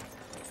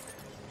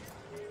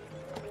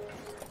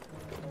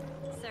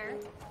 Sir?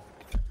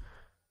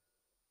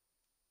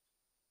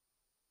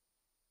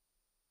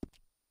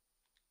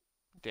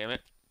 Damn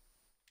it.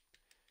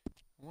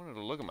 I wanted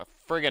to look at my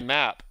friggin'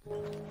 map.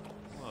 Oh,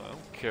 I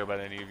don't care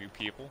about any of you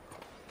people.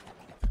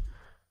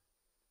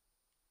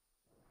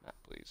 Map,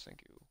 please,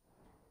 thank you.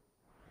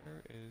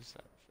 Where is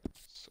that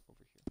fence?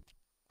 Over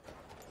here.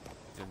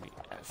 It's in the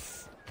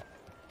S.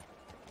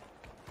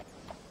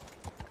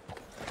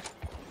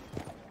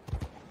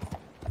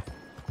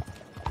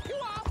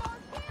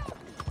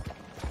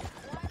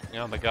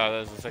 Oh my god,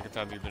 that's the second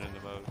time you've been in the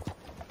mode.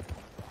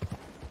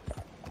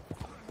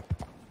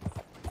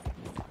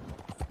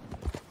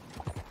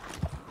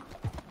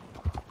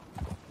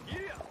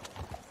 Yeah.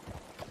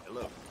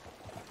 Hello.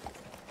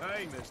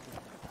 Hey, mister.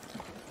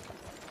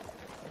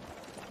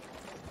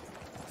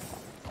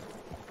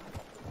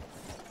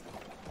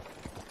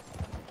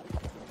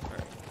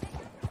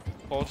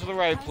 Pull to the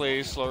right,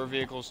 please. Slower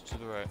vehicles to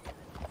the right.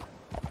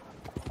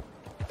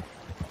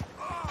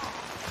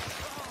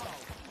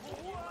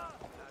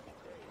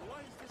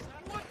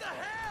 What the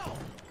hell?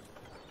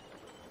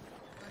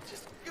 I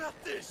just got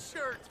this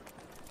shirt.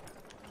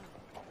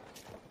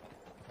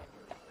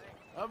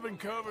 I've been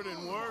covered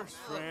in worse,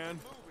 friend.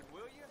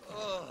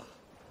 Ugh.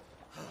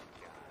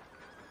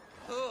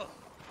 Ugh.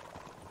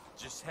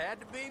 Just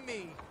had to be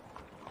me.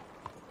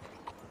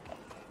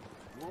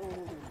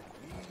 Whoa.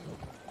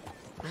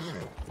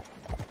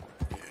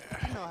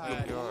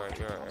 You're alright,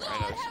 you're alright. I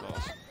know it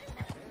smells.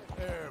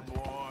 There,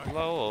 boy.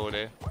 Hello,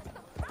 Odie.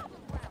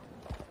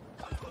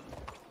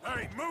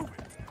 Hey, move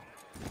it!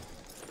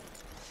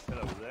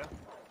 Hello there.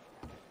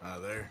 Hi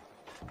there.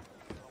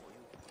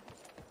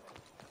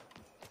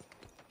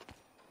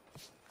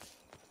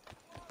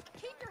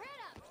 Keep your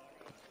head up.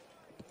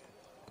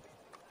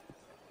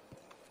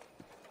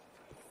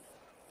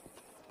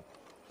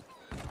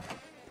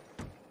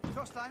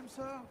 First time,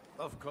 sir?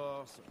 Of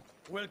course.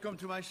 Welcome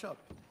to my shop.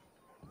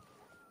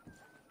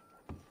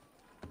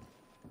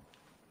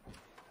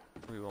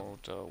 We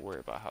won't worry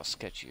about how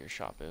sketchy your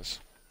shop is.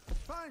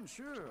 Fine,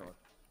 sure.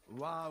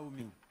 Wow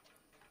me.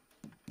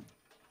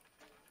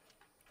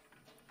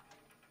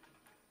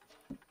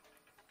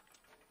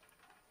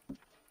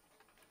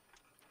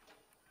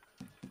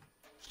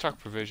 Let's talk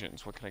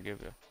provisions. What can I give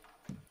you?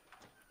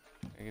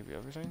 Can I give you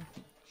everything?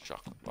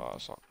 Chocolate bar,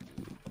 sock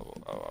cube, blah,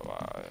 blah, blah, blah,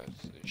 blah.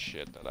 That's the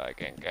shit that I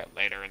can get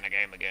later in the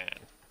game again.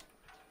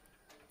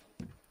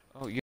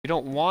 Oh, you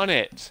don't want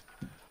it!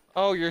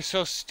 Oh, you're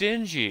so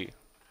stingy!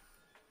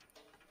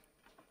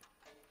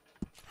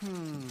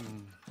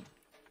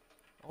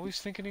 Always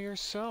thinking of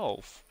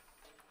yourself.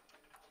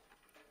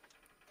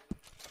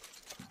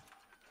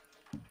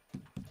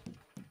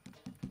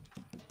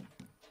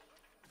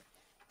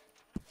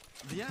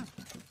 Bien.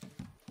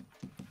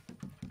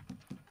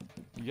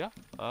 Yeah,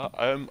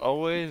 I'm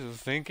always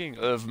thinking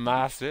of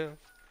myself.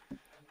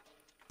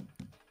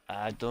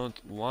 I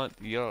don't want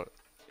your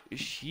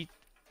shit.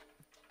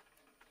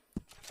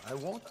 I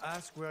won't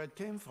ask where it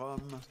came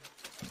from.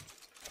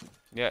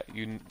 Yeah,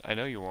 I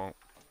know you won't.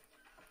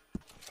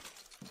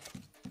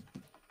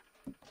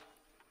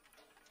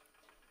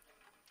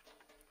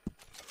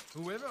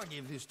 Whoever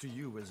gave this to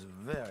you was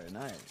very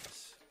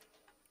nice.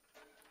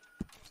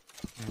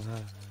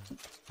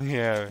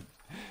 Yeah,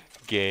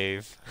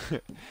 gave.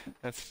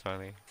 That's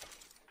funny.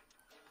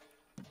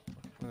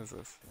 What is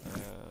this?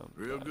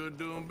 Real good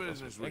doing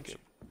business with you.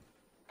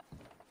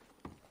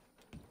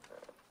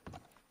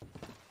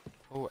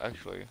 Oh,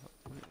 actually,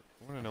 I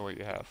want to know what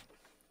you have.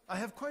 I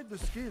have quite the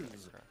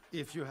skills,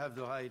 if you have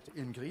the right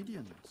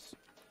ingredients.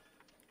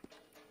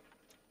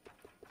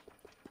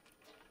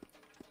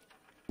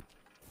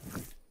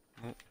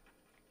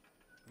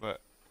 But,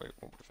 wait,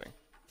 one more thing.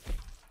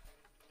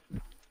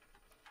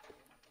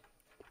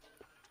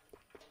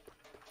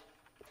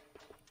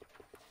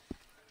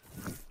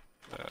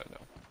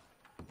 No.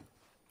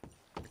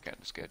 You're kind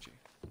of sketchy.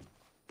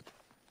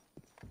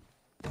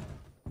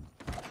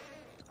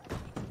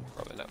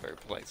 Probably not very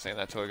polite saying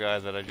that to a guy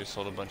that I just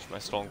sold a bunch of my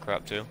stolen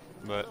crap to,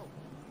 but...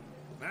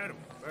 Madam,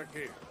 back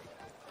here.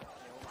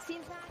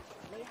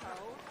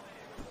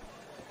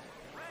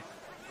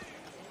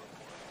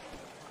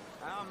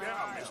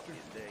 Yeah, mister.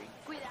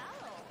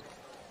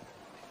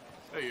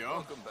 Hey, y'all.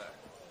 Welcome back.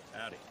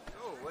 Howdy.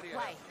 Oh, what do you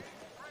Why?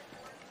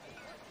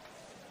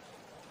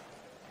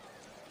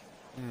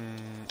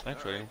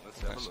 Actually, Alright,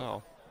 let's have a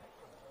myself.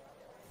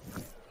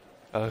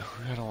 I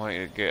don't want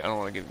you to get. I don't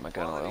want to give you my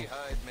gun oil. Quality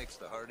hide makes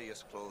the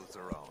hardiest clothes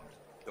around.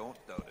 Don't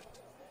doubt it.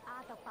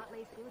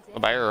 A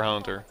buyer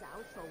hunter.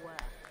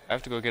 I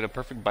have to go get a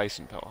perfect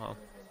bison pelt, huh?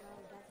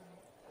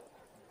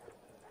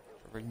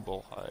 Perfect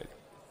bull hide.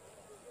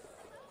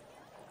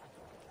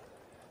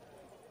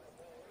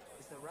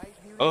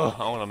 Oh,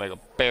 I want to make a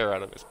bear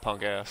out of his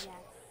punk ass.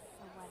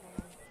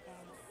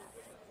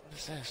 What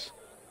is this?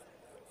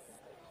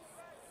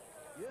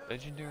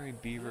 Legendary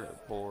beaver,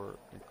 boar,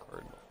 and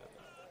cardinal.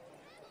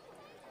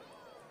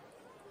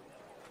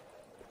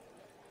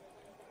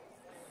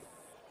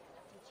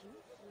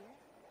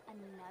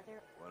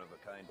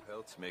 One-of-a-kind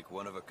pelts make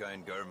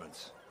one-of-a-kind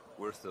garments.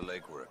 Worth the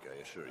legwork,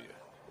 I assure you.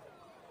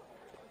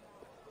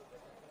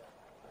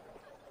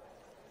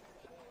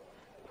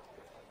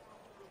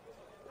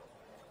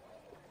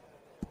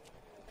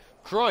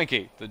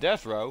 Crikey, the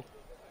death row.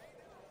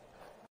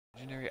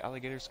 Legendary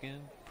alligator skin,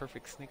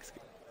 perfect snake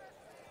skin.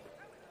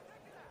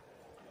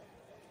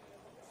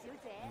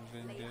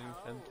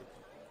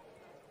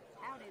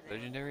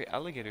 Legendary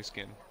alligator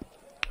skin.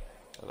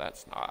 Oh,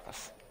 that's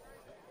nice.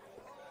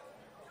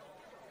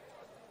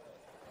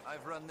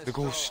 I've run this The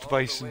ghost stall all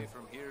the bison. way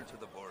from here to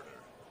the border.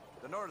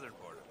 The northern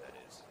border, that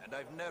is. And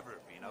I've never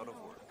been out of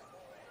work.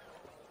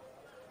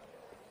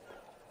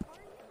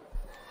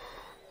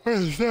 What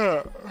is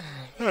that?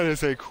 That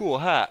is a cool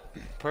hat.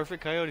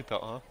 Perfect coyote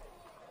pelt, huh?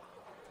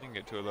 You can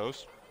get 2 of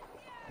those.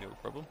 No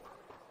problem.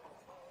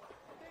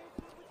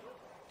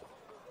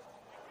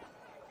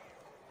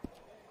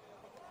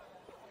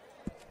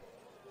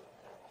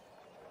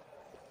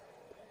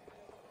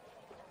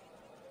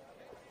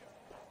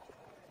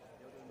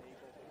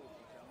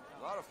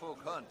 A lot of folk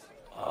hunt.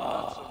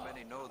 Not so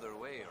many know their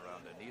way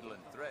around a needle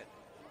and thread.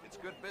 It's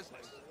good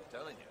business, I'm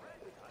telling you.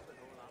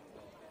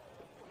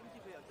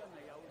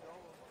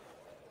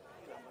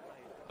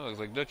 Oh, looks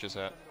like Dutch's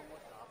hat.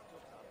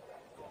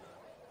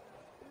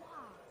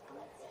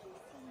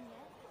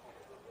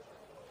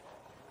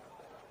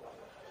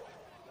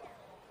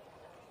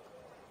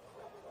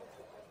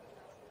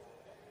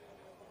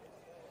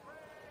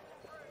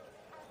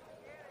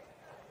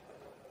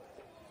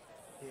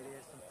 Here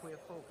there's some queer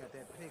folk at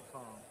that pig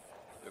farm.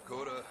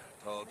 Dakota,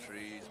 Tall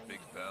Trees,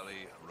 Big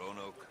Valley,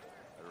 Roanoke.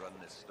 I run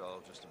this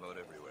stall just about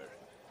everywhere.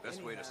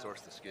 Best way to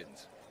source the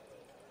skins.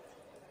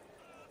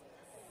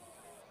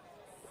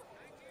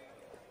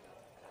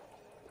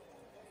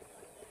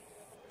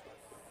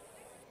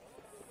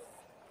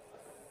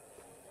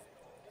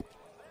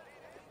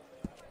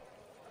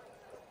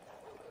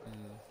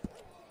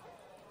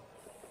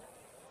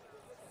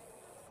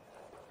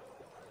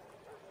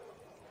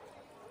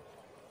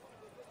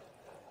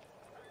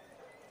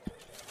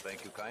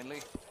 Thank you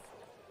kindly.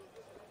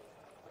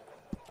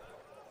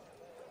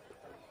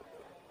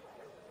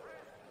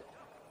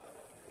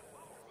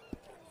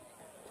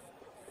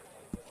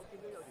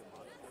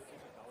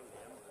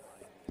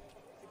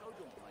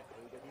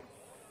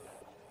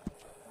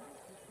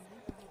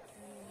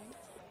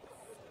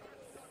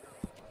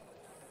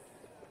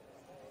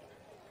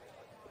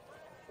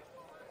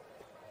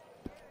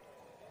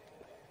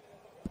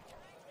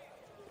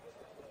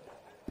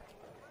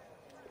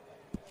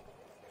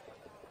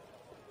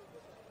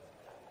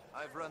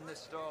 I've run this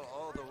stall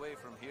all the way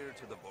from here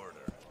to the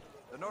border.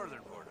 The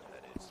northern border,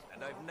 that is.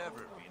 And I've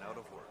never been out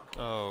of work.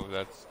 Oh,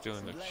 that's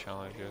doing the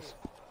challenges.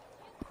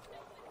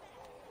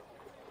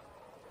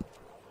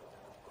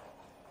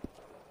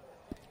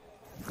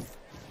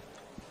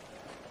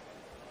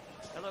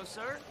 Hello,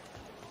 sir.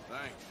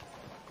 Thanks.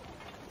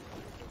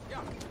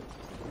 Yeah.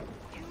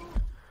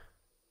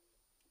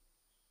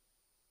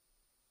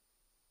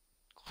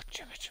 God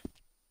damn it.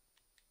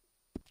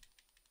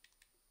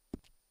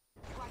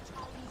 Watch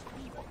all these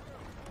people.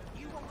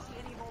 You won't see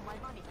any more of my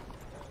money.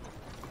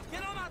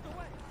 Get on out the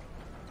way.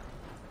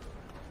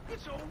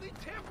 It's only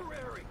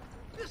temporary.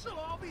 This'll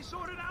all be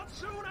sorted out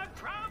soon, I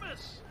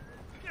promise.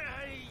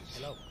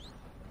 Hello.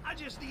 I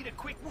just need a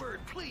quick word,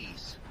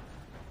 please.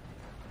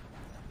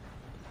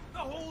 The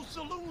whole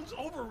saloon's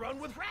overrun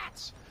with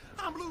rats.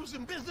 I'm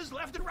losing business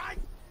left and right.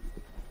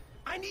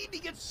 I need to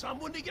get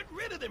someone to get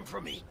rid of them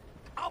from me.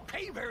 I'll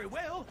pay very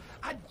well.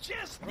 I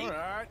just need... All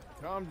right,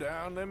 calm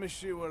down. Let me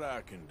see what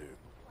I can do.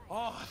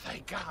 Oh,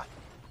 thank God.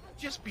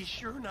 Just be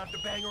sure not to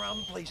bang around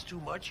the place too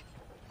much.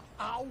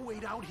 I'll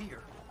wait out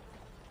here.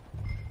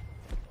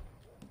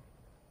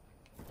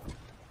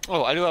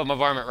 Oh, I do have my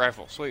varmint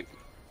rifle. Sweet.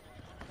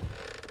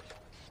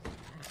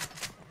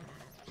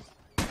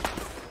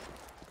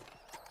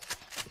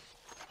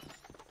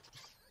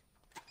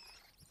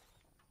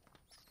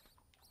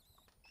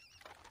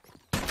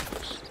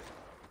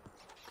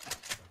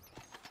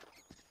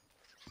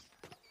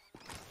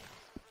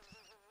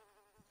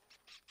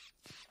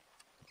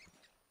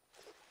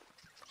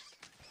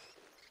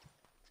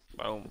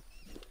 Boom.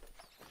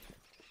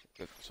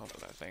 Good for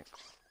something, I think.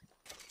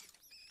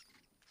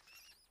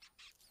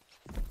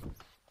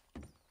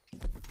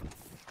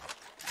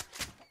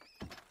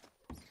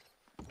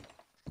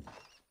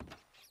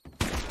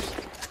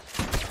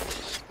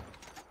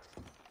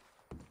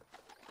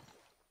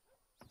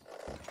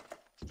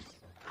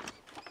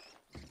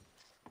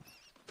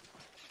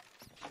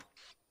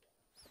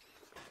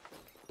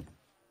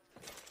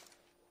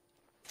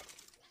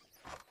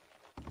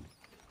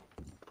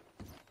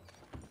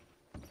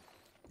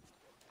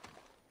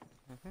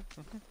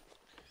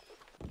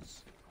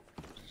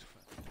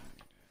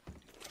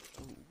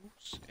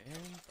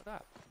 And for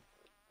that.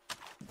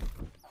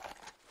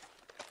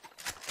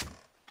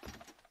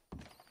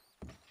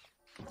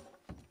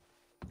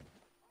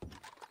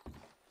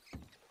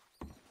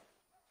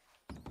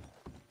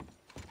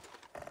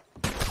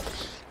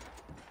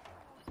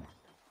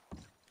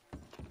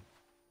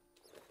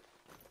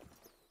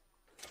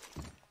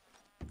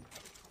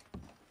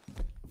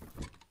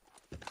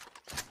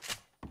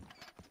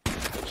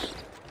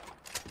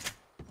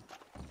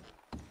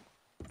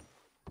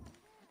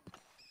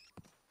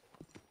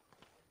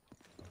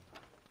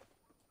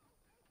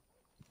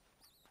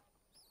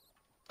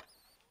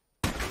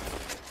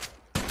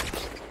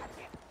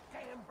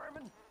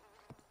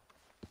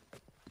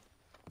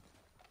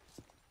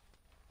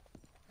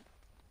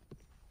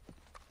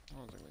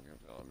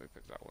 me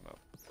pick that one up.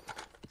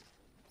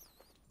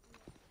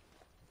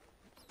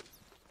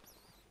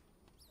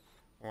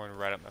 One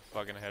right up my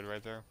fucking head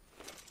right there.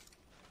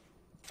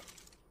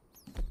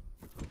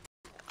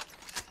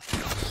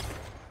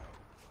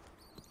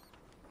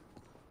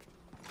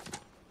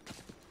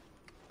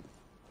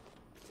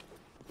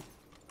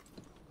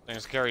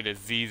 Things carry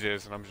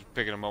diseases, and I'm just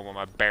picking them up with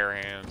my bare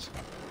hands.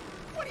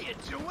 What are you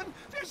doing?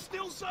 There's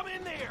still some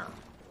in there.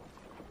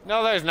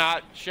 No, there's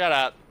not. Shut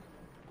up.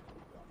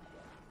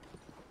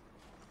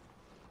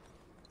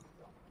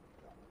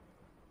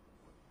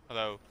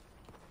 Hello.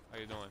 How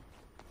you doing?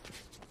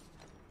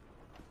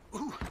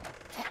 Ooh,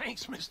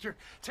 thanks, mister.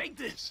 Take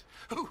this.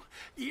 Ooh,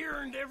 you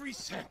earned every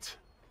cent.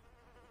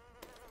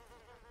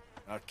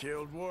 I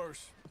killed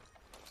worse.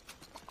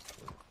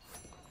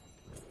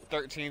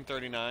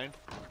 1339.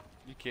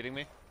 You kidding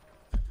me?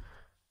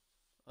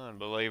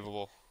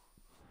 Unbelievable.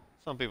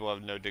 Some people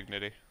have no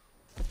dignity.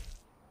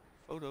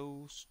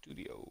 Photo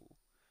studio.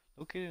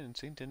 Located in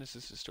St.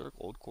 Denis's historic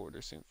old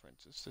quarter, St.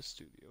 Francis, the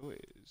studio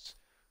is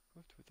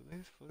equipped with the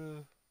latest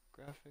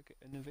photographic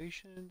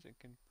innovations and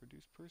can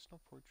produce personal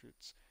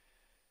portraits.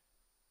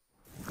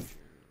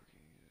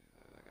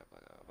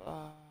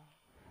 Oh,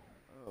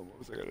 what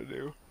was I gonna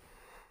do?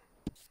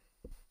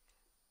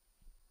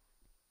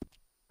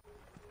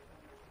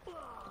 I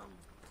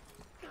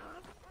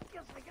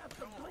guess I got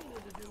some cleaning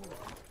to do.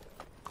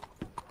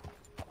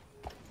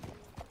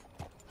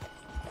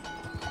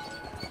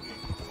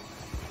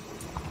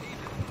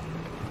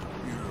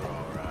 You're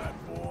all right,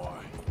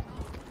 boy.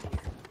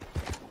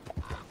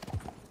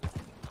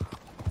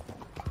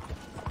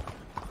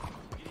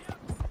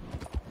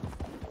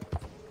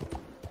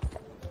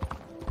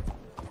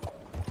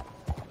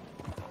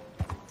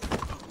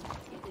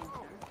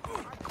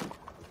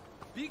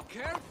 Be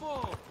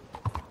careful!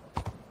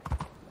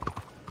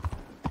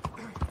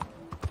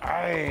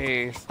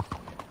 Ay,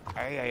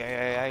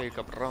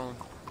 cabrón.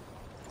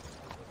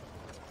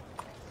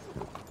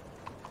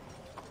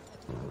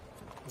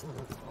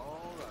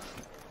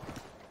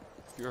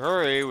 If you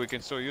hurry, we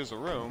can still use the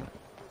room.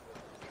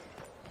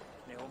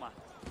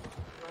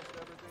 Trust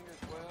everything is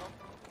well.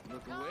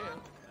 Looking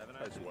well.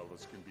 As well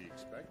as can be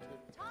expected.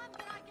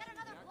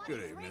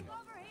 Good evening.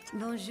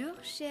 Bonjour,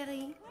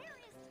 chérie.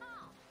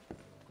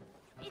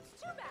 It's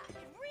too bad.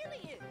 It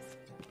really is.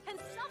 Can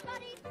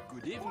somebody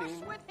Good evening.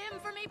 horse whip him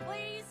for me,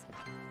 please?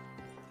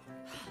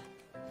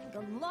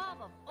 The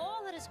love of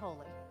all that is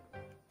holy.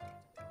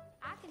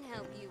 I can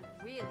help you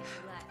really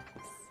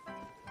relax.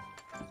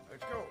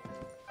 Let's go.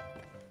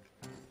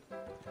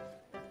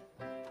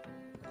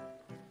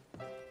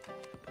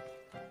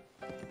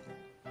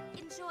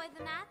 Enjoy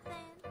the night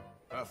then.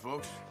 Hi,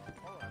 folks.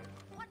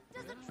 What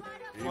does a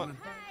dried-up Evening.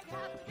 hag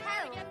have to do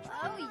to get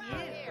drunk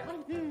around here?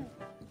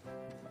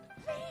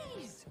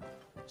 Please,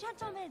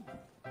 gentlemen,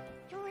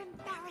 you're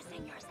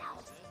embarrassing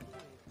yourselves.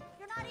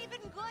 You're not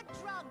even good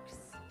drunks.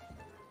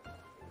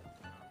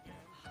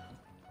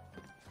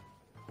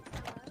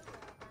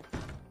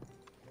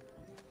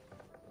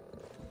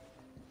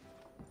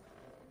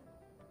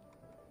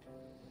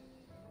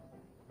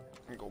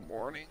 Good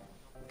morning.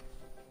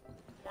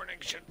 Morning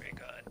should be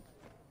good.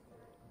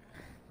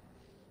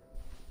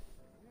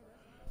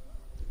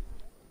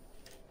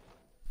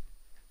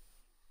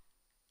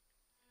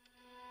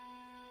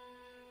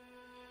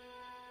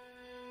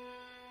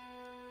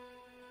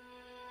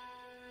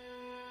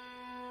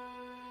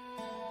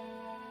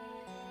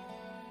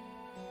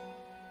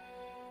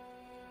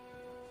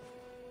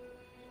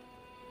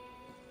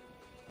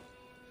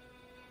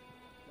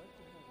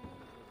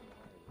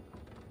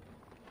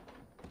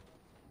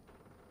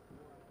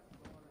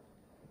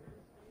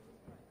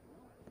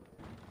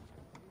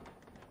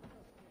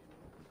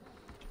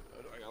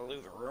 I gotta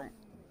leave the room.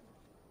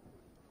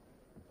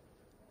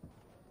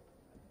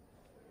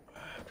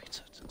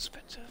 Pizza's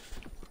expensive.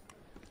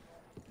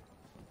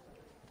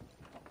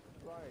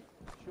 Right,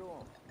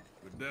 sure.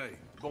 Good day.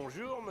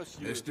 Bonjour,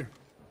 monsieur. Mister.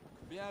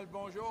 Bien le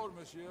bonjour,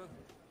 monsieur.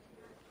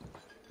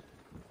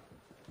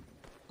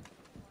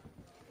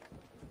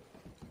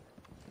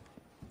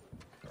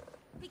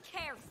 Be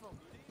careful.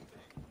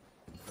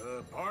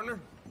 Partner?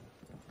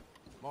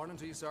 Morning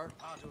to you, sir.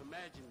 Hard to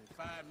imagine in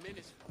 5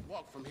 minutes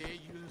walk from here,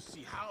 you'll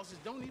see houses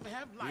don't even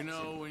have lights. You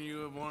know when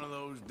you have one of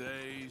those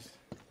days?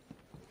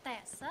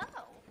 That's so.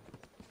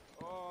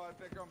 Oh, I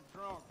think I'm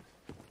drunk.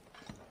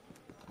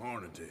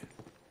 Morning to you.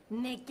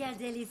 Mais quelle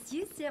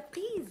délicieuse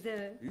surprise!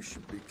 You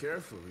should be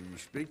careful who you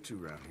speak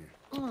to around here.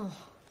 Oh.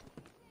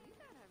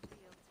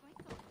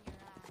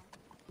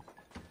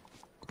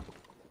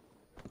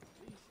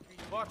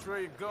 Watch where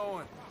you're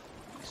going.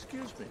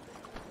 Excuse me.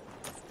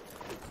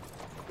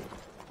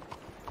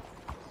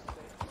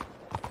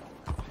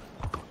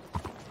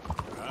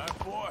 All right,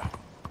 boy.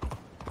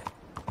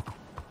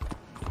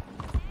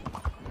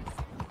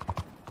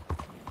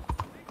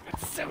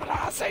 It's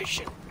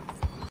civilization.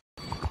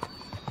 Hey,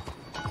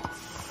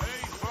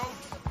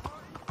 folks.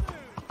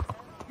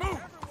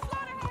 Move!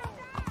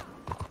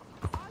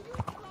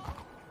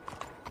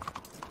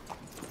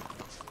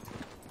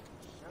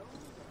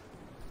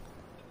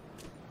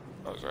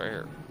 Oh, it's right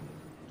here.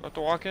 I have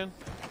to walk in?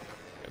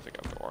 I think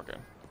I have to walk in.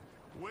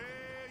 Well,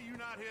 you're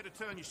not here to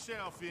turn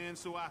yourself in,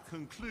 so I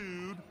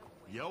conclude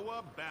you're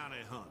a bounty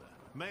hunter.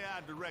 May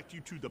I direct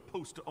you to the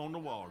poster on the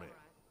wall there?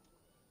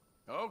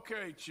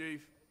 Okay,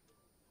 Chief.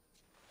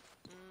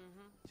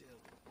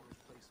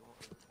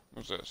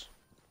 What's this?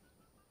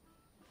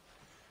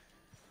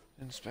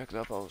 Inspect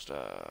the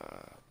poster.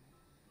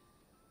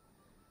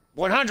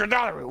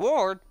 $100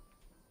 reward!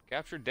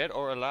 Capture dead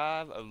or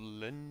alive of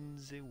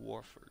Lindsay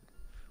Wofford.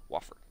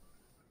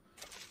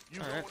 You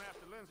All going right.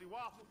 after Lindsay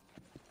Wofford?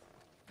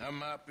 I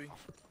might be.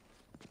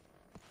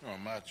 Or I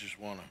might just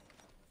want to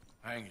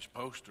hang his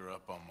poster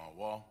up on my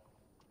wall.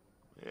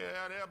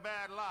 Yeah, they're a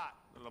bad lot,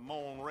 the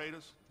Lamone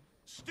Raiders.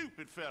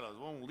 Stupid fellas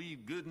won't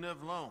leave good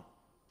enough alone.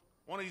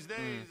 One of these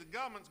days, the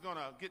government's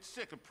gonna get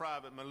sick of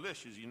private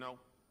militias, you know.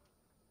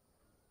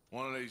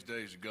 One of these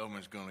days, the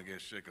government's gonna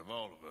get sick of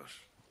all of us.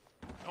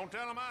 Don't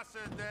tell them I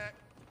said that.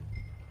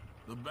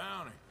 The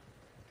bounty.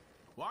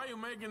 Why are you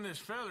making this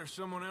feller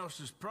someone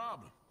else's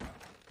problem?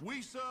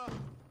 We, sir,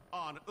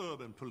 are an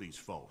urban police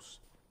force.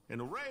 And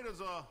the Raiders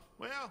are,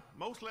 well,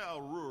 mostly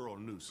a rural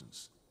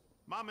nuisance.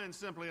 My men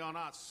simply are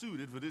not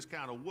suited for this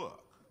kind of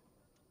work.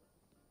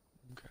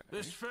 Okay.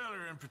 This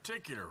feller in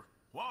particular,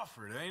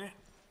 Wofford, ain't it?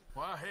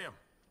 Why him?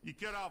 You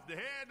cut off the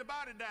head, the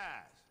body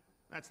dies.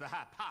 That's the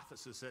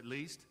hypothesis, at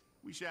least.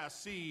 We shall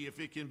see if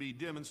it can be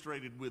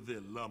demonstrated with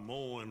the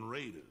Lamone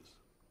Raiders.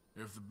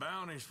 If the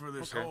bounty's for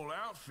this whole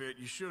outfit,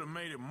 you should have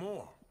made it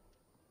more.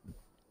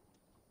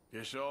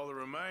 Guess all that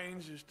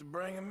remains is to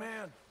bring him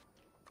in.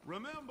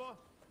 Remember,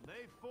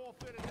 they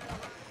forfeited their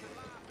right to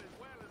life as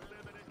well as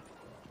liberty.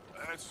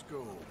 Let's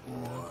go,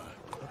 boy.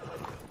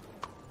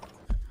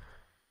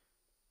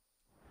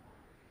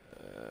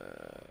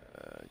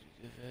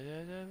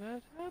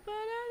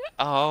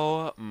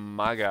 Oh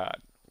my god.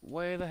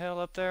 Way the hell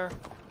up there?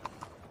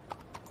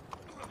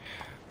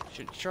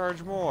 Should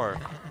charge more.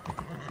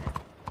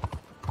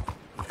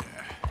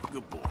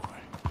 Good boy.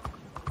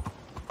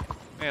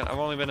 Man, I've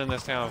only been in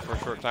this town for a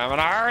short time and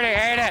I already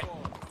hate it!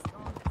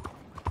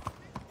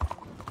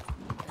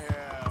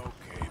 Yeah,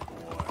 okay,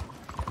 boy.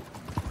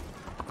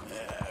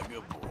 Yeah,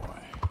 good boy.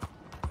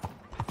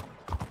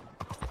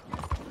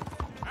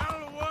 Out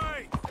of the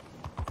way!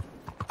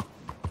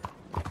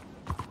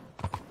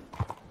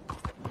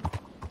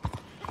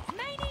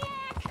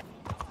 Maniac!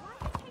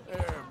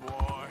 There,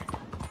 boy.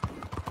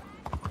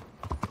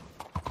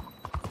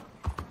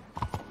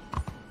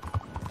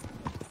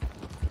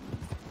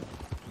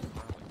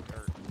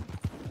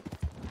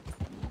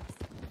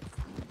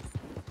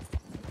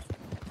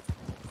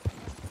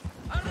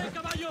 ¡Arre,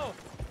 caballo!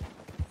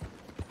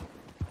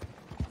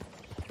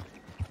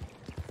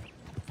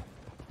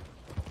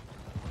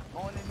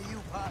 Going into you,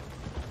 Pop.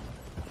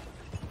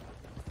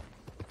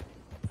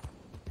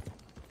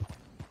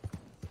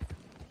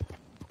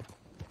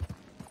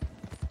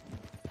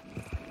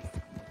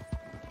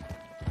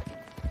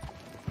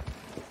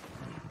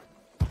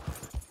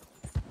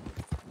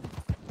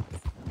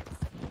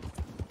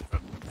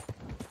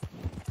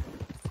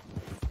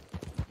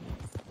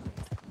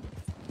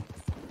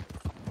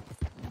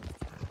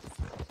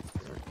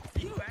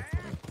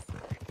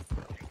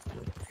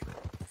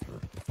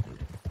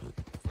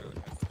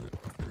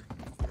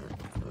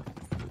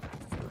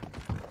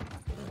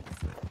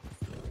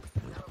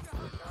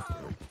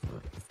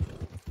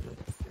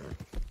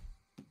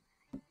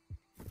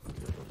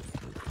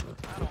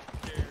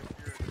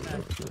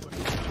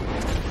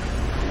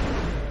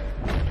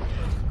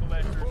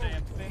 Collect your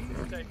damn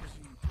fence takers.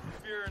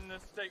 If you're in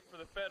this state for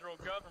the federal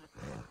government,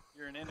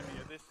 you're an enemy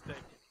of this state.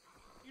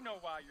 You know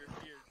why you're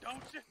here,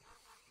 don't you?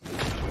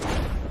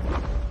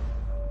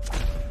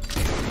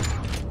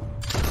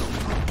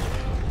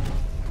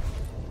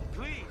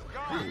 Please,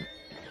 God!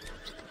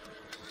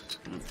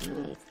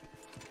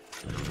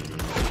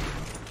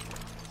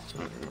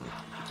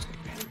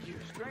 Thank you,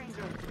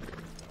 stranger.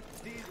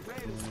 These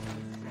raiders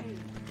are insane.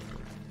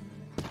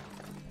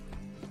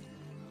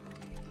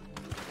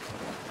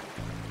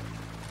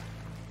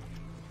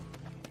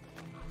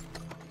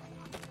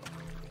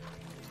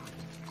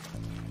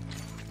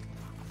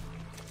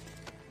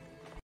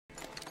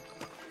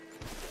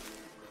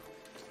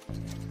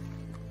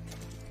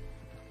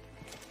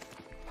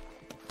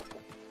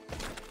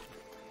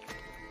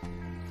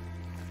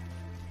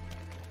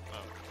 Oh,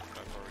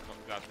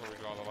 that's where we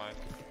draw the line.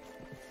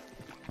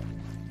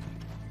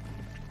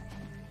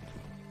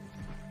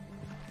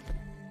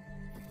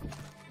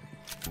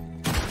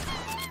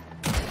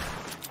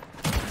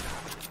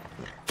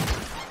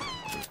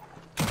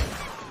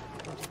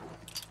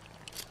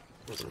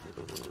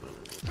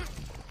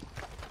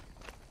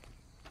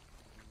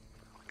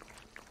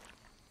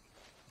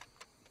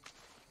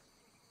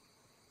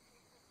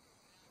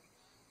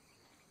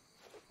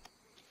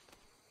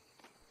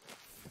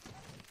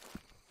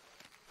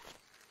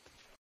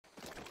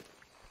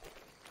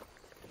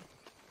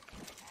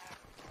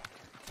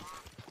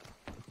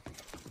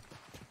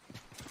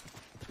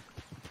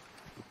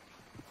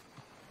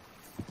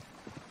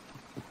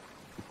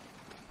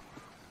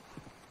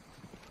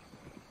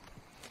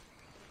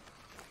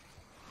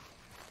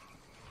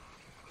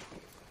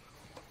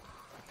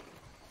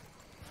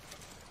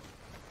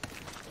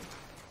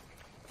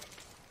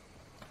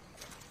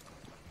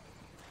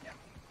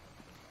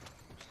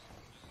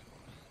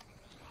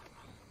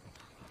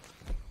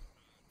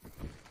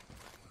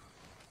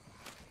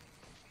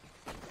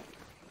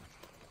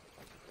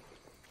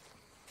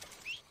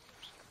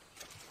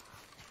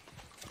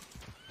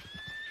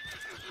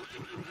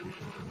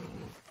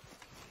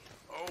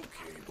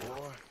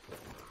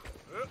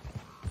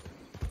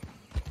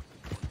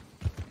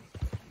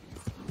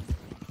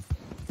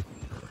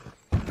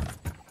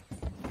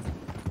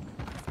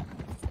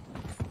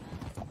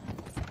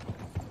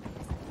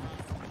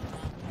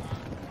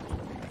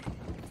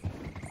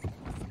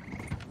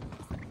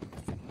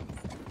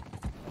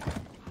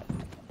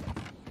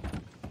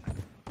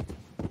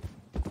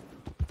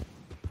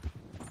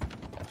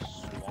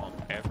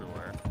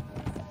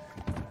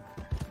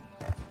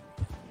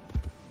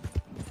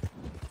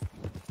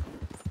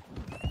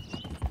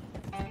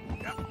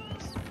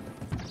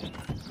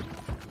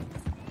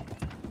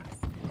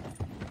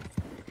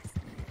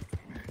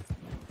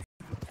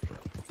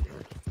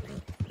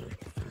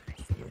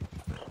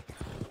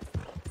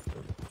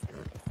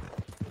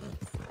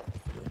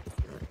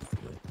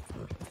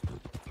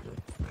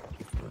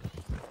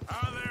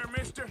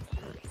 mister.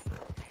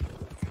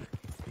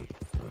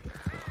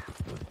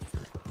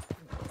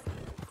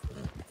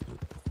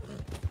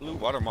 Blue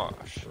water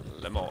marsh,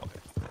 Lemoy.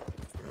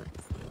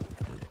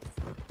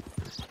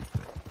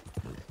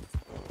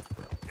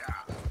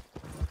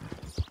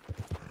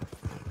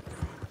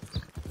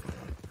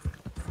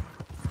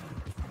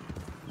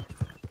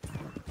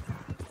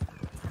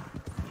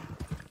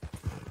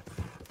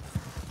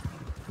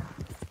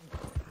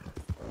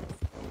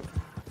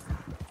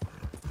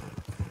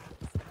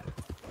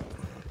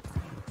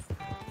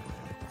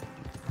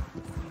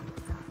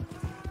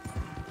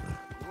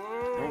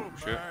 Whoa,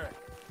 shit. back.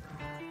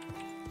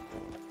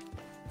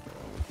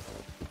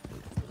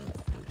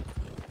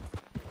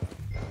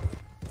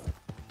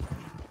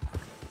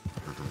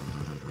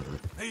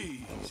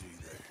 Easy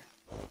there.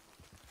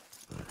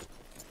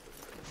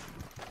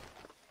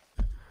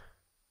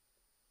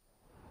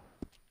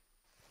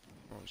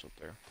 What was up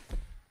there?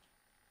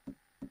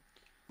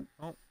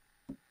 Oh.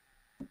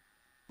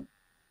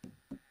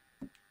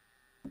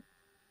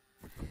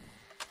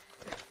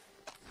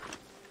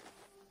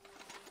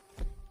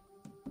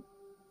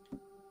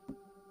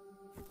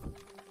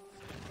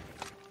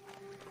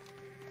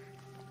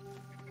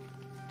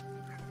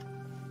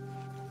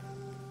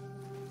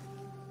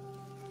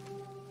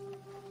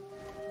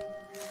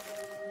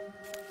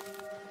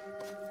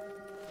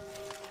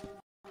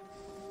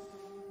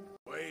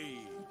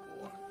 Wait,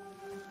 boy.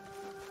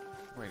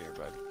 Right here,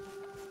 bud.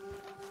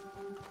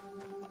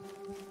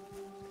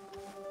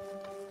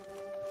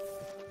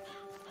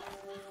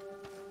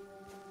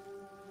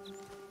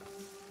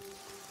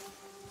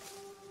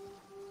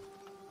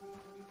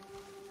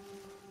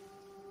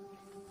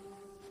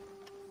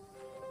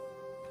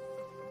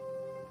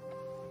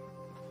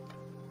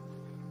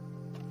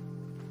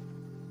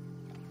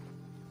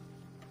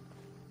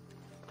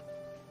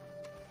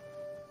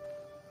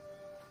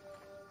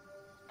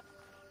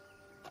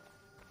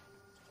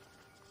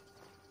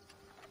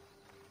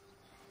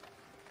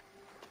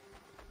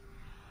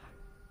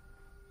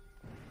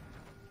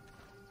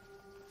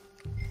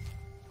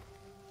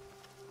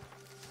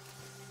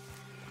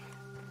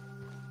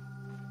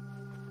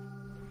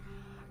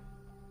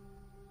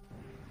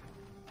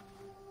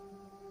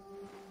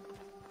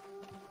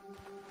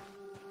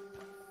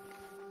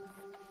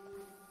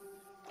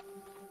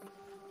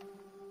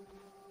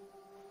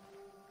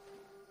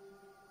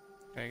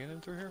 Can I get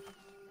in through here?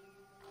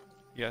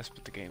 Yes,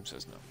 but the game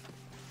says no.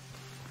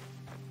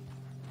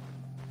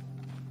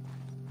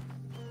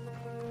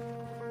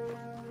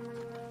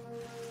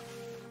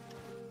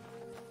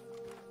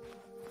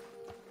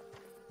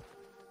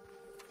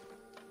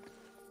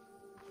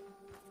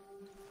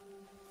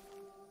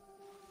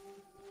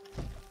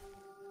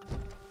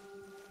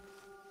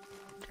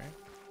 Okay.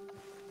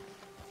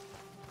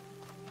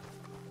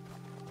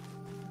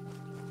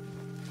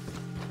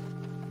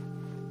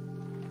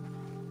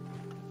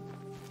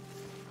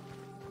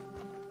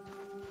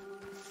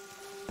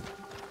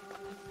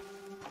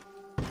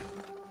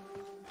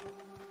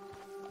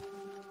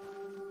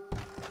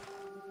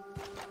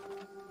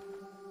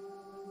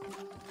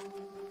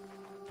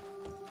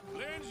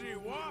 Lindsay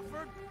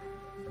Wofford,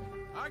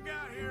 I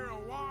got here a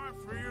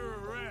warrant for your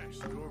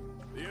arrest, or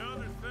the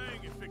other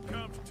thing, if it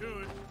comes to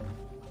it.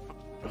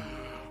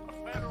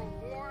 A federal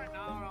warrant?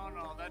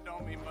 No. That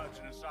don't mean much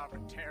in a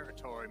sovereign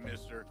territory,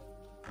 mister.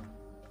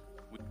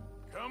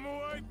 Come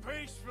away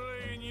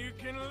peacefully and you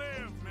can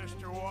live,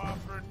 Mr.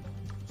 Wofford.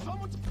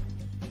 Someone's...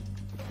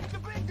 the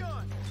big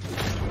gun!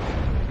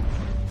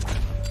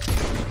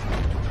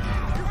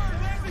 You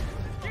heard, Nancy?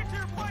 Get to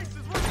your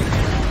places! We're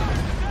getting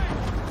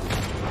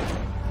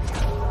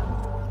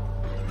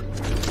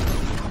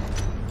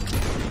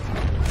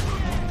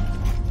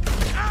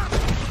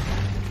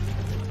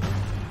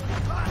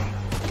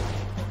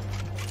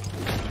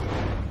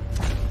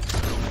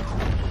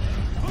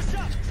push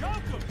up!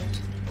 Choke him!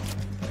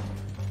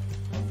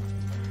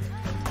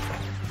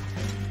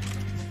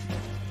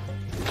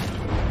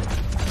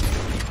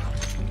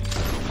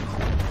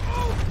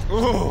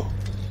 Ooh!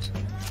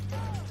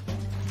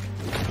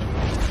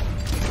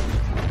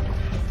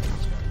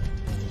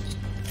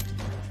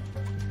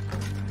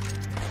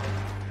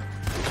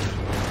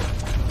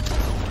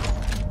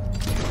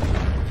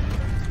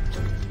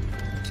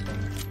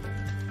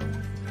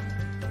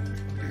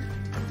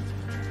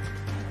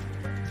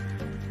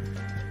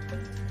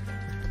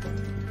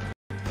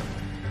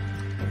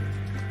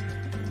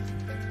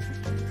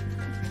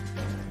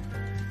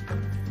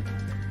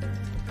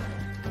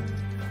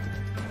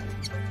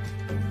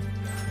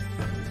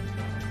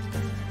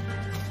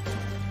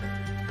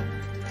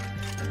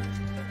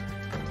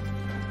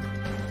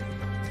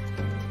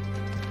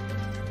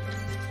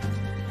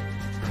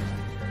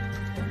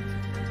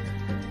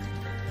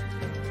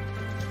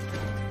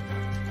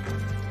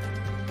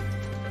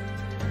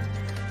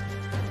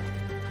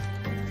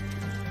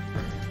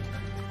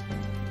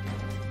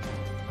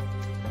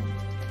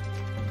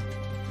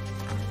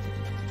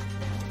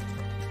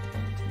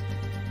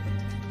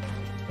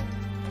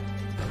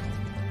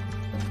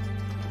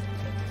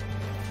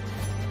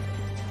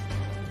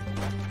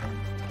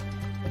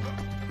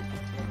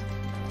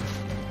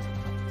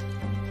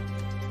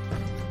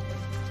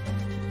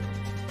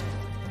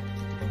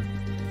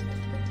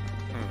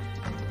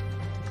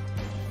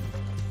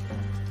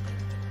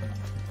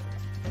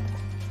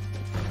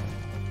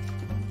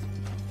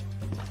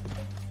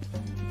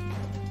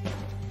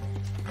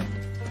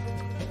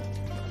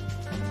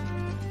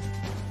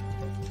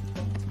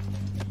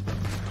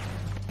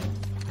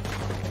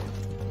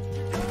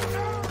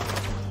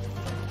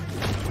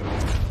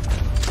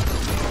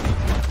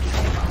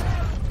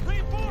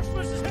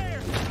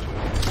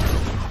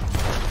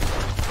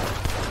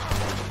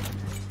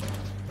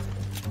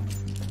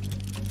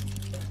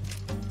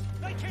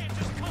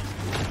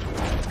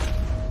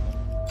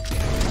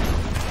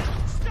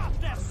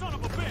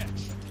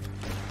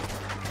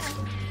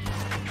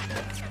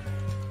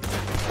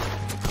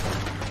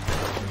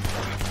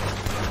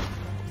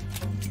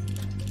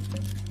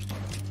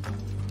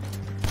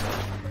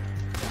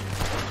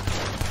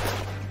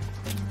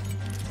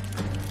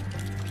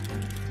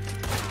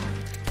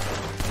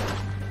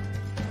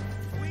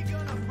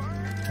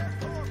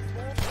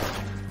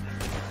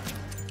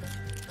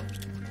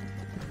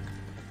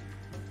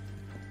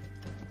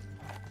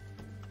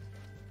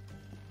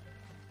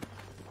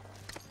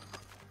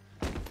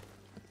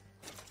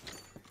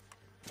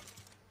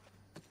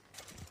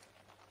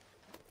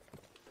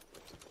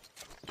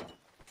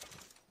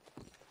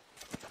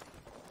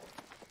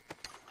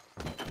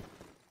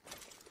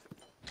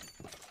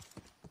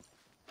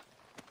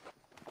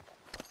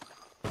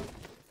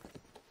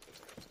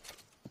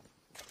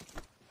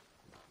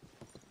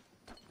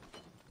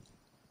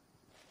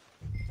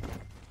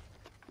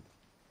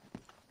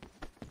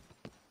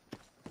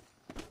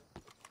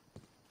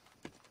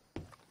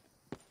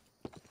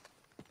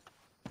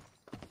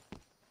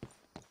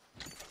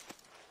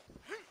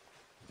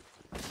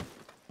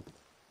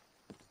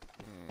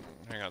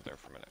 hang out there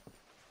for a minute.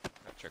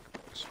 Gotta check the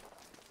boys.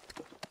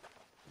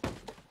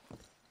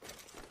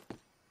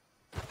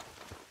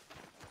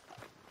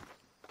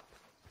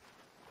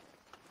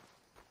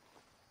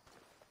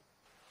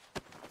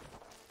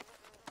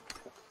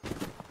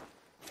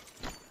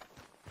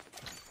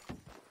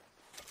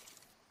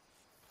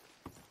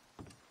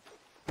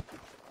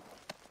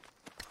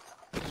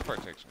 This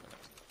part takes a minute.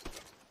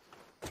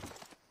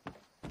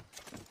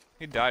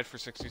 He died for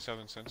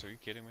 67 cents, are you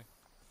kidding me?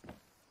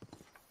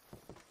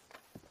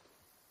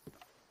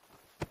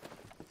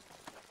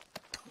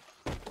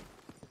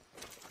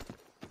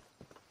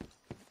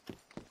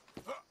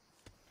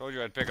 Told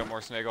you I'd pick up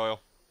more snake oil.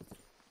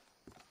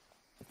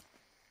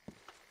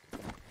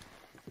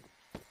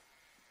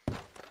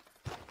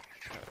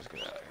 Let's get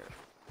out of here.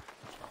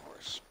 That's my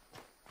horse.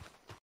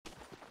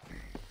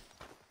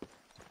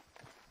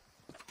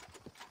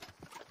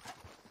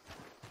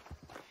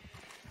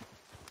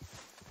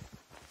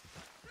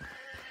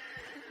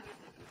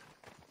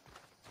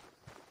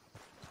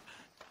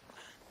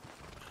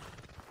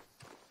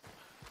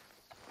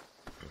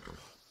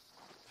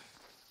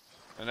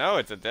 I know,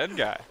 it's a dead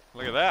guy.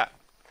 Look at that.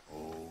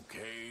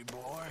 Okay,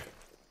 boy.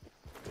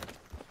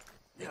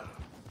 Yeah.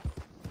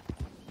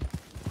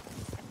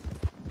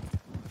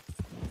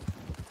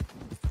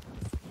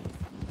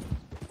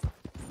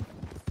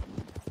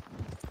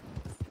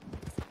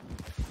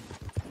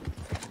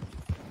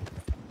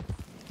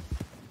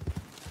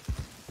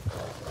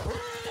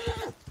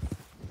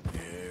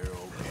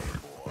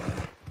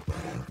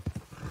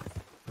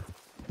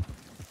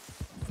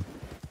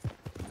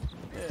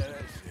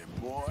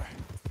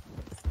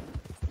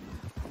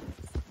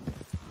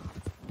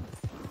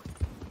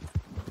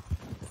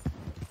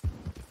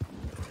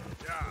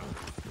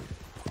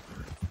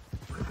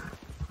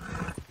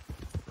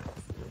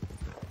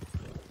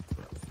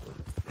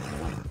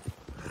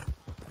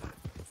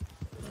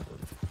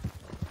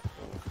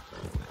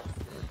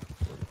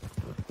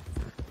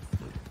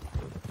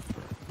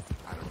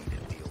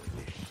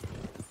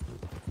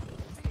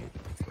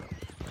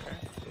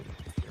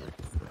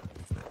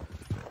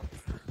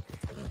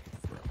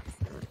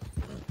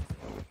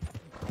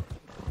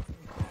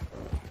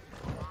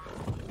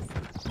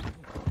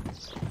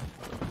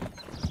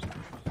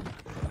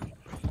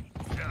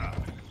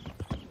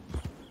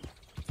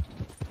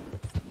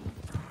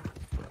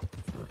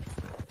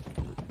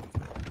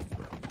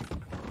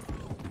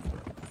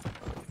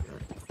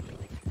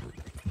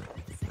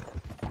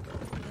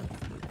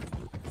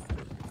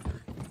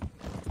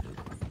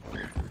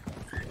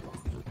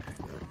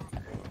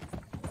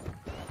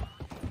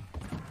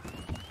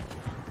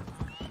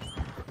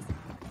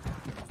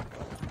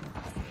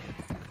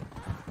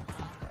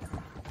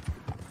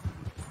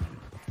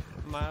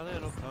 My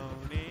little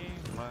pony,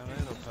 my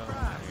little pony.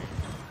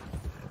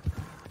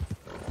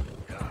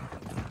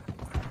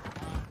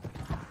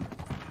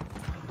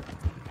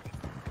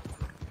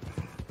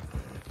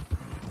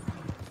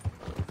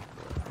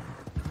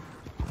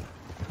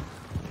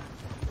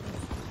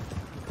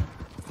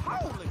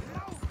 Holy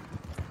no!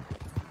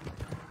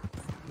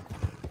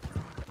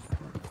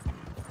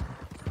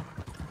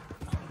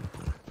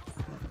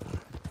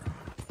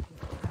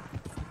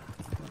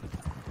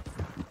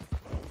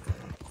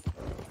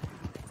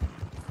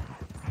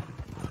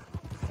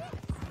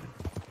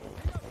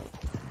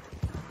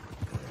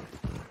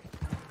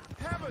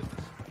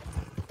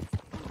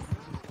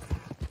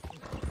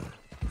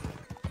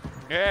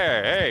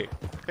 Hey,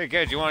 hey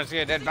kids, you want to see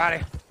a dead body?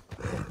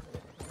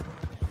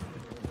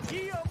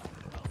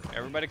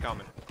 Everybody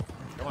comment.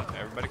 Come on,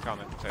 everybody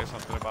comment. Say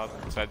something about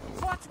said.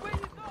 Watch where you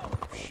go!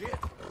 Shit!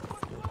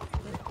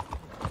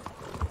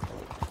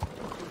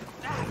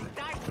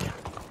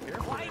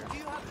 Why do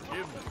you have to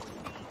give me?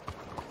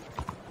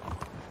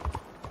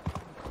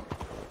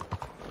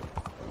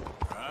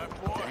 Right,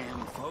 boy.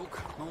 Damn folk,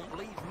 don't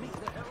leave me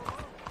the hell alone.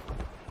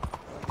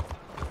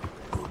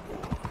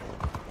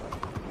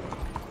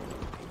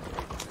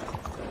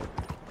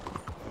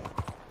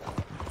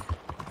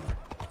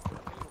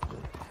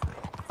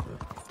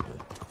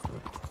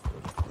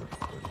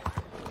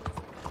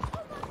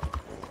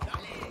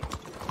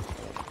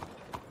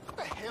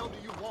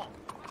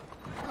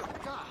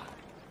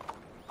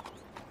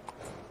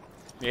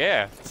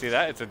 Yeah, see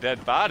that? It's a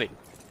dead body.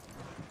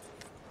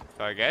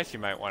 So I guess you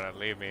might want to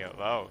leave me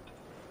alone.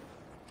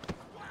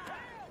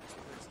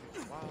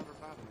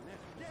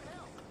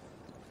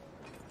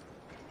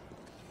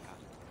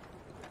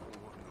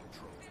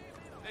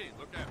 Hey,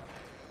 look out.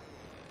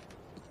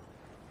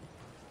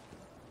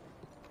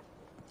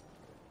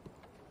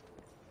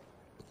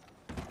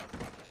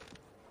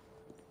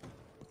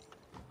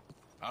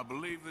 I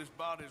believe this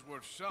body's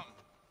worth something.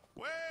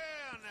 Well,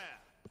 now.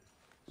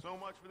 So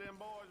much for them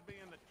boys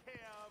being the care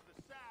of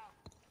the South.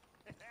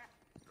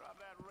 Drop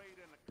that raid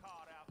in the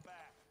cart out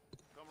back.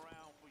 Come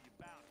around for your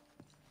bounty.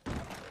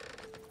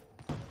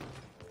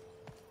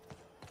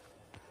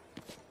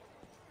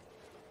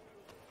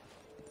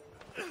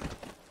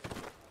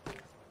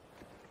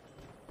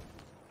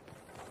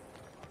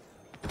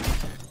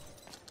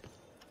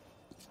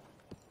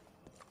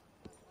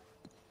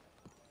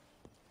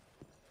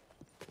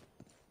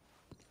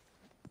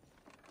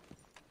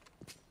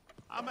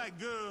 I make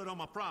good on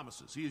my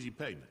promises. Here's your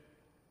payment.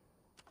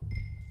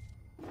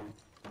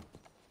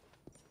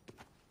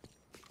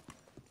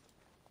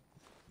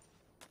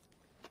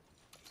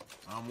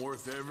 I'm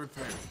worth every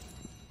penny.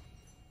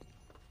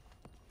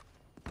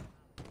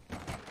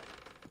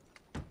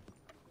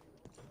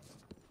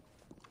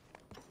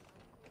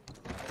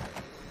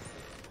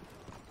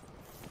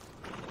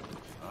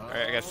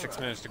 Alright, I got 6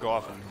 minutes to go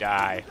off and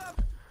die.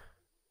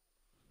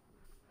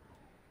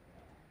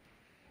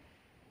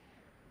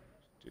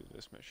 Do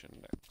this mission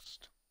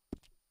next.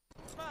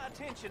 It's my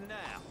attention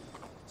now,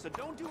 so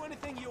don't do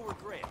anything you'll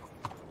regret.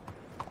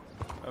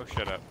 Oh,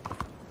 shut up.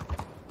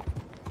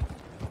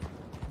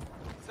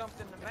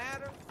 Something the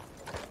matter?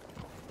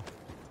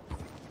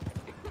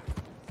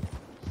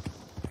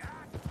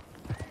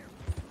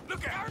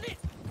 Look out! It!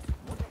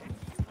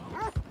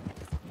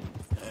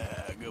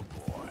 Yeah, good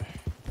boy.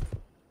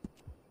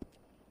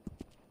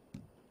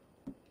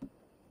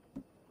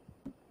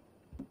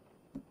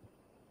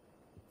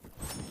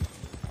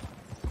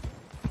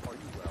 Are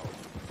you well?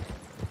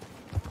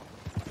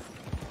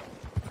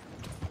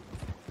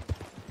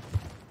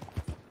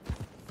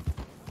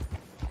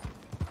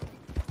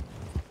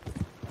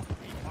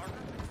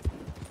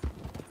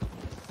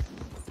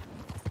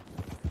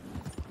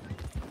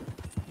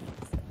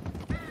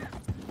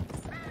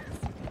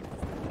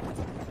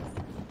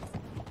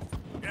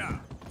 Yeah.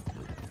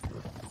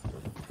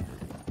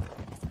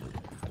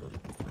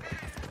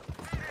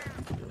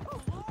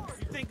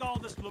 You think all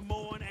this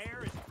Lemoyne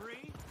air is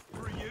free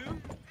for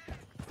you?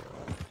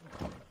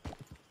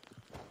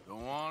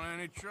 Don't want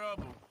any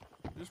trouble.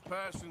 Just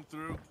passing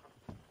through.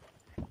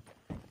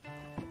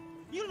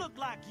 You look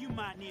like you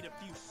might need a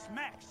few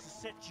smacks to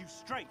set you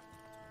straight.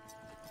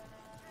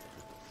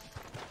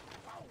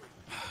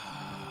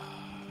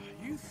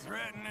 You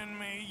threatening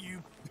me,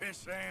 you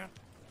pissant?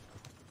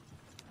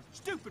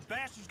 Stupid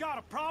bastard's got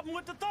a problem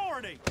with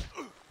authority.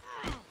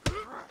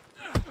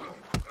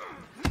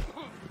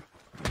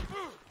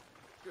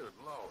 Good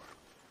Lord.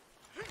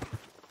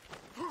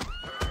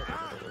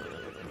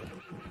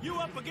 You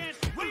up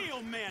against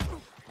real men.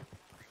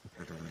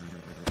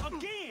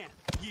 Again,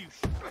 you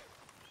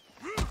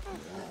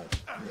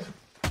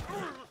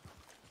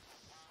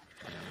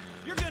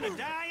You're gonna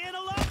die in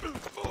a lot.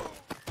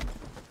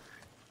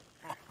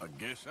 I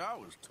guess I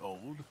was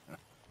told.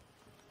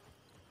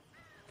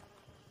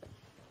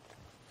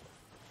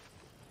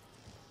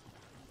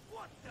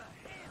 What the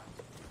hell?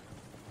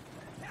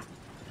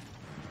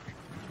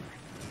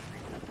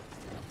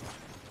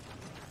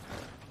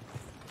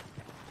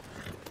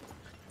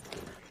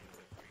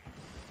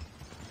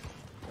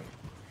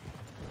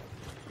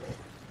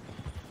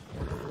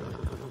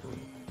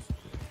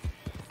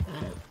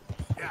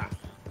 Yeah.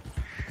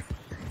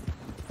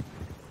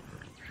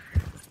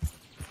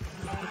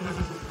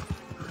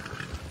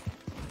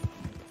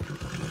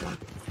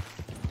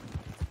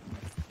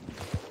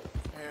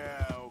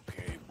 Yeah,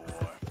 okay,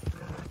 boy.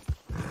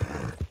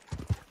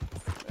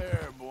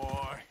 There,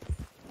 boy.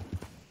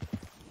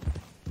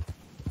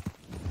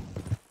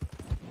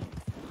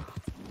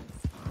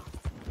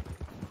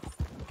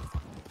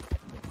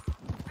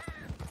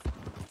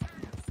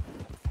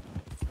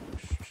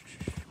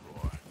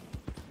 Boy.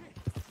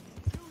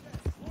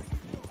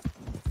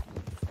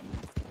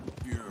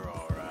 You're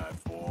all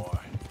right, boy.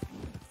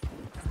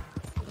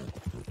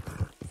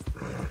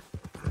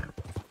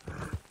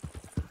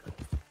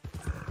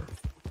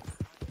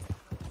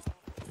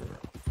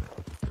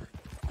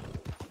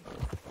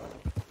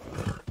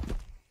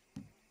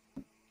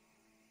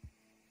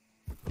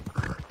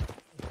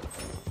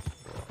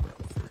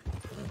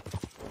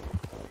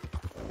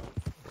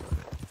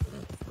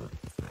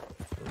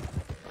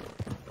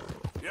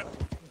 Yep.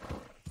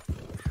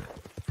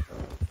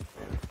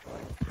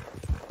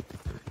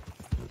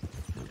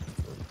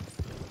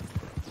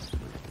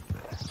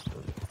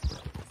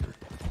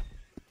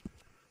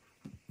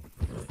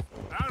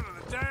 Out of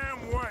the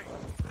damn way.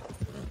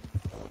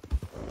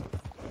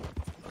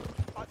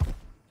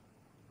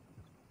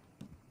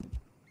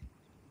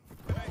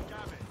 Hey,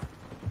 Gavin.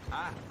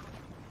 Ah.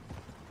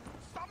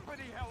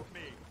 Somebody help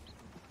me.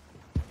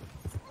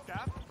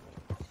 Gav?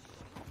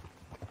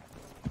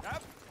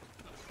 Gav?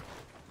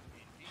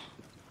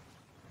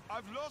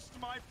 I've lost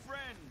my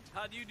friend.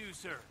 How do you do,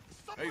 sir?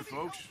 Somebody Hey,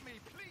 folks. help me,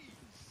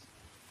 please.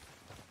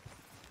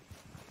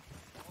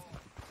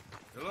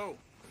 Hello,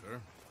 sir.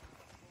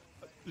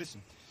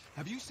 Listen,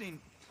 have you seen...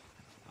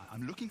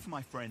 I'm looking for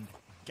my friend,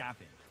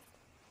 Gavin.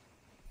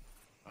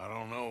 I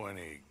don't know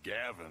any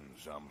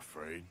Gavins, I'm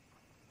afraid.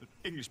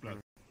 English bloke.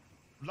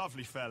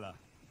 Lovely fella.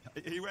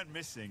 He went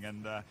missing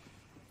and now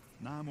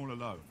I'm all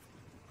alone.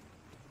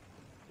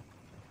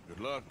 Good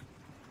luck.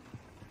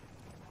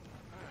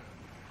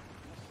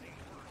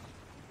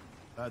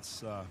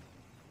 That's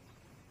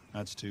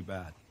too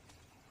bad.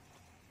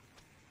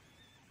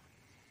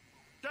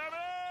 Gavin!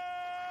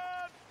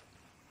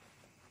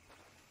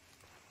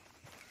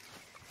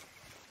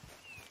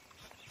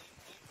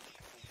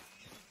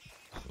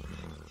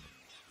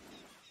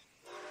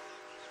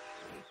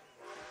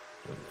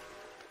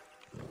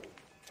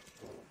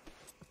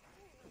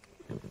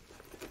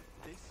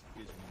 This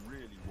is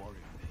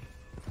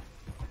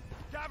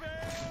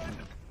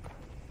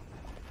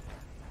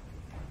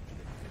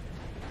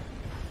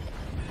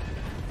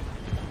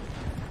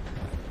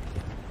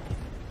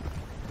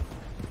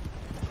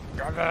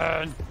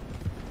Dragon!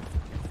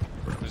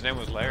 If his name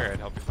was Larry, I'd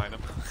help you find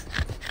him.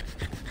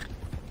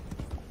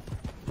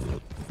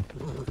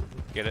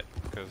 Get it?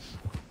 Because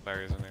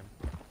Larry's a name.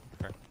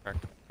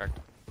 Correct.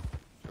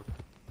 Joke.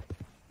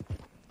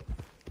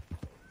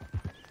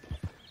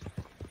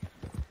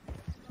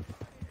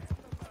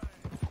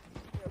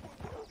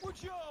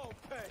 What y'all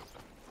pay?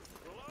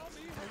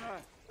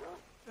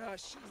 Well, I've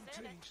seen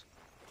things.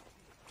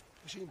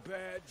 I've seen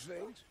bad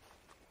things.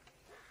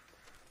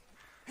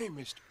 Hey,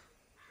 mister.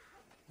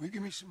 Will you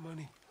give me some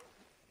money?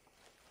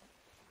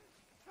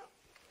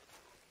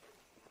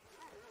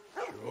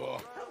 Sure.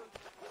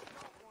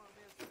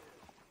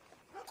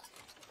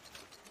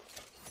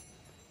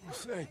 Well,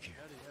 thank you.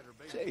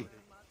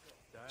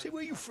 Say,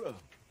 where you from?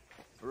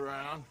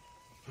 Around.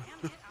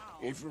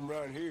 Ain't from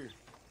around here.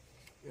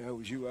 If I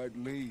was you, I'd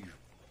leave.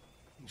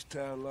 This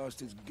town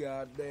lost its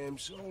goddamn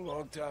soul a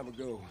long time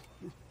ago.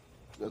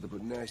 Nothing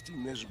but nasty,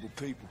 miserable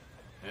people.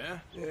 Yeah?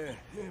 Yeah,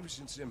 ever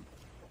since them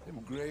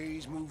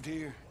Greys moved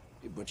here,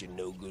 they a bunch of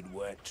no-good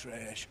white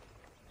trash.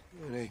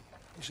 Yeah, they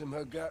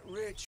somehow got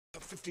rich.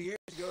 50 years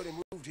ago, they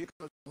moved here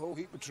because of a whole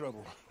heap of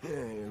trouble. Yeah,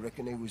 I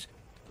reckon they was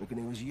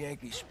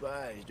Yankee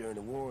spies during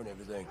the war and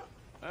everything.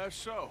 That's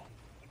so.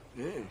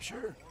 Yeah,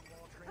 sure.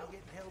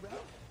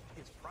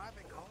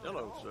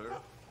 Hello, sir.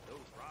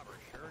 Those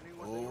robbers sure knew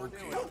what they were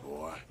Okay, doing.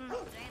 boy.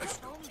 Dan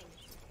told me.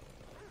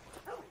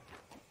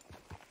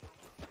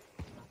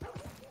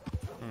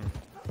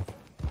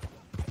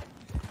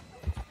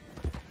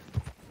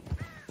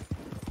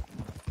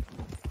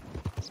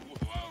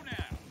 Whoa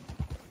now!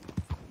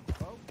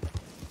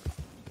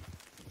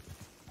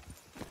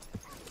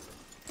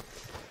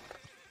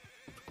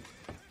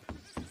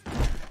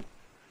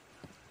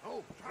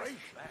 Oh, gracious.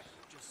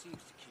 Just seems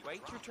to keep.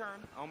 Wait your turn.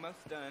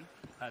 Almost done.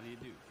 How do you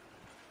do?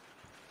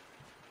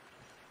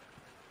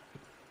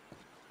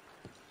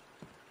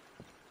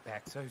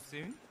 Back so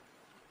soon?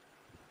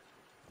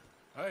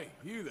 Hey,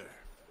 you there.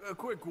 A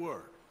quick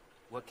word.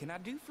 What can I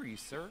do for you,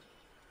 sir?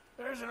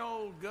 There's an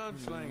old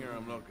gunslinger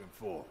I'm looking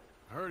for.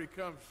 I heard he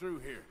comes through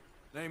here.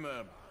 Name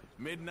of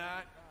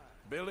Midnight?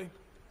 Billy?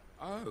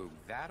 Oh,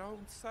 that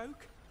old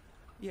soak?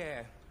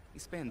 Yeah, he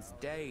spends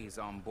days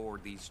on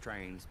board these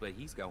trains, but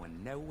he's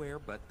going nowhere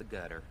but the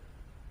gutter.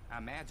 I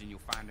imagine you'll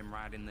find him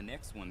right in the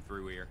next one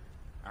through here.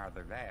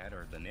 Either that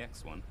or the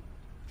next one.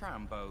 Try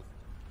 'em both.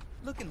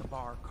 Look in the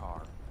bar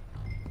car.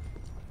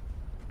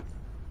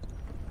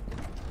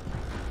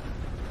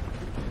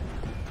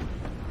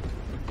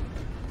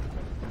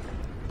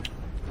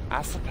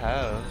 I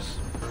suppose.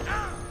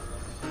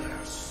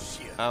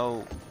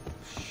 Oh,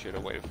 should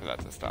have waited for that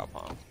to stop,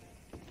 huh?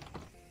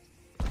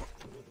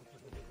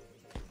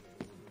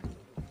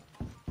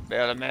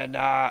 Billy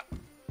Midnight.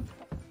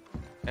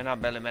 You're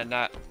not Billy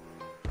Midnight.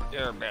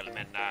 You're Billy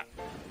Midnight.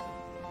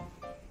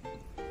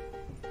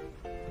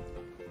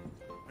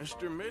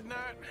 Mr.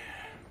 Midnight?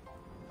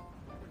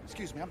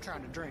 Excuse me, I'm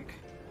trying to drink.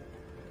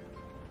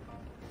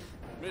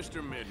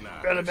 Mr.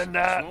 Midnight. Billy Listen,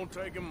 Midnight. This won't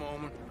take a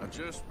moment. I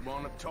just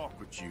want to talk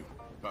with you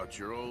about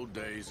your old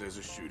days as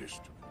a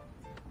shootist.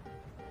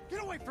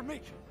 Get away from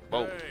me!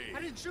 Whoa. Hey.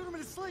 I didn't shoot him in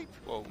his sleep.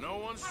 Whoa. No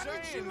one's I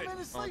didn't shoot saying him in that.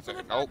 his sleep, and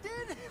if Nope.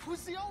 I did, it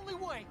was the only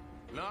way.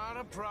 Not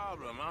a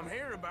problem. I'm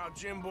here about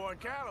Jim Boy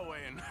Calloway,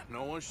 and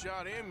no one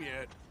shot him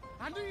yet.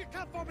 I knew you'd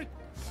come for me.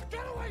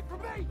 Get away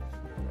from me!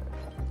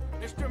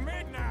 Mr.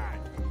 Midnight!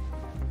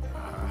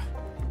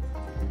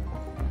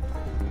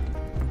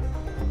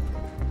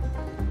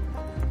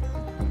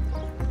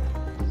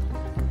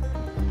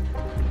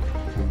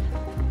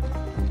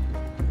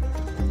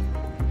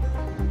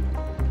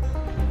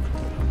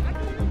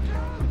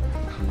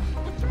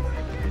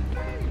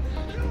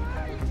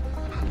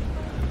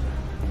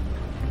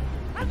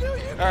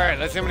 Alright,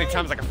 let's see how many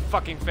times I can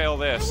fucking fail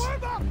this. It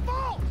was my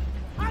fault!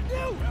 I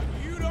knew!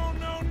 You don't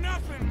know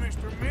nothing,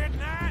 Mr.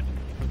 Midnight.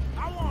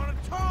 I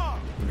want to talk.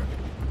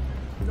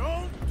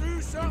 Don't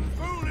do something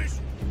foolish.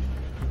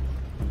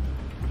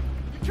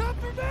 You come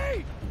for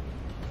me!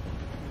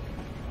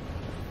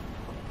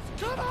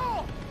 Come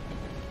on!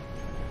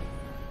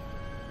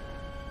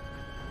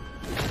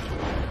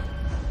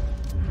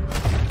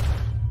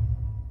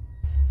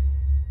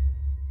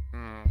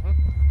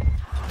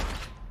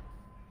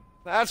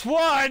 That's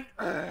one!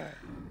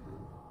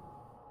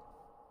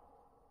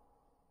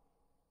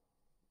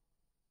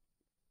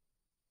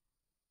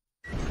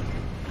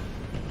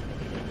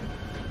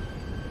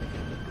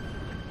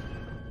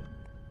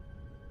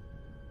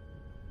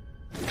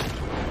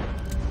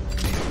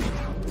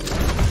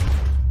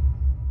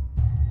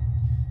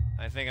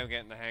 I think I'm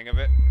getting the hang of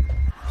it.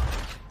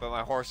 But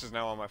my horse is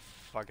now on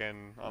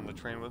on the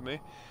train with me.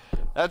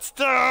 That's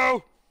two!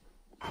 God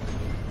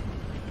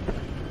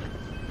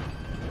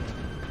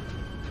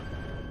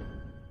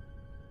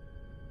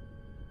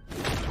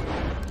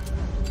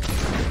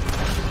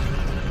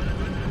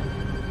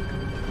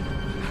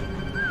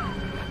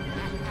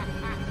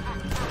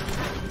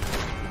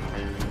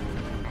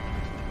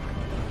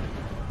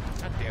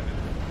damn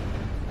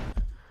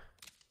it.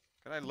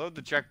 Can I load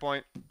the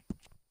checkpoint?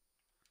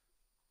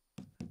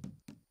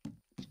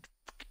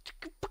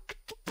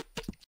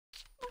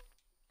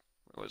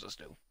 does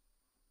this do?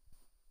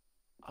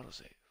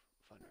 Autosave.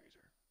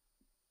 Fundraiser.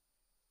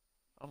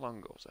 How long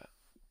ago was that?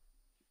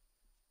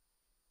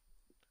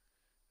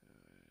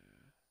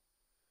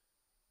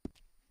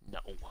 No.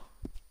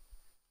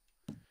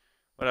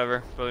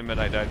 Whatever. Billy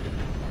Midnight died.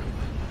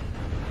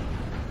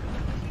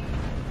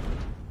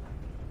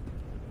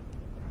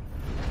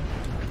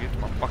 Get to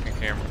my fucking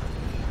camera.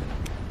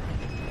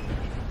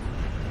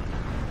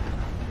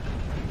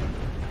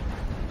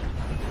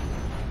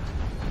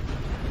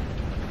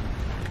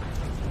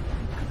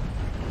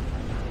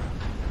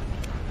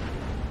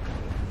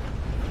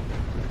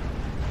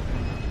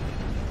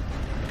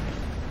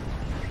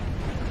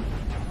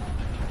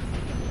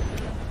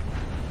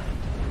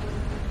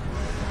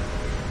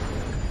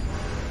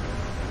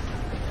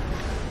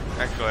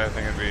 Actually, I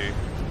think it'd be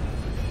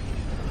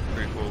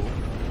pretty cool.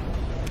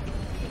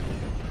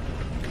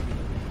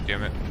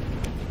 Damn it.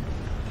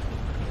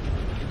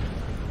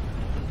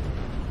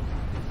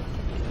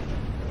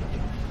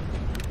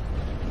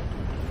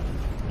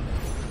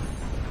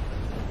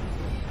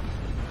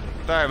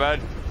 Sorry, bud.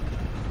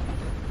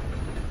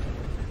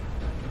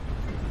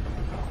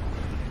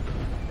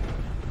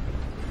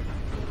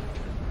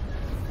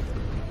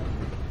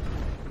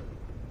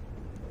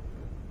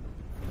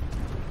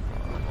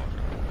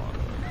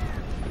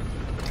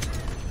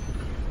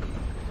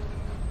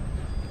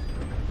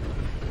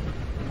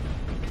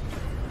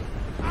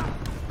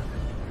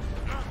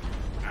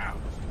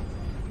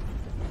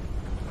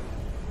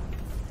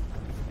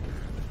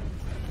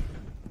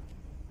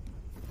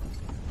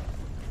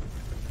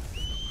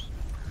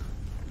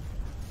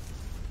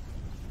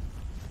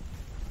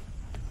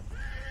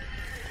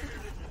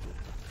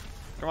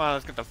 Come on,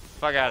 let's get the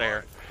fuck out of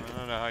here. I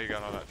don't know how you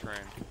got on that train.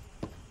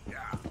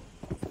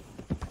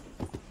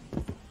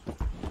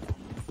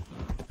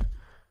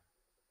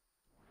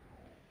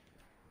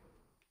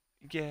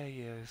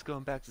 Yeah, it's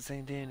going back to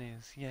St.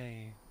 Denis.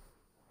 Yay.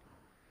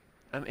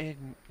 I'm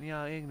ignorant.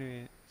 Y'all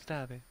ignorant.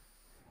 Stop it.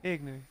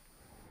 Ignorant.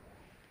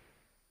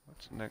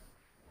 What's next?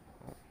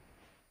 Oh.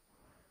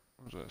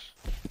 What's this?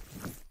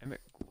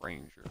 Emmett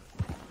Granger.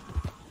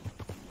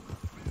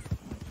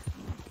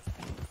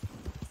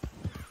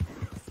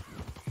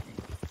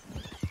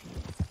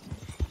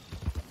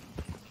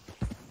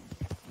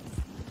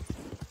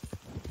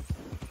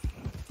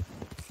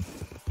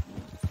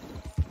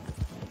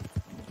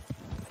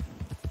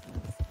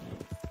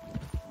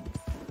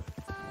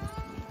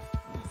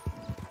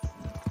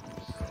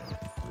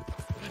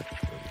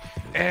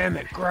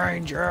 Emmett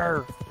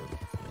Granger!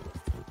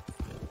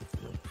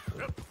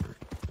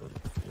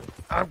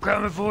 I'm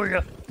coming for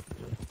you!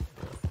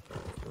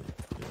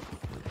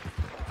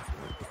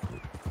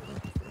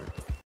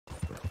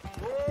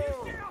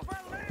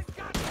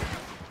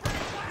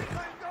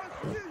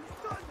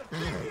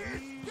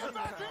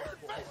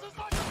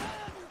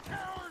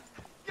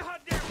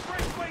 Goddamn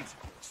breakaways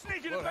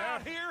sneaking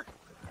about here!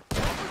 What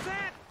was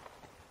that?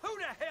 Who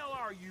the hell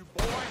are you,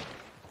 boy?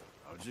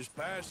 I was just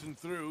passing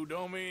through.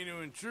 Don't mean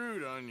to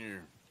intrude on your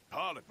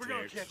politics. We're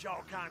gonna catch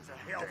all kinds of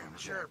hell from the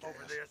sheriff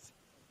over this.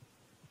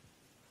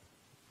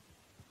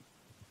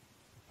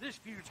 This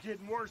feud's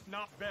getting worse,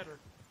 not better.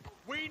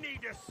 We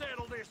need to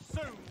settle this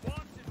soon,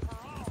 once and for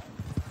all.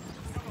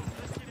 Come on,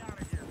 let's get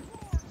out of here.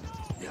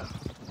 Yeah.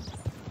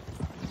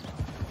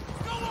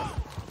 Go on!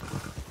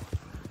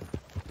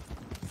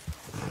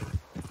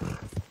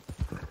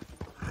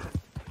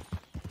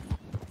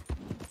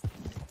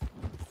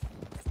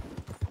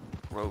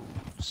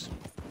 Roads.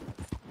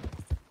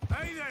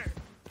 Hey there!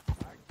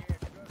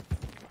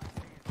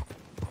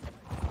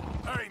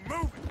 Hey,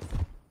 move it!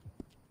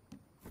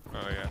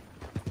 Oh, yeah.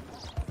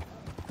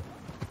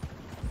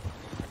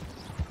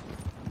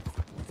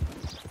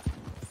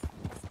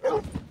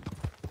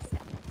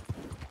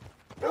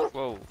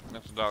 Whoa,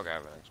 that's a dog I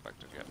haven't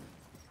expected yet.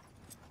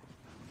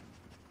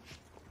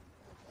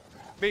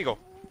 Beagle!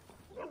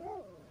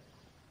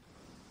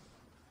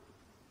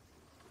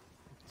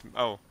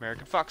 Oh,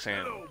 American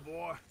Foxhound. Hello,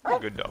 boy. You're a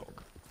good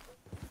dog.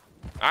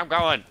 I'm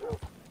going!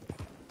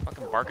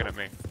 Fucking barking at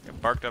me.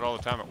 Get barked at all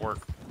the time at work.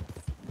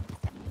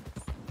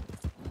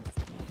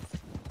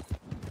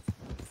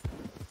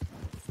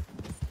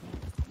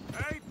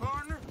 Hey,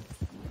 partner.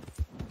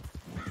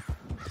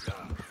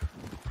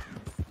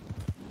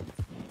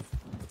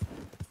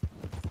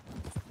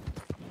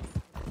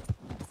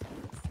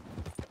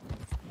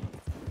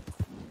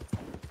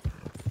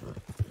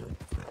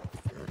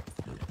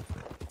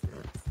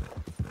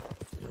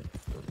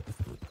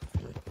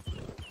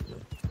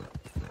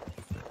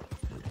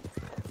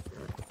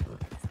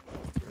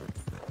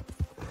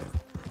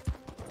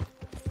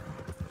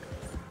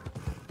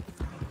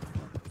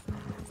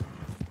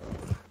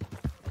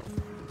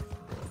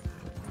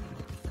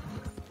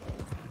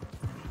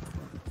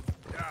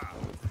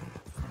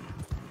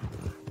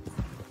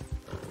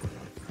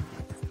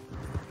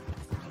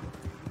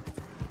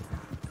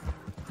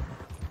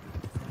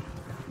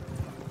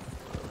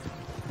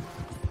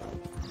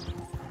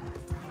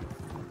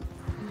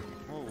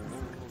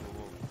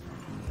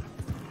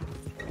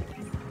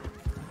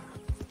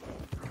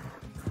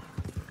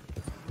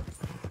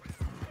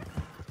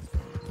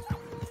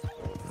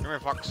 here,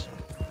 Fox.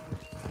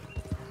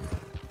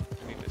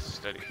 I need to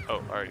study.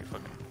 Oh, I already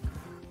fucking.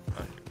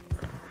 Okay.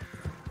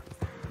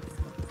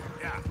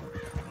 Yeah.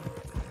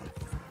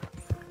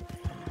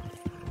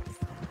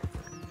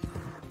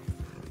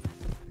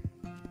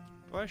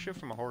 Buy shit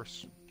from a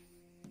horse.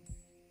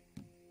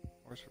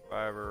 Horse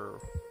survivor.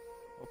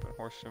 Open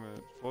horse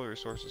simulator. Fully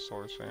resources,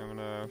 horse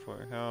stamina,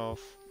 fully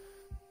health.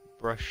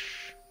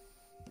 Brush.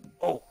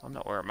 Oh, I'm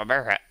not wearing my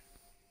bear hat.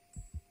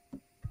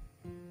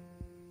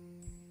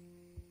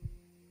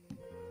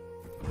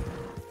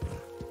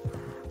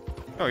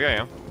 Oh, yeah, I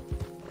am.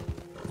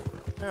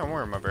 Yeah, I'm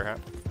wearing my bear hat.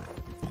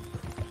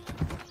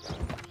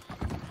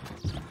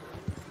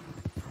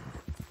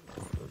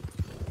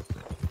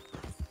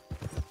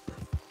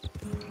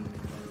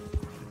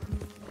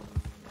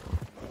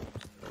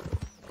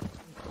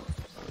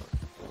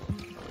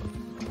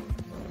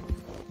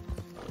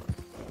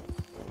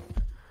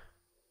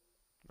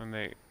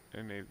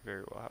 They may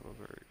very well have a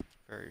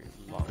very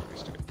long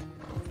ways to go.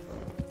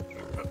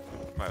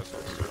 Might as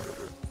well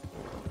start.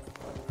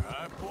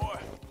 Alright, boy.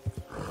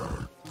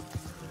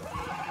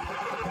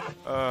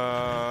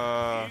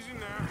 Easy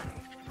now.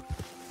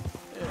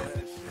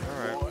 Yes,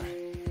 alright. Boy.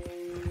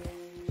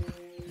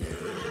 Yeah,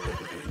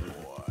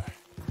 boy.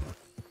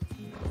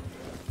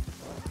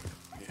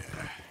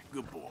 Yeah,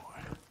 good boy.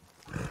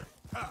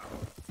 Ah,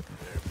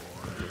 there,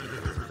 boy.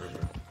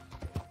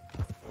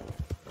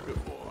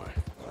 Good boy.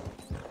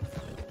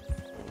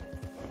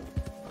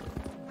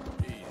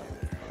 Easy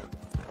there.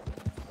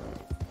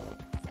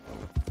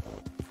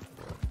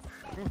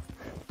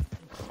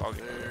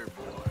 Foggy. There,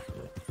 boy.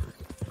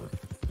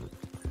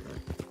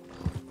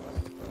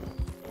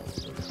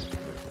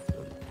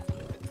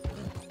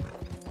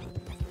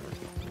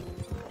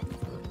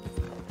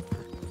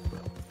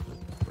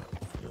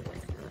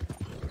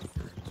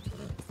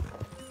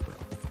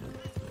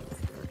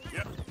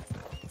 Yep.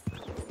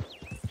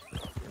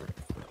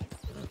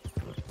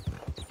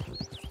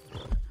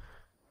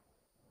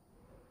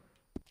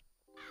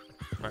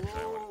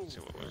 Actually, I wanted to see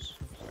what was. See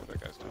that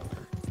guy's down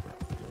there.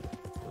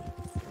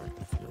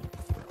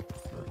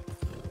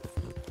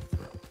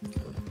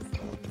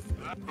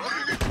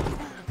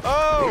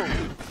 Oh!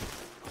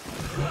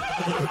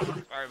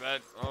 Sorry,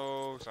 bud.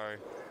 Oh, sorry.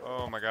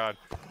 Oh my god.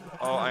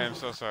 Oh, I am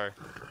so sorry.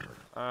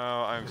 Oh,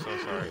 I'm so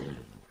sorry.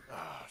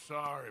 Ah,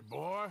 sorry,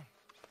 boy.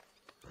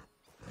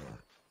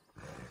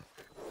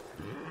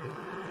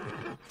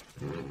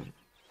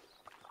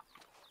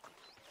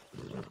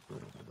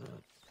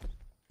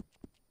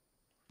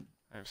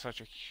 I am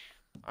such a.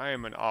 I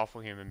am an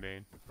awful human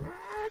being.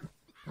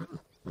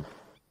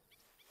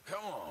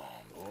 Come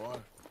on, boy.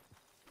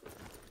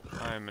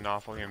 I am an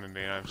awful human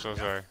being. I'm so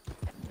sorry.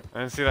 I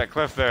didn't see that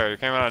cliff there. It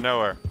came out of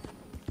nowhere.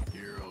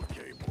 You're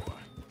okay, boy.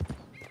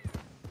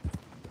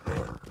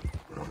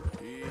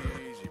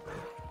 Easy,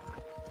 boy.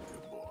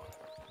 Good boy.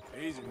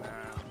 Easy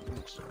now.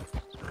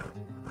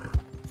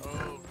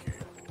 Okay,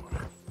 boy.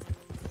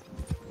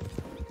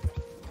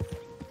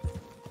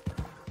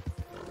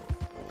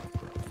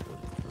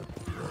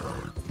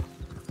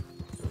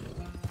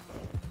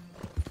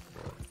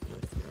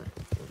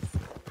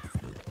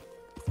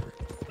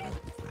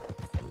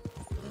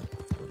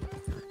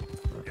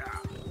 Yeah.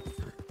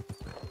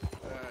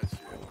 That's it,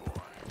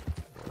 boy.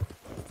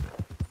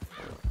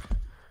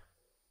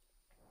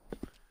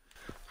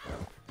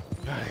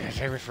 It's gonna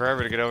take me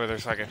forever to get over there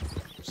so I can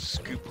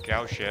scoop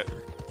cow shit.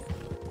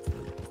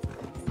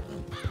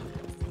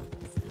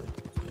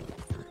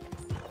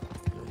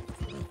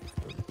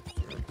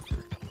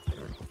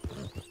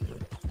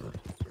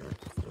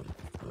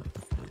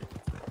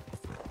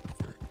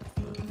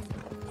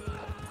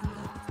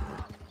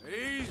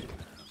 Easy.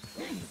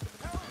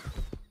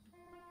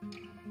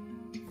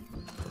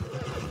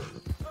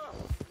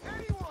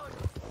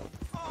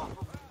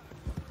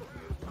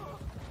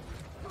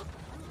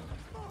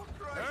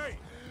 Hey,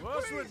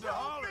 what's with the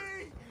holler?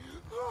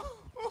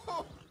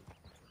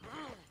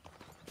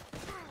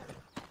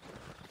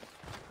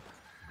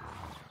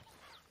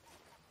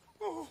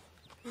 Oh,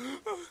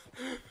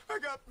 I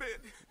got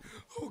bit.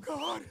 Oh,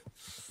 God.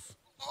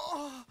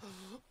 Oh,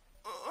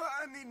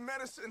 I need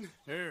medicine.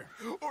 Here,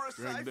 Or a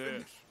drink siphon.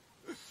 this.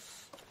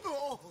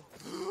 Oh,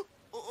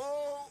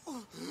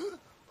 oh,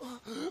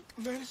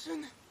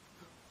 medicine?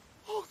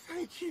 Oh,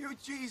 thank you,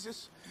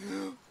 Jesus.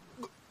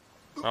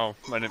 Oh,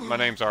 my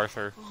name's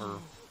Arthur, or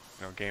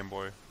you know, Game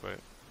Boy, but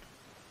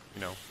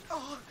you know,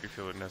 if you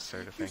feel it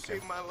necessary to You thank him.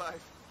 saved my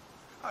life.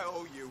 I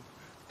owe you.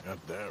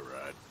 Got that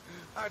right.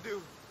 I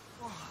do.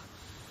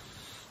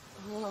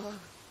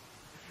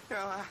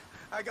 Now,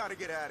 I gotta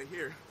get out of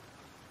here.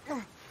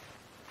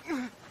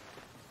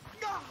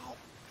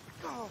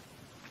 No!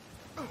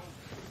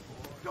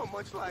 Don't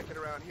much like it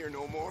around here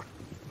no more.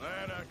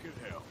 Glad I could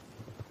help.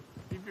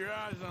 Keep your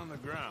eyes on the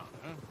ground,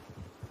 huh?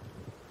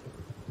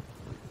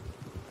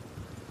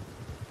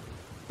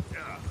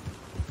 Yeah.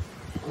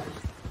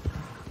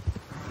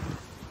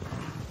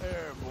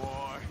 There,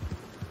 boy.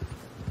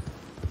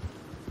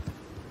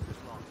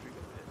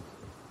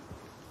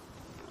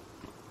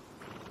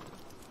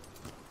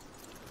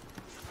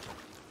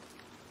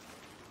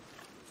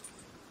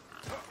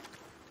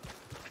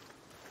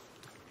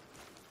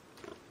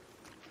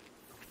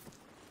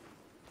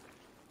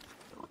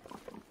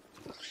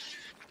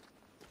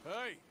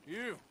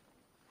 You.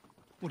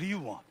 What do you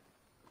want?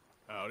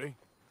 Howdy.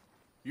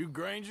 You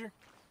Granger?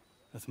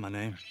 That's my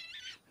name.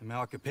 And my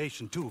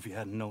occupation, too, if you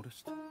hadn't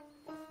noticed.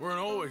 Weren't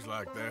always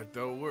like that,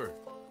 though, were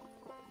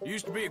you?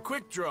 Used to be a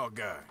quick-draw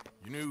guy.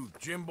 You knew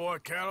Jim Boy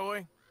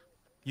Calloway?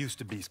 Used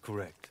to be's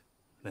correct.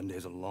 Them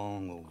days are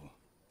long over.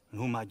 And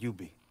who might you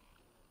be?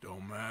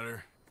 Don't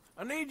matter.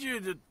 I need you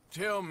to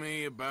tell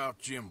me about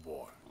Jim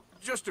Boy.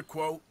 Just a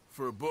quote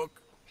for a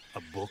book.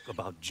 A book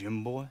about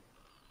Jim Boy?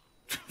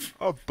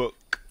 A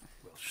book.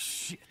 Well,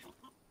 shit.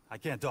 I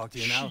can't talk to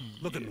you now.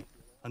 Look at me.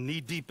 I'm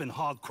knee-deep in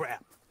hog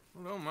crap.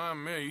 Well, don't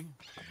mind me.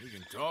 We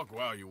can talk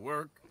while you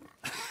work.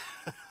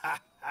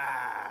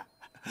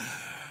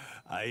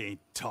 I ain't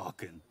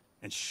talking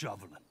and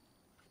shoveling.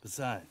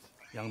 Besides,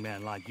 a young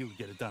man like you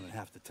get it done in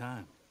half the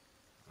time.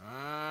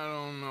 I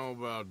don't know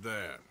about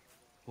that.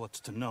 What's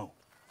to know?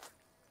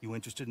 You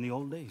interested in the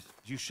old days?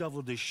 You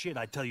shoveled this shit,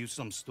 I tell you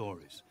some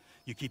stories.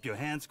 You keep your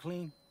hands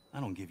clean, I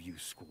don't give you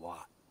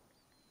squat.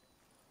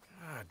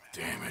 God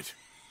damn it.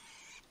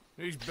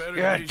 These better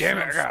God be damn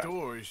it, I some got it.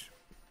 stories.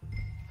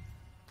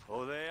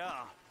 Oh, they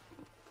are.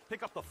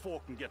 Pick up the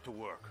fork and get to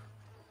work.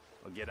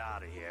 Or get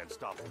out of here and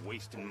stop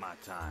wasting my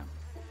time.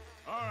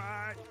 All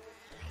right.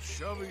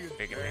 Shovel your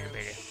damn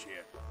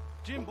shit.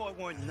 Jim Boy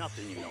weren't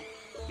nothing, you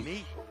know.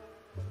 Me?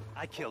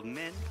 I killed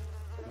men,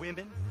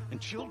 women,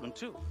 and children,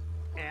 too.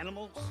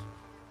 Animals.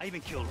 I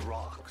even killed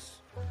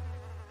rocks.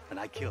 And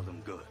I killed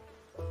them good.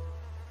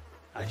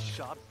 I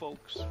shot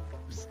folks,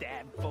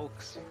 stabbed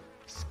folks,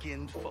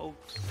 skinned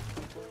folks.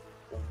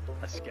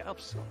 I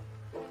scalped some.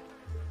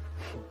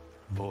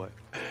 Boy,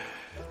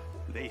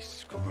 they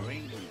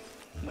scream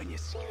when you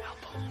scalp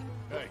them.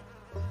 Hey,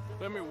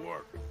 let me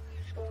work.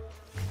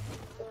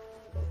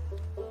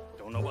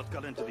 Don't know what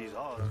got into these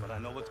hogs, but I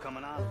know what's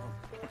coming out of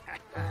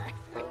them.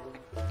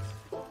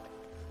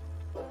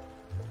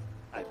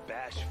 I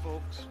bashed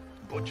folks,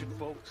 butchered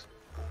folks.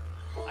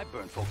 I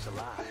burned folks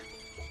alive.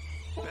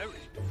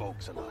 Buried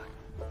folks alive.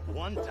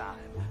 One time,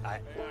 Hey,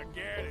 I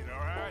get it, all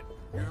right?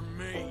 You're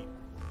mean.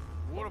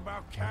 What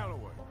about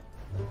Calloway?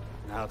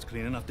 Now it's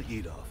clean enough to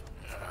eat off.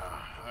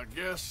 I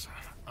guess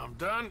I'm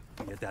done.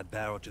 Get that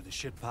barrel to the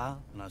shit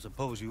pile, and I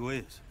suppose you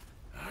is.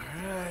 All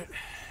right.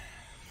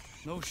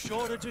 No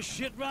shortage of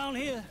shit round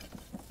here.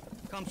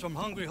 Comes from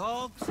hungry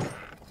hogs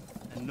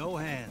and no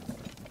hands.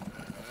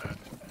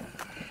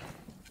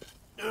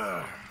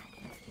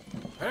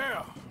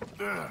 Hell,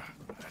 that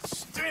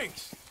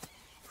stinks.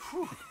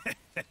 Whew.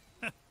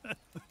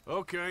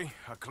 Okay,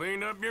 I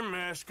cleaned up your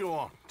mess. Go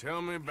on,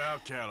 tell me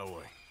about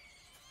Calloway.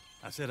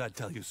 I said I'd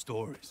tell you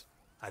stories.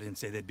 I didn't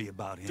say they'd be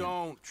about him.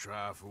 Don't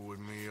trifle with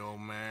me, old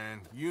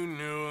man. You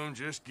knew him.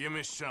 Just give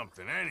me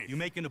something, anything. You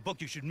making a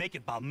book, you should make it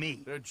about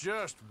me. They're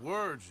just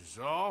words, is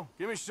all.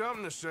 Give me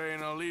something to say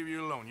and I'll leave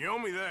you alone. You owe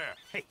me that.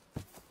 Hey,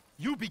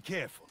 you be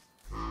careful.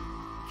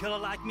 Killer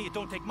like me, it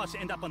don't take much to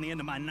end up on the end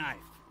of my knife.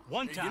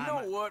 One Hey, time... you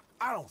know what?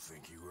 I don't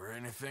think you were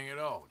anything at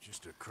all.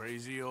 Just a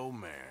crazy old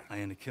man. I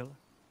ain't a killer?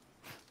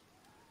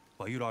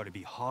 Well, you'd already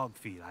be hog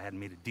feed. I hadn't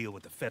made a deal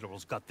with the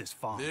Federals, got this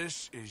far.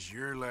 This is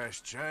your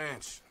last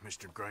chance,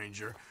 Mr.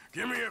 Granger.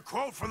 Give me a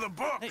quote for the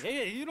book.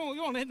 Hey, you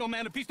don't hit no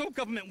man of peace, no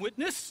government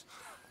witness.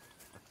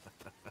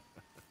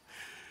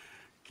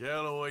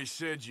 Calloway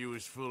said you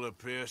was full of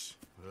piss,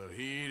 but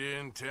he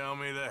didn't tell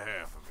me the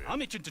half of it.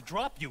 I'm itching to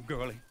drop you,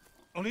 girlie.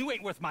 Only you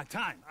ain't worth my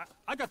time.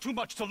 I got too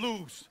much to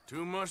lose.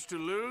 Too much to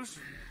lose?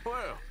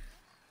 Well,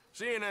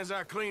 seeing as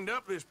I cleaned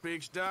up this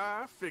pigsty,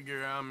 I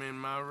figure I'm in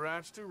my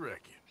rights to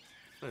wreck it.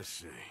 Let's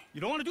see.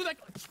 You don't want to do that?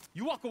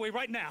 You walk away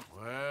right now.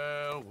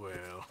 Well,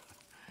 well.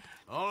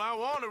 All I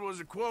wanted was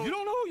a quote. You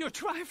don't know who you're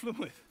trifling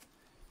with.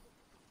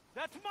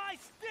 That's my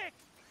stick!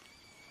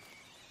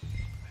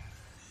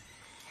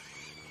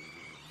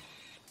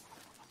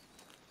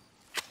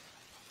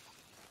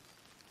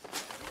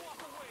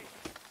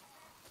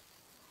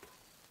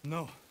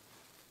 No.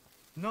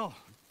 No.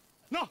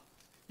 No!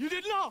 You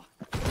didn't know!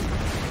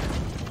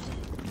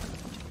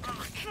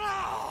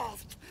 Oh,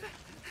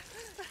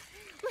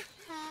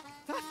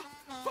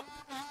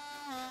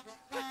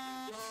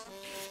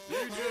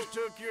 You just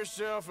took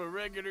yourself a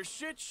regular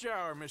shit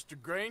shower, Mr.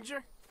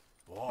 Granger.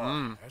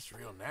 Boy, that's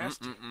real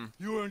nasty.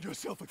 You earned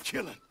yourself a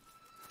killing.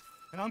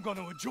 And I'm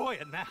gonna enjoy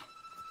it now.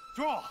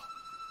 Draw.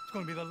 It's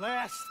gonna be the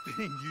last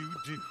thing you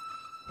do.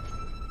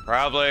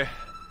 Probably.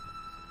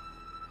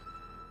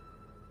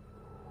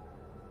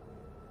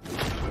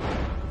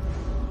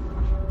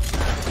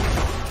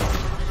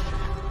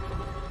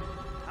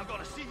 I'm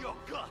gonna see your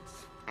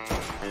guts.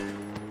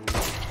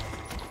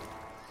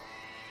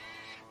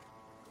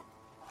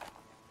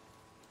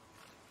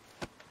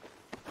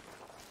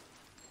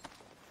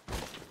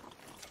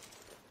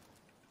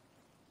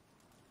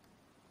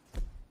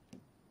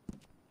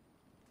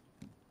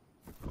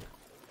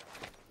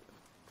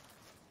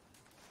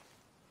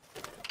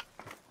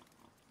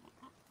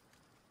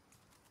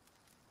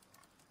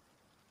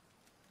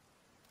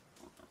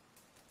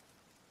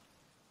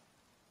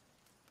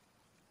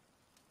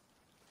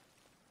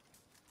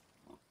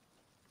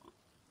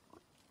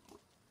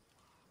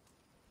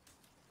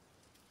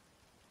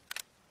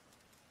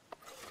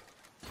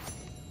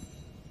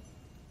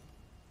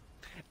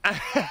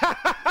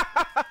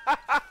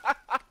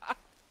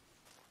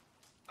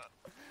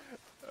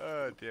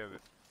 Oh, damn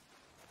it.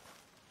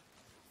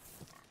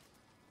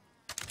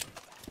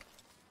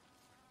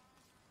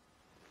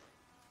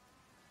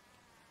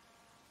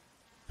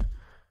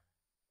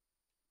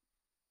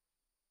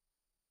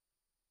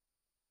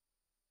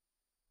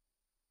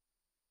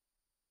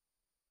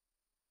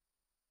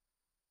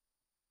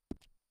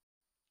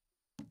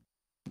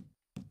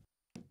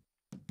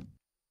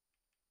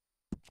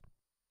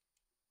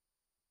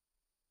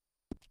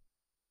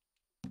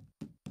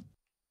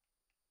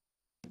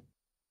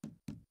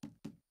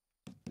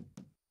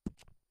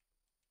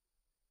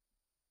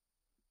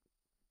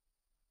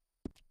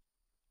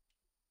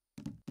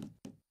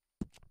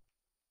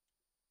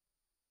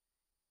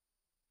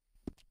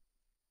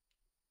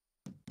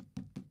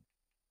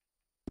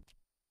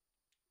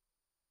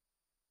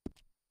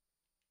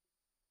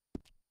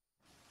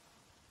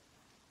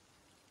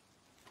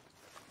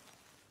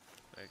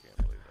 I can't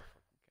believe that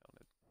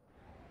fucking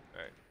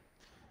counted.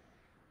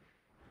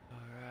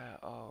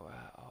 Alright.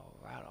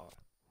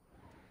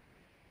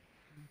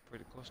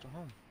 Pretty close to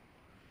home.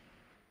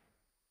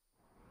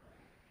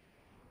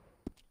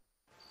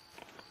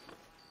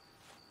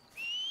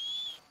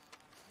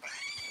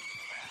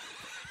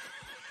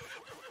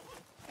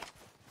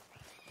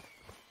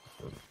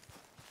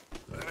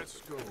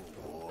 Let's go,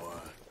 boy.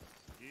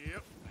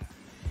 Yep.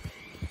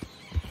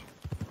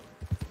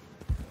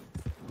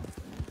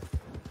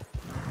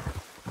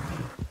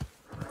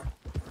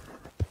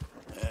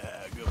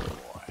 Yeah, good boy.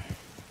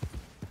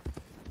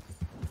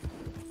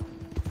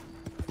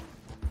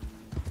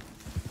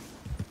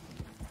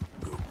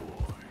 Good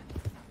boy.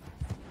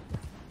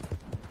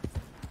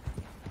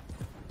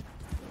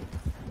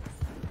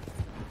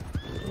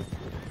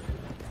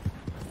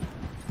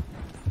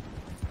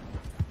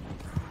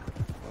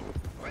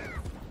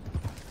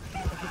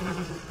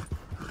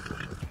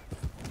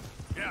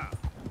 Yeah.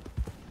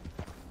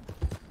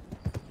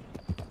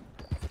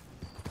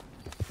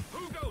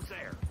 Who goes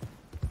there?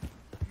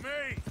 Me,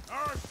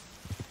 Arthur.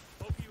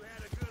 Hope you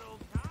had a good old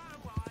time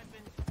while I've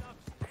been stuck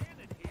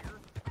standing here.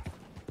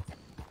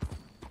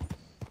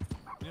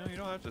 You know, you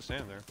don't have to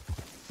stand there.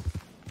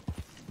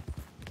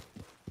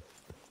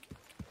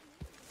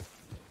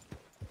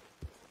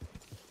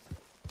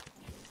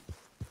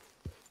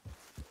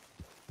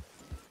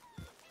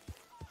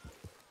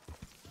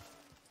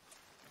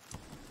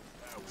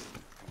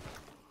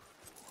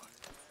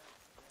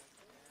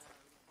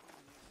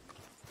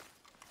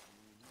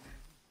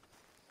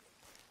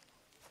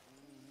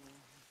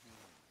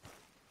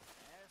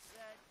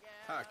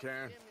 Hi,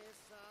 Karen.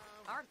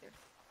 Arthur,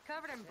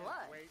 covered in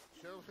blood. Wait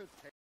till the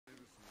taste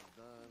is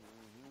done.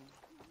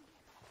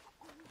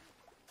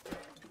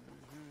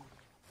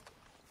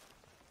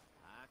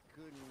 I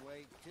couldn't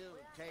wait till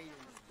the taste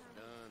is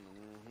done.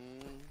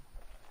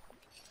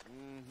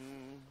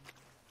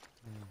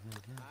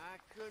 I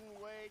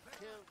couldn't wait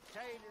till the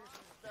taters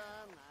is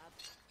done. I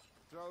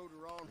throwed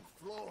her on the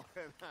floor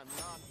and I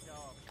knocked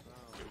off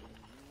some.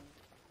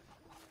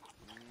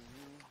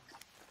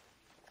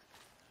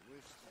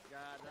 Wish to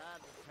God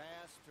I'd have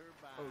passed her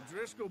by. Oh,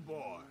 Driscoll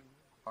boy.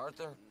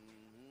 Arthur,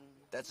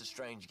 that's a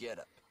strange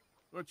getup.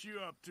 What you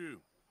up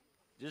to?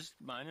 Just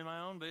minding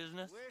my own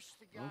business.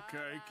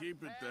 Okay,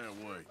 keep it that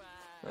way.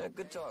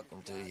 Good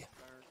talking to you.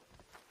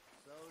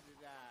 So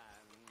did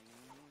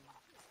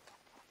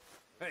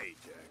I. Hey,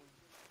 Jack.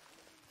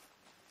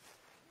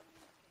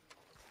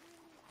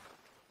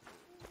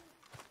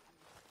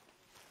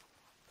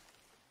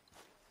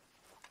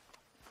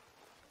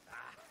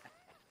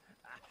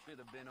 I should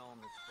have been on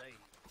the stage.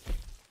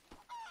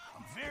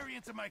 I'm very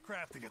into my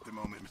crafting at the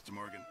moment, Mr.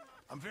 Morgan.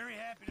 I'm very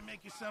happy to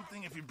make you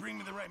something if you bring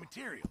me the right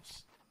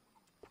materials.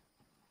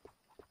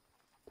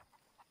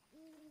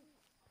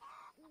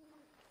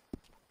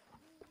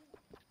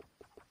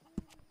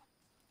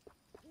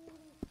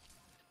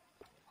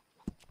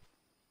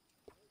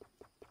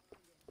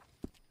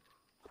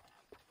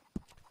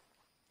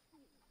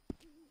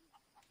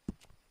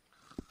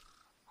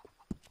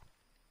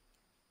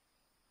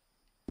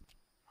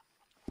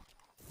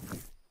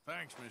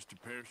 Thanks, Mr.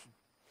 Pearson.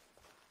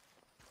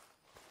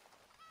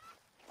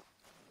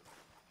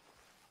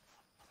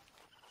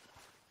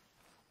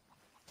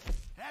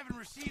 Haven't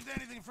received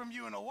anything from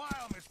you in a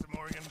while, Mr.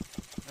 Morgan.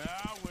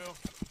 I will.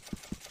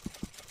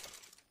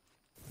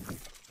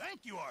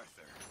 Thank you,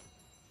 Arthur.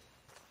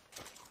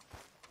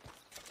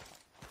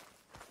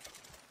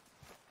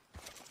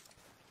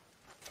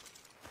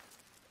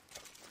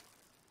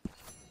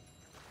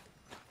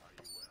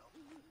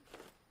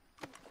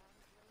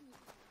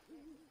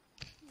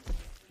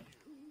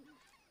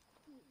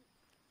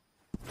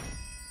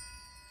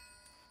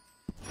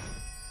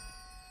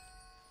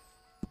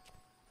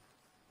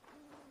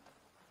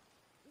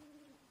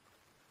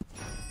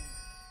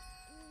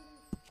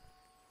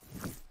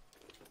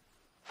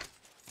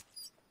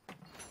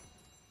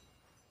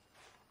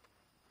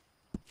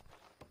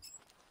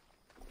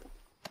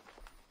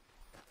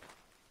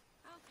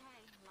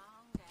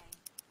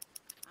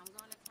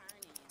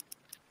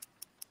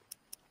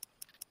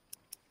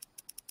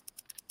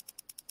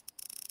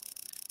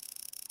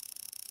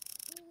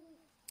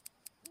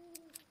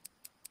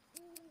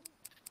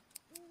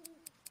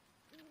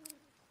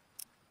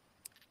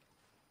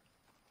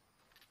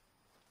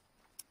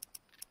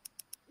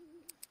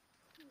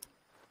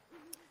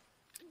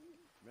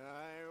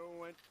 I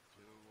went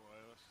to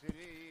Oil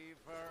City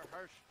for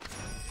Hershey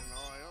and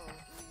oil.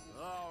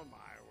 All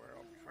my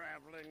world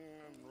traveling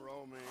and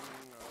roaming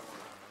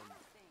around.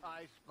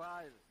 I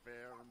spied a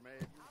fair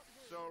maiden,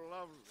 so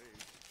lovely.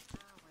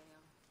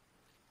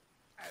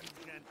 And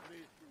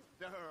gently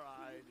to her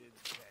I did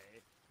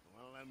say,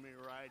 well, let me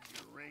ride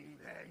your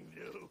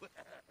ring-dang-do.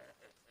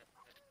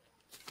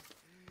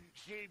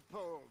 She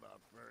pulled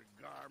up her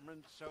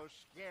garment, so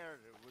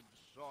scared it would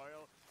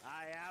soil.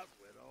 I out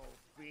with old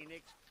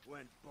Phoenix,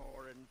 went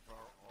boring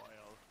for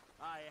oil.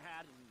 I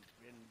hadn't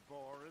been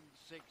boring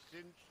 6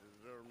 inches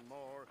or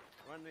more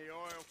when the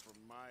oil from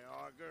my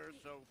auger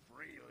so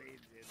freely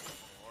did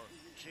pour.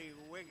 She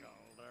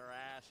wiggled her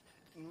ass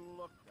and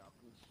looked up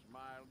and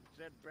smiled and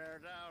said, bear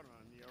down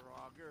on your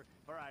auger,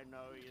 for I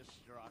know you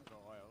struck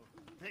oil.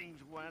 Things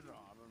went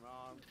on and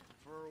on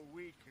for a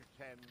week or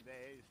 10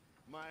 days.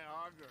 My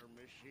auger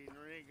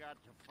machinery got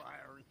to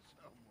firing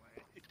some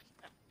ways.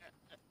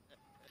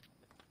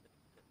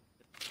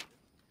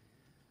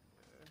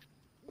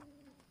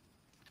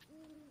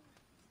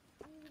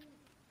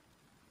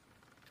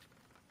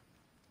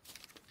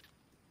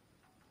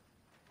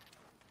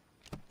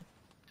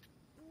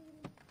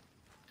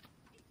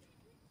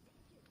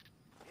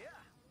 Yeah,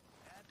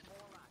 that's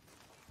more like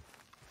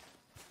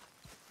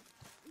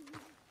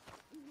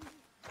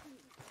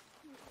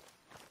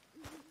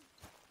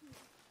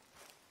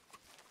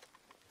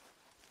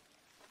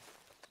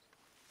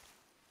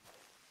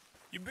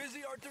You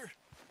busy, Arthur?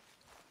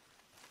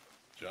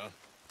 John?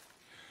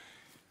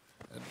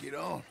 Let's get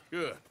on.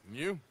 Good. And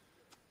you?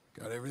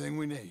 Got everything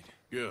we need.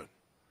 Good.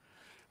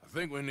 I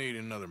think we need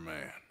another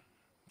man.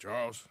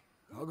 Charles?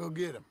 I'll go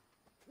get him.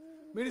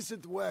 Meet us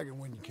at the wagon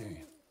when you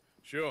can.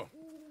 Sure.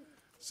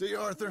 See,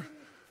 Arthur?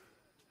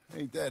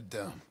 Ain't that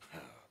dumb.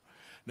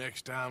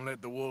 Next time,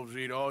 let the wolves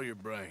eat all your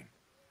brain.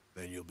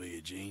 Then you'll be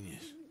a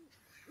genius.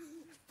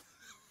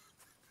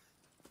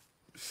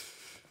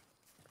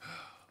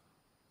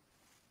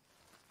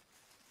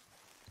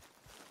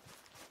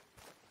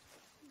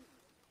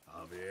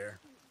 Javier?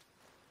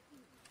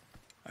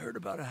 I heard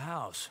about a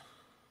house.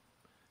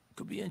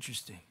 Could be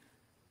interesting.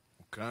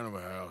 What kind of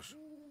a house?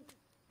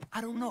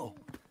 I don't know.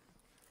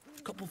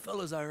 A couple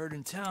fellas I heard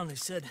in town, they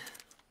said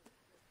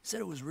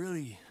it was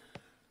really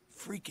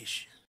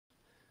freakish.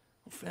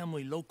 A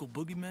family local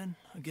boogeymen,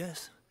 I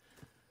guess.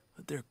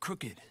 But they're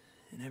crooked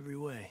in every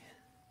way.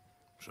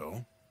 So?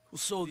 Well,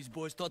 so these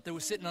boys thought they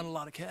were sitting on a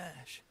lot of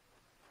cash.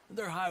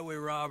 They're highway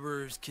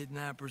robbers,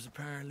 kidnappers,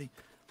 apparently.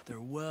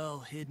 They're well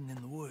hidden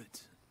in the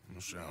woods.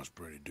 That sounds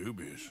pretty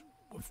dubious.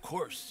 Of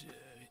course.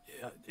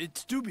 Yeah,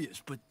 it's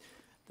dubious, but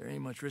there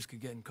ain't much risk of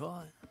getting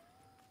caught.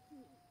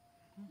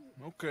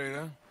 Okay,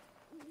 then.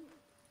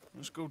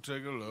 Let's go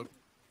take a look.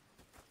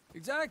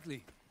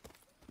 Exactly.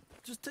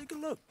 Just take a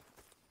look.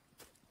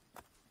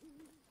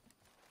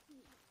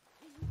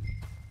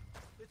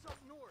 It's up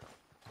north,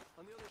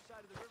 on the other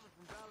side of the river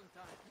from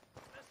Valentine.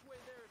 Best way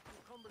there is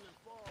through Cumberland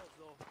Falls,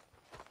 though.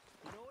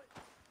 You know it?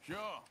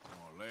 Sure,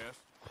 more or less.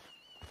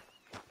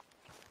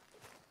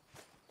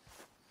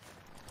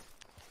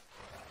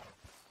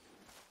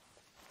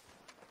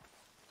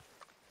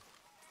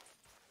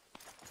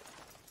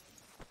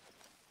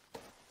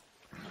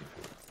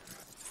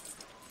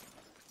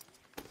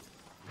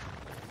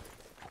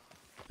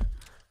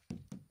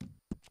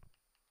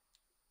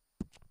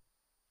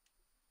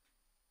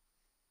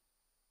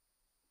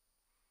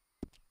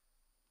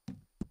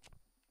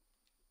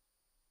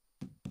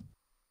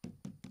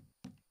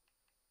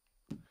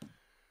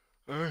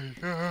 Yeah,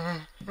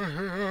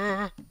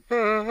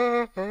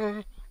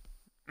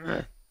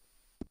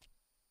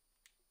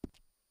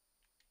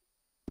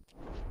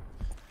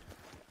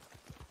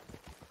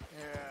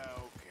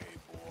 okay,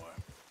 boy.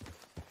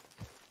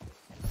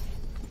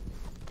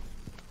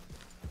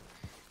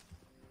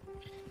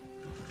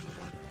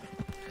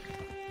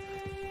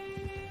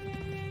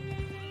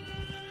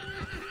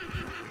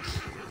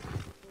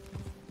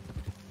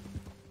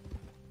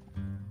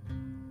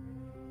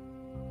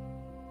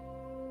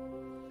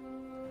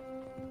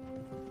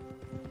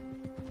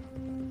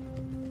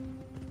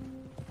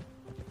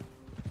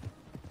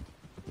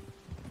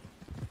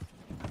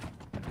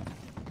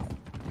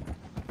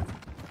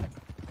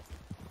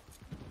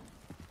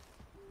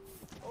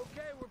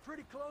 Okay, we're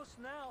pretty close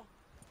now.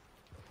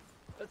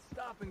 Let's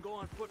stop and go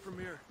on foot from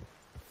here.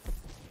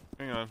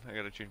 Hang on, I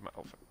gotta change my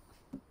outfit.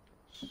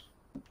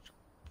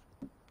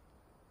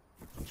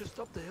 Just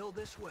up the hill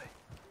this way.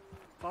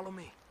 Follow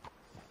me.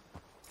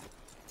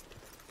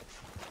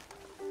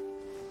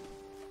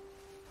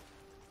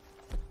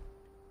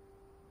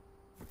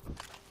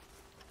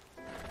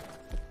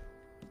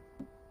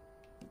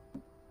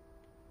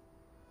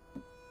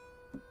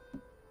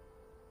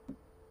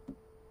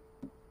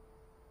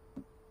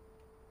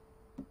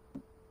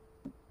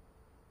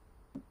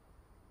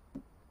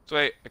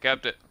 Sweet, I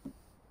kept it.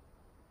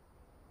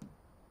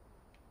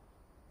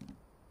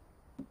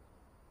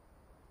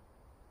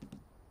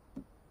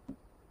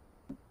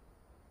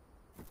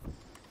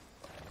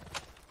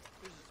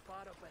 There's a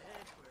spot up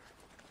ahead where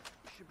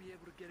we should be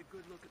able to get a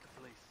good look at the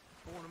place.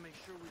 I want to make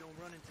sure we don't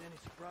run into any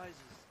surprises.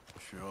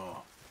 Sure.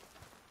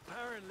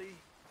 Apparently,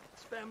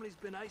 this family's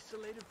been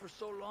isolated for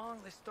so long,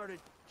 they started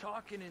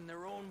talking in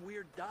their own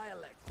weird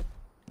dialect.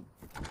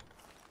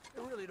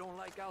 They really don't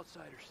like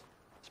outsiders,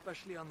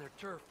 especially on their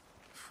turf.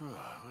 Well,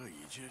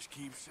 you just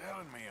keep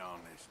selling me on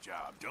this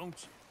job, don't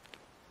you?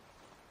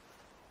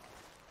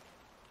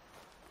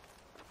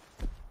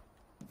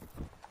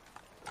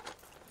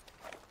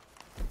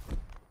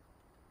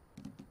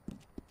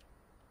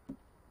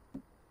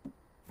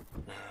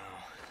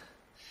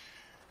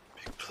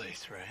 Big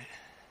place, right?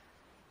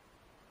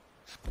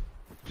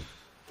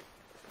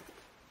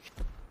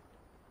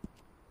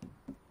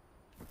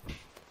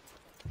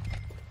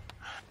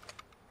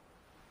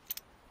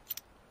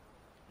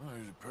 Well,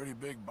 there's a pretty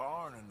big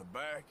barn in the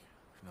back.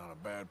 It's not a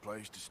bad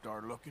place to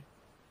start looking.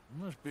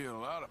 There must be a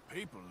lot of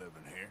people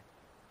living here.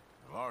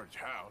 A large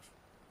house.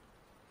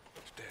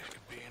 Stash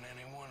could be in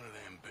any one of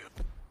them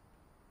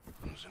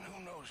buildings, and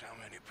who knows how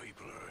many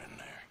people are in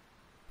there.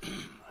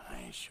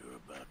 I ain't sure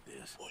about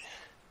this. Boy,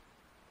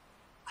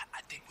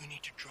 I think we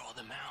need to draw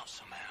them out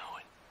somehow.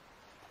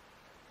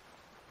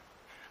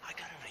 I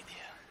got an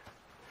idea.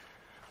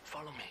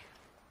 Follow me.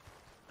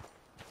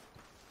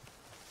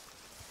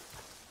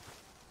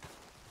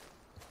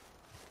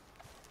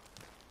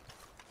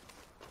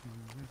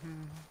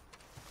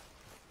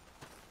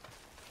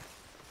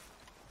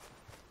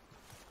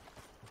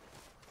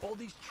 All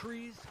these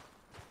trees,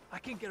 I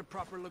can't get a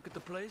proper look at the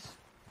place.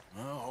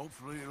 Well,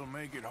 hopefully it'll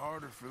make it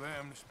harder for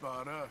them to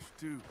spot us,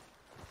 too.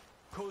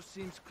 Coast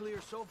seems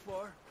clear so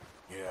far.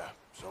 Yeah,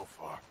 so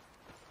far.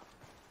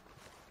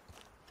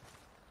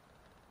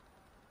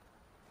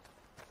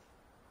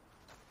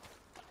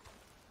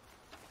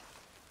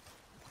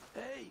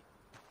 Hey,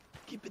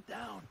 keep it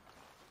down.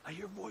 I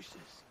hear voices.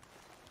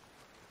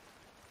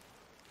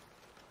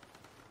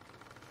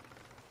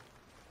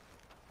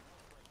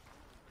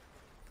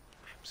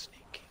 I'm sneaking.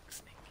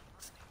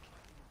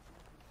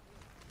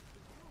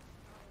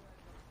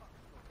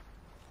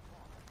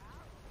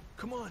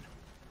 Come on,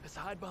 let's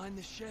hide behind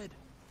this shed.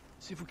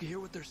 See if we can hear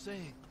what they're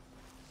saying.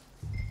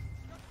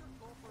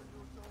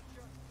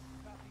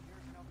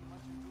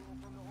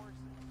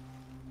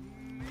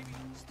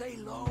 Stay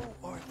low,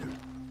 Arthur.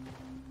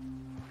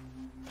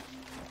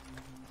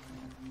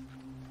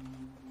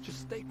 Just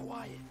stay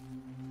quiet.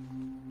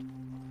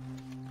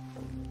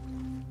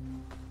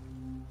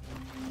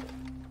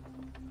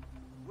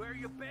 Where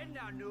you been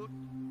now, Newt?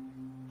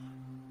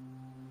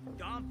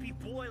 Don't be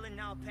boiling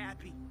now,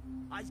 Pappy.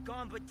 I's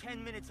gone but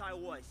 10 minutes I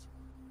was.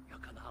 You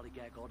can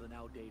hollygag all the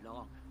now day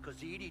long, 'cause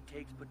Edie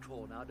takes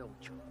patrol now, don't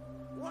you?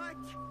 What?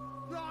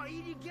 No,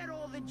 Edie, get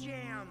all the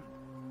jam.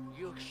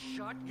 You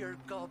shut your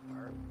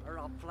gulper, or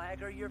I'll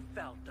flagger your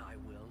felt, I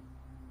will.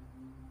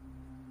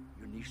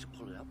 Your niece will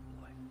pull it up,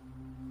 boy.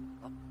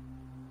 Up.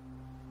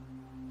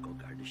 Go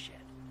guard the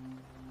shed.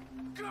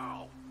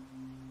 Go!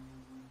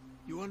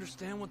 You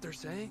understand what they're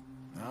saying?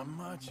 Not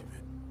much of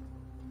it.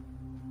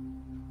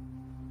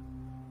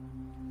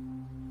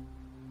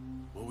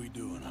 What we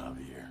doing,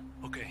 Javier?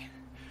 Okay,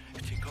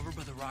 you take cover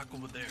by the rock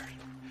over there.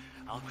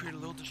 I'll create a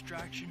little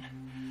distraction,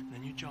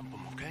 then you jump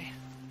them, okay?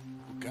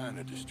 What kind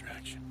of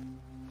distraction?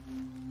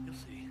 You'll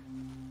see.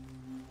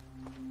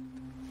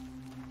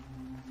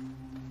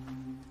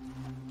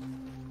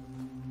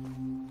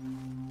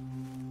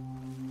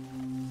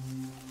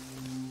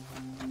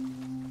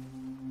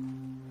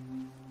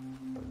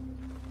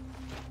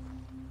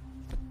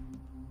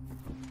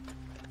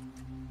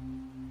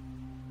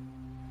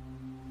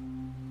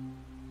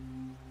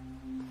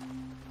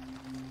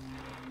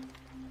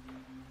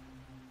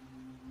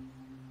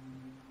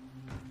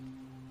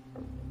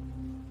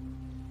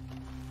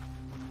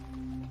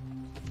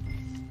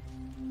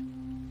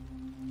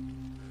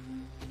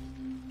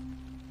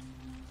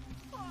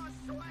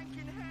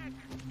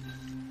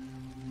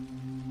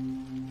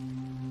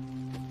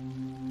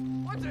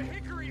 What the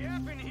hickory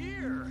happened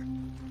here?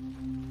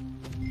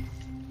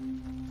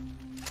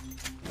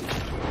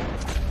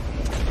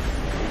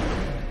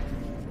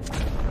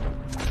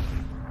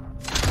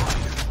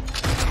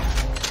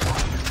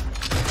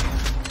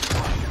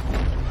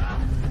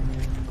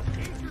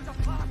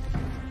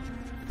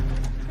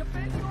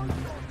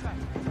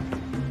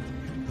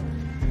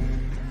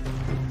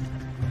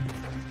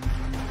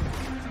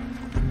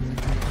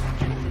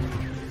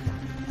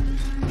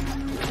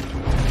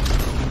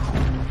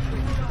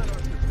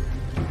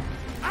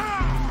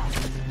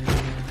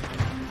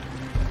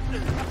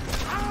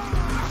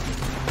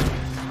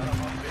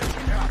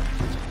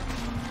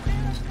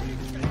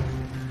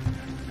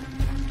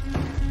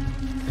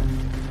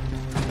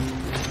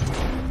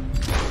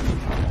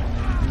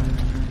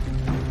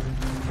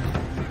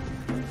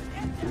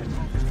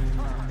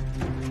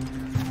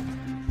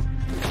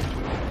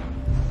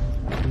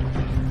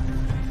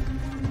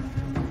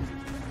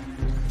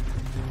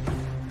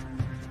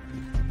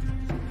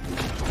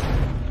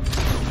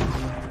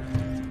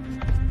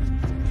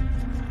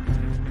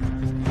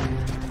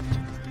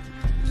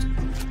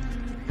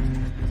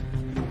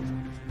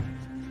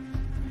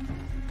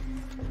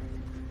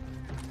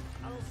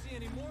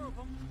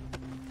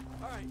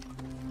 All right,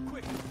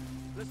 quick.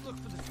 Let's look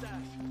for the stash.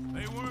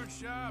 They weren't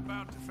shy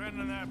about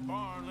defending that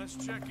barn. Let's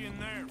check in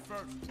there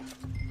first.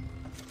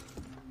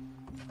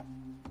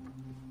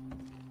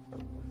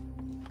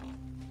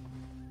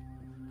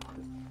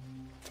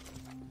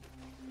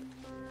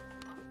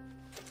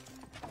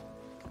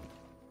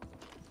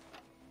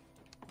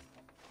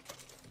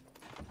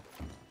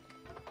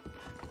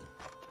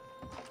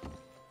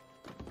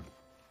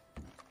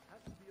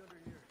 Has to be under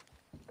here.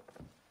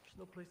 There's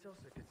no place else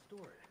that could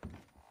store it.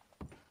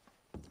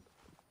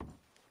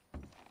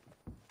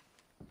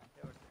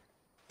 Hey, Arthur.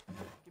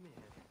 Give me a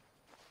hand.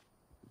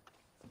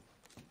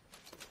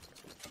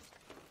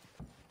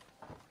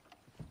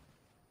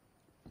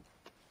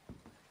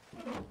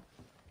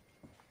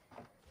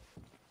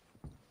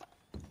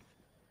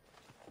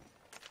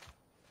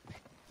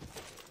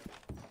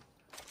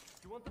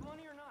 You want the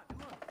money or not?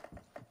 Come on.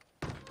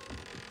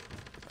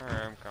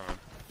 Alright, I'm coming.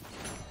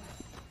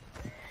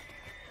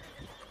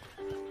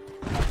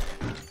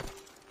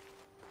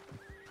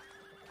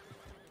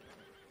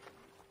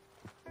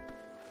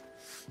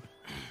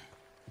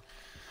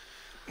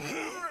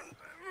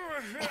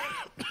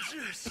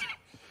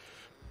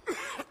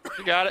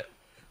 You got it.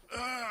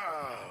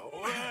 Ah,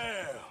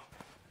 well,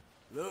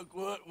 look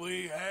what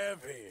we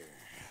have here.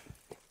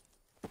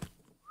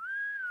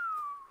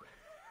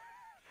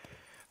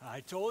 I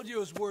told you it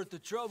was worth the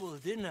trouble,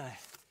 didn't I?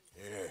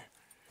 Yeah,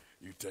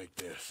 you take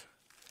this.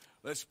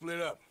 Let's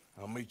split up.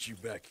 I'll meet you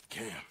back at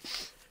camp.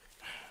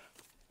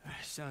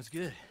 Sounds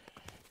good.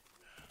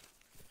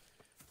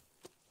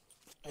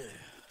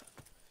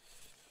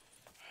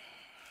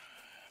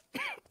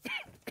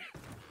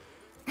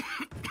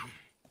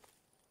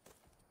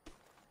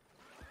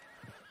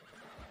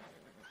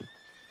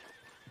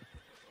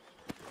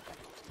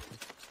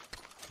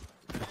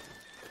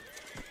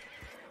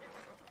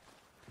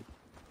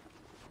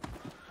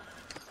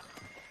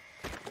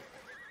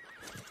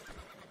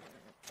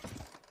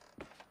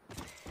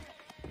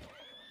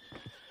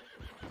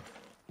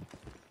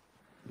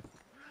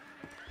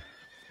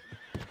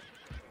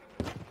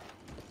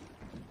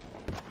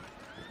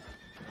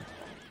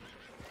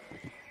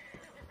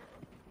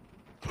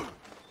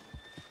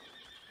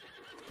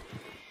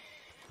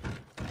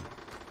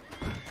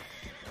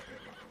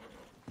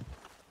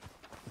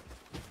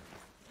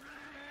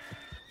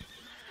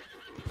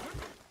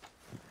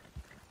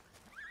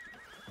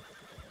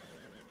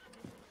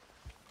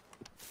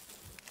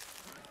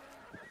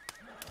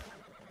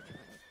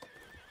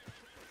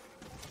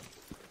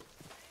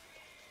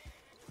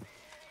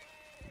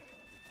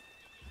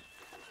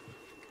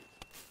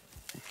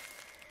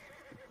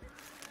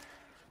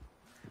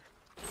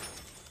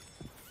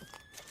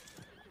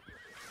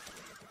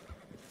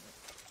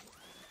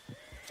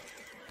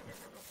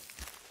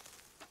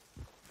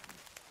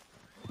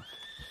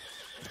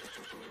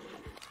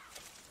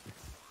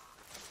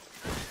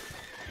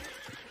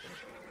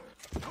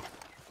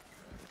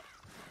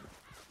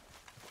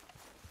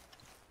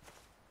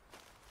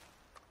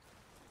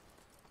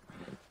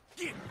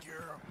 Get,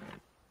 girl.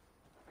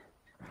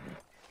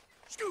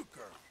 Scoot,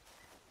 girl.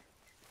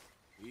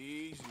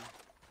 Easy.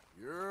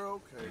 You're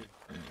okay.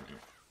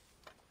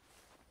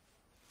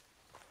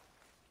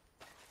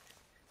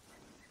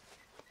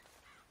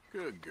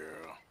 Good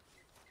girl.